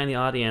a guy in the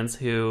audience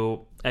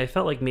who I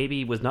felt like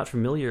maybe was not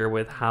familiar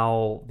with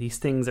how these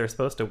things are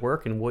supposed to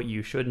work and what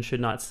you should and should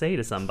not say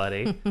to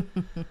somebody.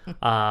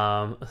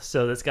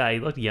 So this guy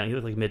looked young. He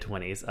looked like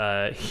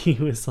mid-20s. He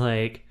was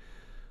like,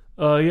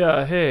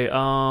 yeah, hey,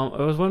 I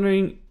was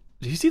wondering,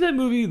 do you see that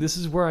movie, This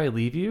Is Where I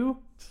Leave You?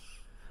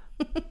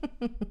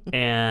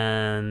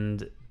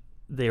 And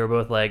they were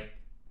both like,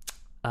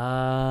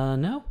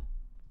 no,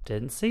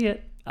 didn't see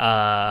it.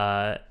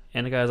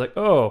 And the guy's like,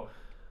 oh,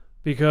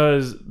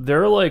 because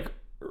they're like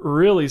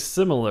really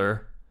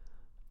similar.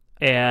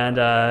 And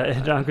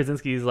John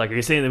Krasinski's like, are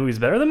you saying the movie's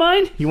better than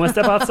mine? You want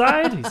to step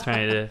outside? He's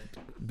trying to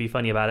be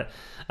funny about it.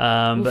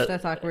 But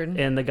that's awkward.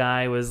 And the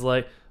guy was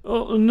like,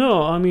 oh,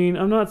 no, I mean,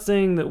 I'm not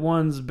saying that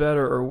one's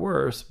better or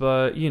worse,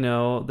 but,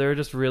 they're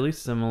just really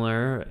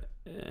similar.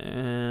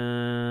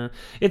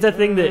 It's a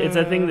thing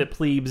that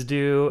plebes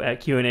do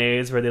at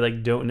Q&As where they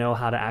like don't know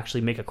how to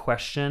actually make a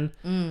question.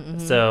 Mm-hmm.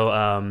 So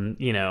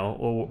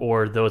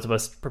or those of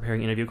us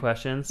preparing interview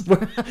questions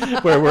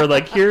where we're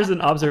like, here's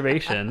an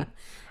observation.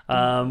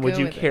 Would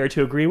you care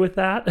to agree with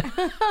that?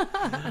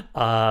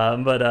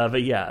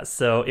 But yeah,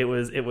 so it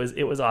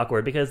was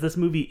awkward because this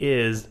movie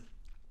is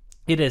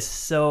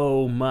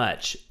so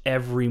much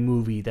every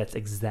movie that's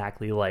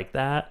exactly like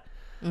that.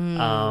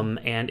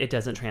 And it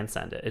doesn't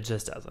transcend it. It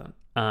just doesn't.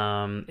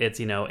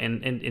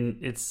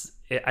 It's,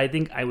 I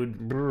think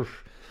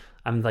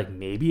I'm like,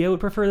 maybe I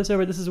would prefer this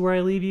over This Is Where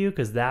I Leave You,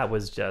 because that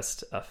was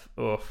just,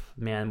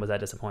 man, was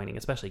that disappointing,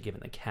 especially given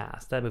the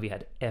cast. That movie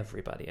had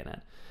everybody in it.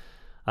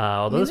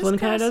 Although this one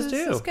kind of does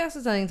too. This cast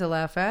is nothing to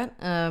laugh at.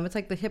 It's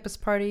like the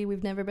hippest party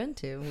we've never been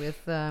to,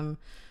 with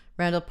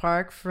Randall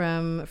Park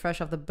from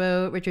Fresh Off the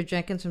Boat, Richard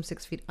Jenkins from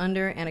 6 Feet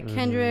Under, Anna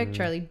Kendrick,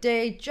 Charlie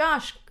Day,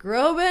 Josh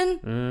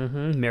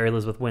Groban. Mary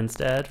Elizabeth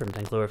Winstead from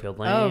 10 Cloverfield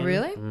Lane. Oh,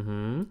 really?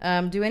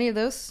 Do any of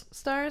those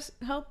stars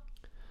help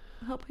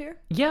here?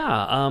 Yeah,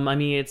 I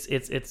mean,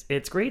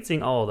 it's great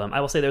seeing all of them.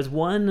 I will say there's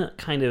one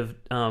kind of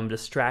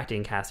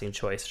distracting casting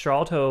choice.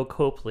 Charlton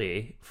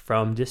Copley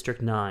from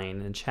District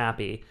 9 and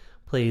Chappie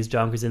plays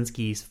John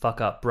Krasinski's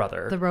fuck-up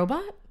brother. The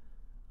robot?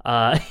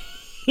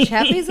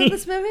 Chappie's in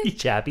this movie?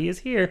 Chappie is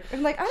here.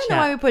 I'm like, I don't know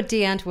why we put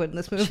Dee Antwoord in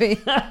this movie.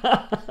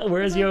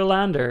 Where's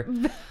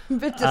Yolander?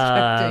 Bit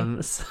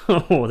distracting.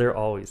 So they're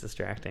always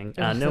distracting.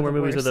 No more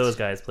movies with those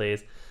guys,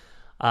 please.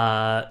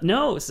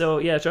 No, so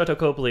yeah, Charlton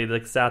Copley,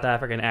 the South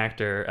African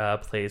actor,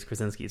 plays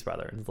Krasinski's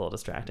brother. It's a little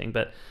distracting,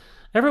 but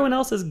everyone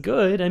else is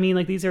good. I mean,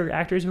 like, these are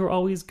actors who are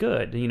always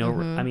good.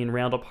 I mean,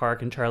 Randall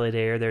Park and Charlie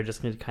Day, they're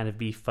just going to kind of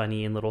be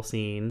funny in little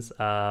scenes.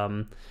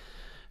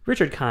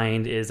 Richard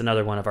Kind is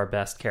another one of our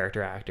best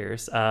character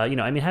actors.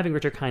 Having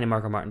Richard Kind and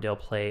Margo Martindale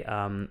play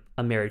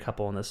a married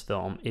couple in this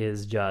film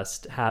is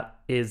just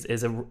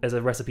is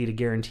a recipe to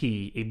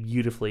guarantee a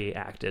beautifully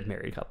acted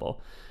married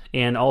couple,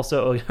 and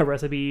also a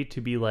recipe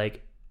to be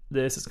like,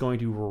 this is going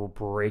to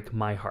break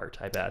my heart,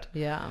 I bet.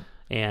 Yeah.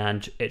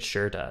 And it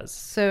sure does.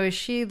 So is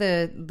she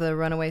the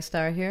runaway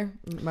star here,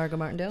 Margo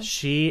Martindale?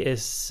 She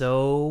is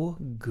so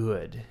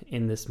good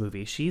in this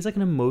movie. She's like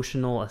an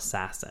emotional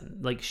assassin.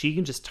 Like, she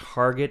can just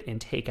target and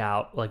take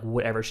out like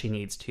whatever she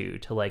needs to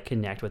like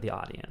connect with the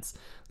audience.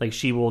 Like,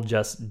 she will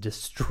just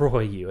destroy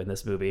you in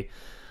this movie.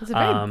 It's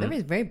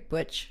a very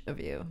butch of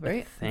you.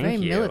 Very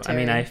military. I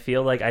mean, I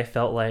felt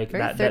like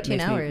very that 13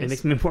 makes hours. Me, it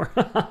makes me more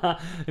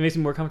it makes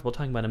me more comfortable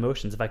talking about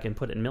emotions if I can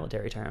put it in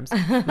military terms.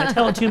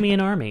 Tell it to me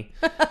in Army.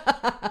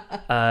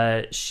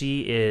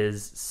 She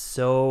is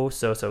so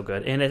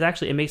good, and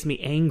it makes me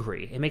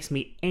angry. It makes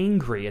me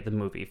angry at the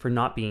movie for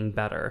not being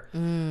better.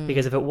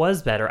 Because if it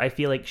was better, I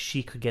feel like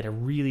she could get a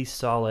really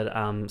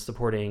solid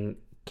supporting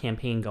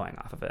campaign going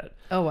off of it.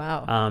 Oh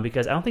wow!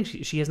 Because I don't think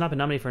she has not been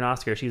nominated for an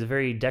Oscar. She's a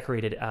very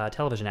decorated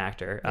television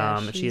actor.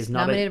 Yeah, she is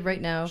nominated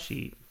right now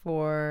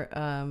for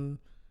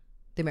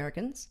The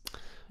Americans,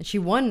 and she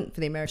won for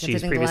The Americans.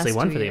 She's previously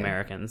won for The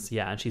Americans.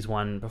 Yeah, and she's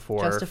won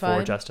before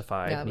for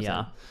Justified.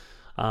 Yeah.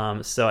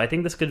 So I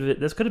think this could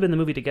have been the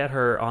movie to get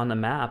her on the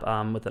map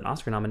with an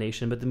Oscar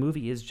nomination, but the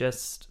movie is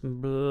just.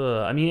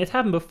 I mean, it's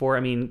happened before.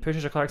 I mean,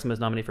 Patricia Clarkson was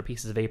nominated for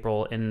Pieces of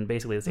April in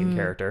basically the same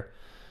character.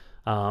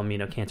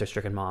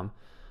 Cancer-stricken mom.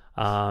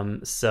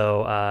 But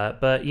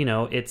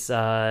it's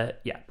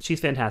she's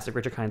fantastic.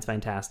 Richard Kind's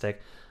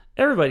fantastic.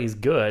 Everybody's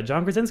good.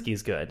 John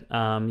Krasinski's good.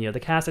 The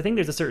cast, I think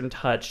there's a certain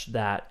touch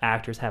that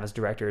actors have as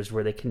directors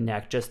where they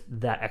connect just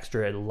that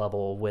extra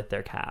level with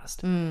their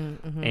cast.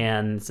 Mm-hmm.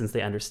 And since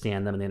they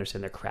understand them and they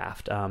understand their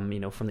craft, from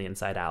the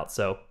inside out.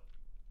 So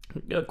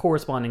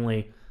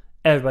correspondingly,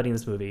 everybody in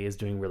this movie is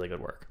doing really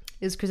good work.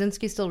 Is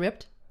Krasinski still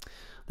ripped?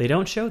 They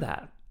don't show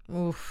that.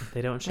 Oof.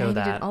 They don't show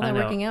that. All that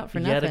working out for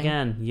nothing.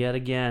 Yet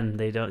again.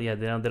 They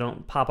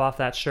don't pop off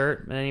that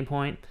shirt at any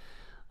point.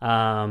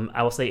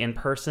 I will say in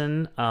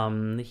person,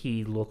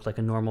 he looked like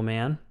a normal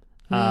man.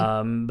 But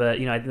I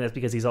think that's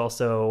because he's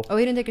also. Oh,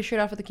 he didn't take his shirt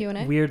off at the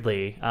Q&A?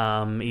 Weirdly,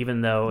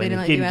 even though he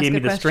gave me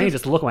the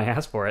strangest look when I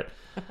asked for it.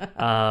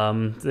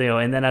 And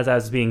then as I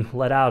was being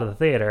let out of the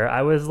theater,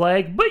 I was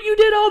like, "But you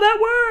did all that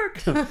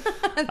work!"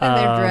 And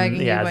they're dragging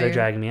you. Yeah, they're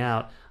dragging me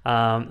out.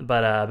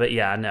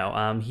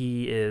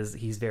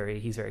 He's very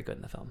good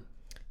in the film.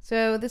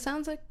 So this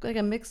sounds like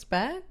a mixed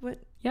bag. What?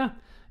 Yeah,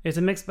 it's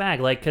a mixed bag.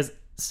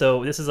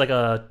 So this is like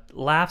a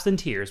laughs and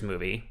tears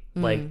movie,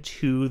 like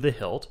to the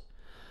hilt,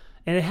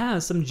 and it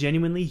has some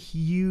genuinely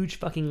huge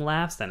fucking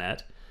laughs in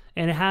it,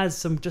 and it has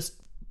some just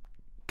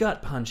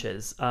gut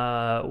punches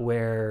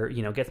where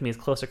gets me as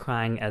close to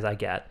crying as I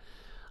get.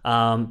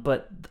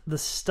 But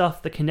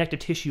the connective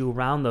tissue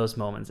around those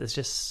moments is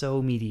just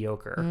so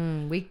mediocre.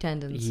 Weak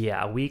tendons.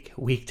 Yeah, weak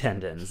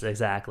tendons.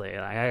 Exactly.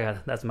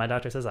 That's what my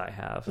doctor says I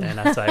have, and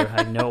that's why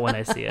I know when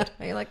I see it.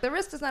 You're like, the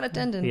wrist is not a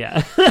tendon.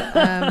 Yeah.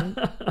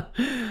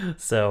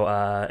 So,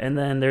 and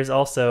then there's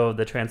also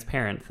the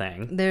transparent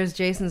thing. There's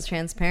Jason's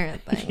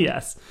transparent thing.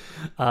 Yes.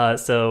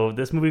 So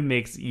this movie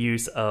makes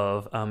use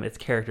of its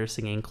characters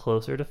singing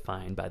 "Closer to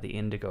Fine" by the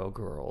Indigo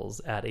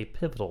Girls at a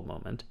pivotal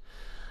moment.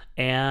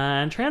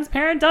 And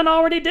Transparent done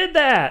already did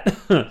that.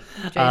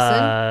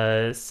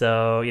 Jason?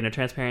 So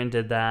Transparent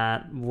did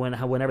that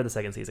whenever the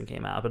second season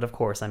came out. But of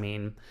course, I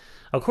mean,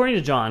 according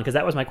to John, because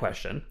that was my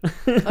question.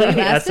 I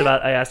asked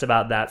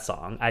about that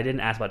song. I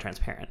didn't ask about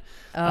Transparent.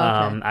 Oh,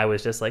 okay. I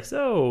was just like,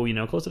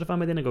 Closer to Fun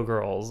by the Indigo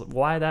Girls.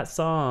 Why that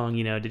song?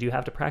 Did you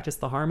have to practice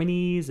the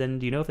harmonies?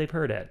 And do you know if they've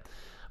heard it?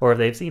 Or if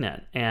they've seen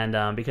it.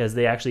 And because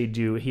they actually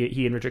do,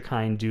 he and Richard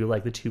Kind do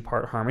like the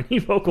 2-part harmony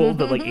vocals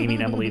that like Amy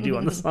and Emily do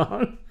on the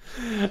song.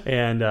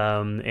 And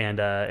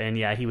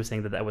yeah, he was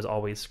saying that was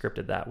always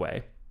scripted that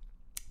way.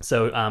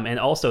 So, and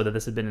also that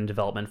this had been in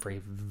development for a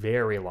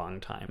very long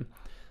time.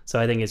 So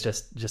I think it's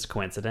just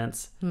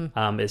coincidence.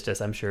 It's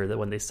just, I'm sure that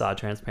when they saw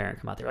Transparent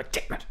come out, they were like,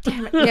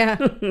 damn it. Yeah.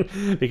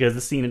 Because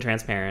the scene in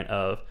Transparent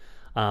of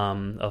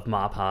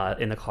Mappa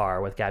in the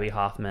car with Gabby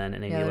Hoffman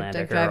and Amy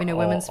Landicker driving to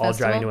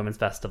a women's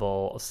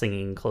festival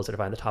singing "Closer to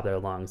Fine" at the top of their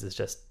lungs is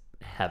just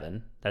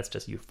heaven. That's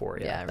just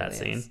euphoria. Yeah, that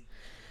really scene.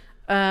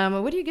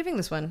 What are you giving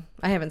this one?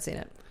 I haven't seen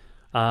it.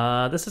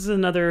 This is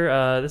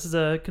another. This is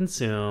a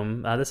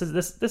consume. This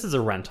is a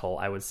rental.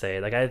 I would say.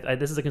 Like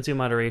this is a consume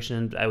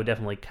moderation. I would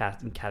definitely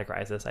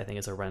categorize this. I think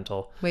it's a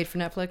rental. Wait for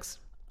Netflix.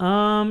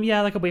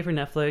 Yeah, like a wait for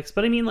Netflix.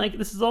 But I mean, like,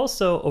 this is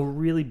also a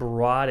really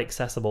broad,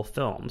 accessible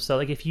film. So,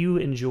 like, if you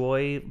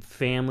enjoy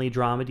family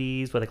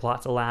dramedies with like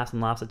lots of laughs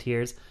and lots of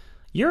tears,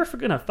 you're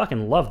gonna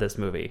fucking love this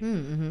movie.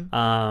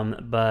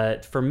 Mm-hmm.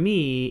 But for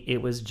me,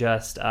 it was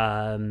just,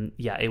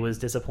 it was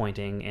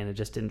disappointing, and it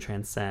just didn't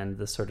transcend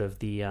the sort of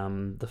the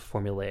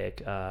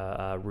formulaic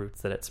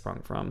roots that it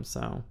sprung from.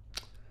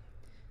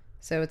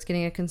 So it's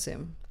getting a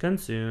consume.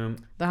 The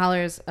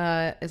Hollars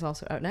is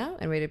also out now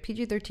and rated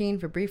PG-13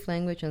 for brief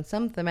language and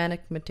some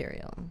thematic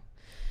material.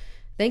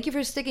 Thank you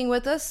for sticking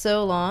with us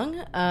so long.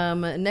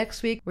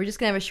 Next week, we're just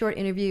going to have a short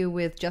interview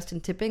with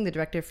Justin Tipping, the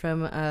director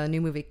from a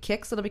new movie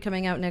Kicks that'll be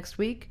coming out next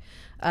week.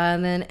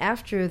 And then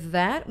after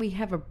that, we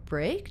have a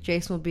break.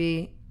 Jason will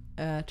be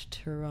at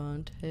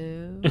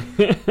Toronto.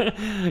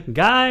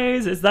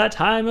 Guys, it's that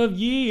time of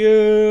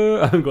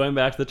year. I'm going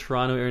back to the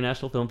Toronto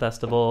International Film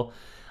Festival.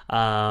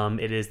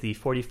 It is the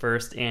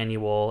 41st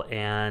annual,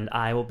 and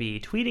I will be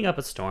tweeting up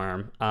a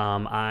storm.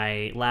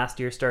 I last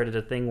year started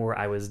a thing where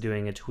I was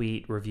doing a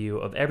tweet review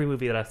of every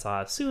movie that I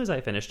saw as soon as I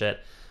finished it.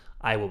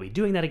 I will be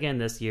doing that again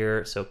this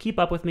year, so keep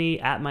up with me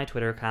at my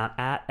Twitter account,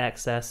 at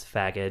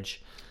XSFaggage,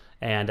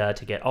 and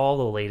to get all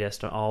the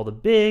latest on all the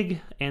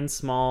big and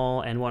small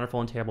and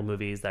wonderful and terrible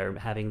movies that are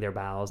having their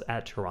bows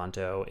at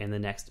Toronto in the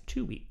next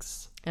 2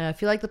 weeks.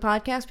 If you like the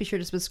podcast, be sure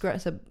to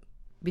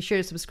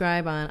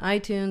subscribe on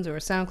iTunes or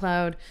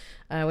SoundCloud,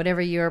 whatever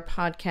your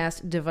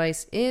podcast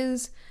device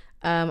is.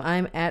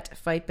 I'm at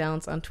Fight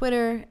Balance on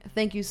Twitter.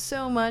 Thank you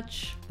so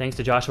much. Thanks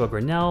to Joshua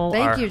Grannell,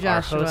 Thank you,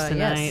 Joshua. our host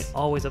tonight. Yes.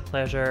 Always a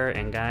pleasure.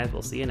 And guys,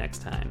 we'll see you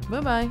next time.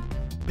 Bye-bye.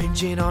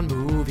 Binging on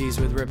movies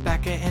with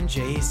Rebecca and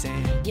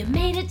Jason. You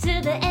made it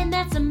to the end,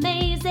 that's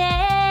amazing.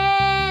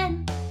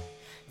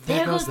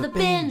 There goes the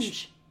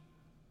binge.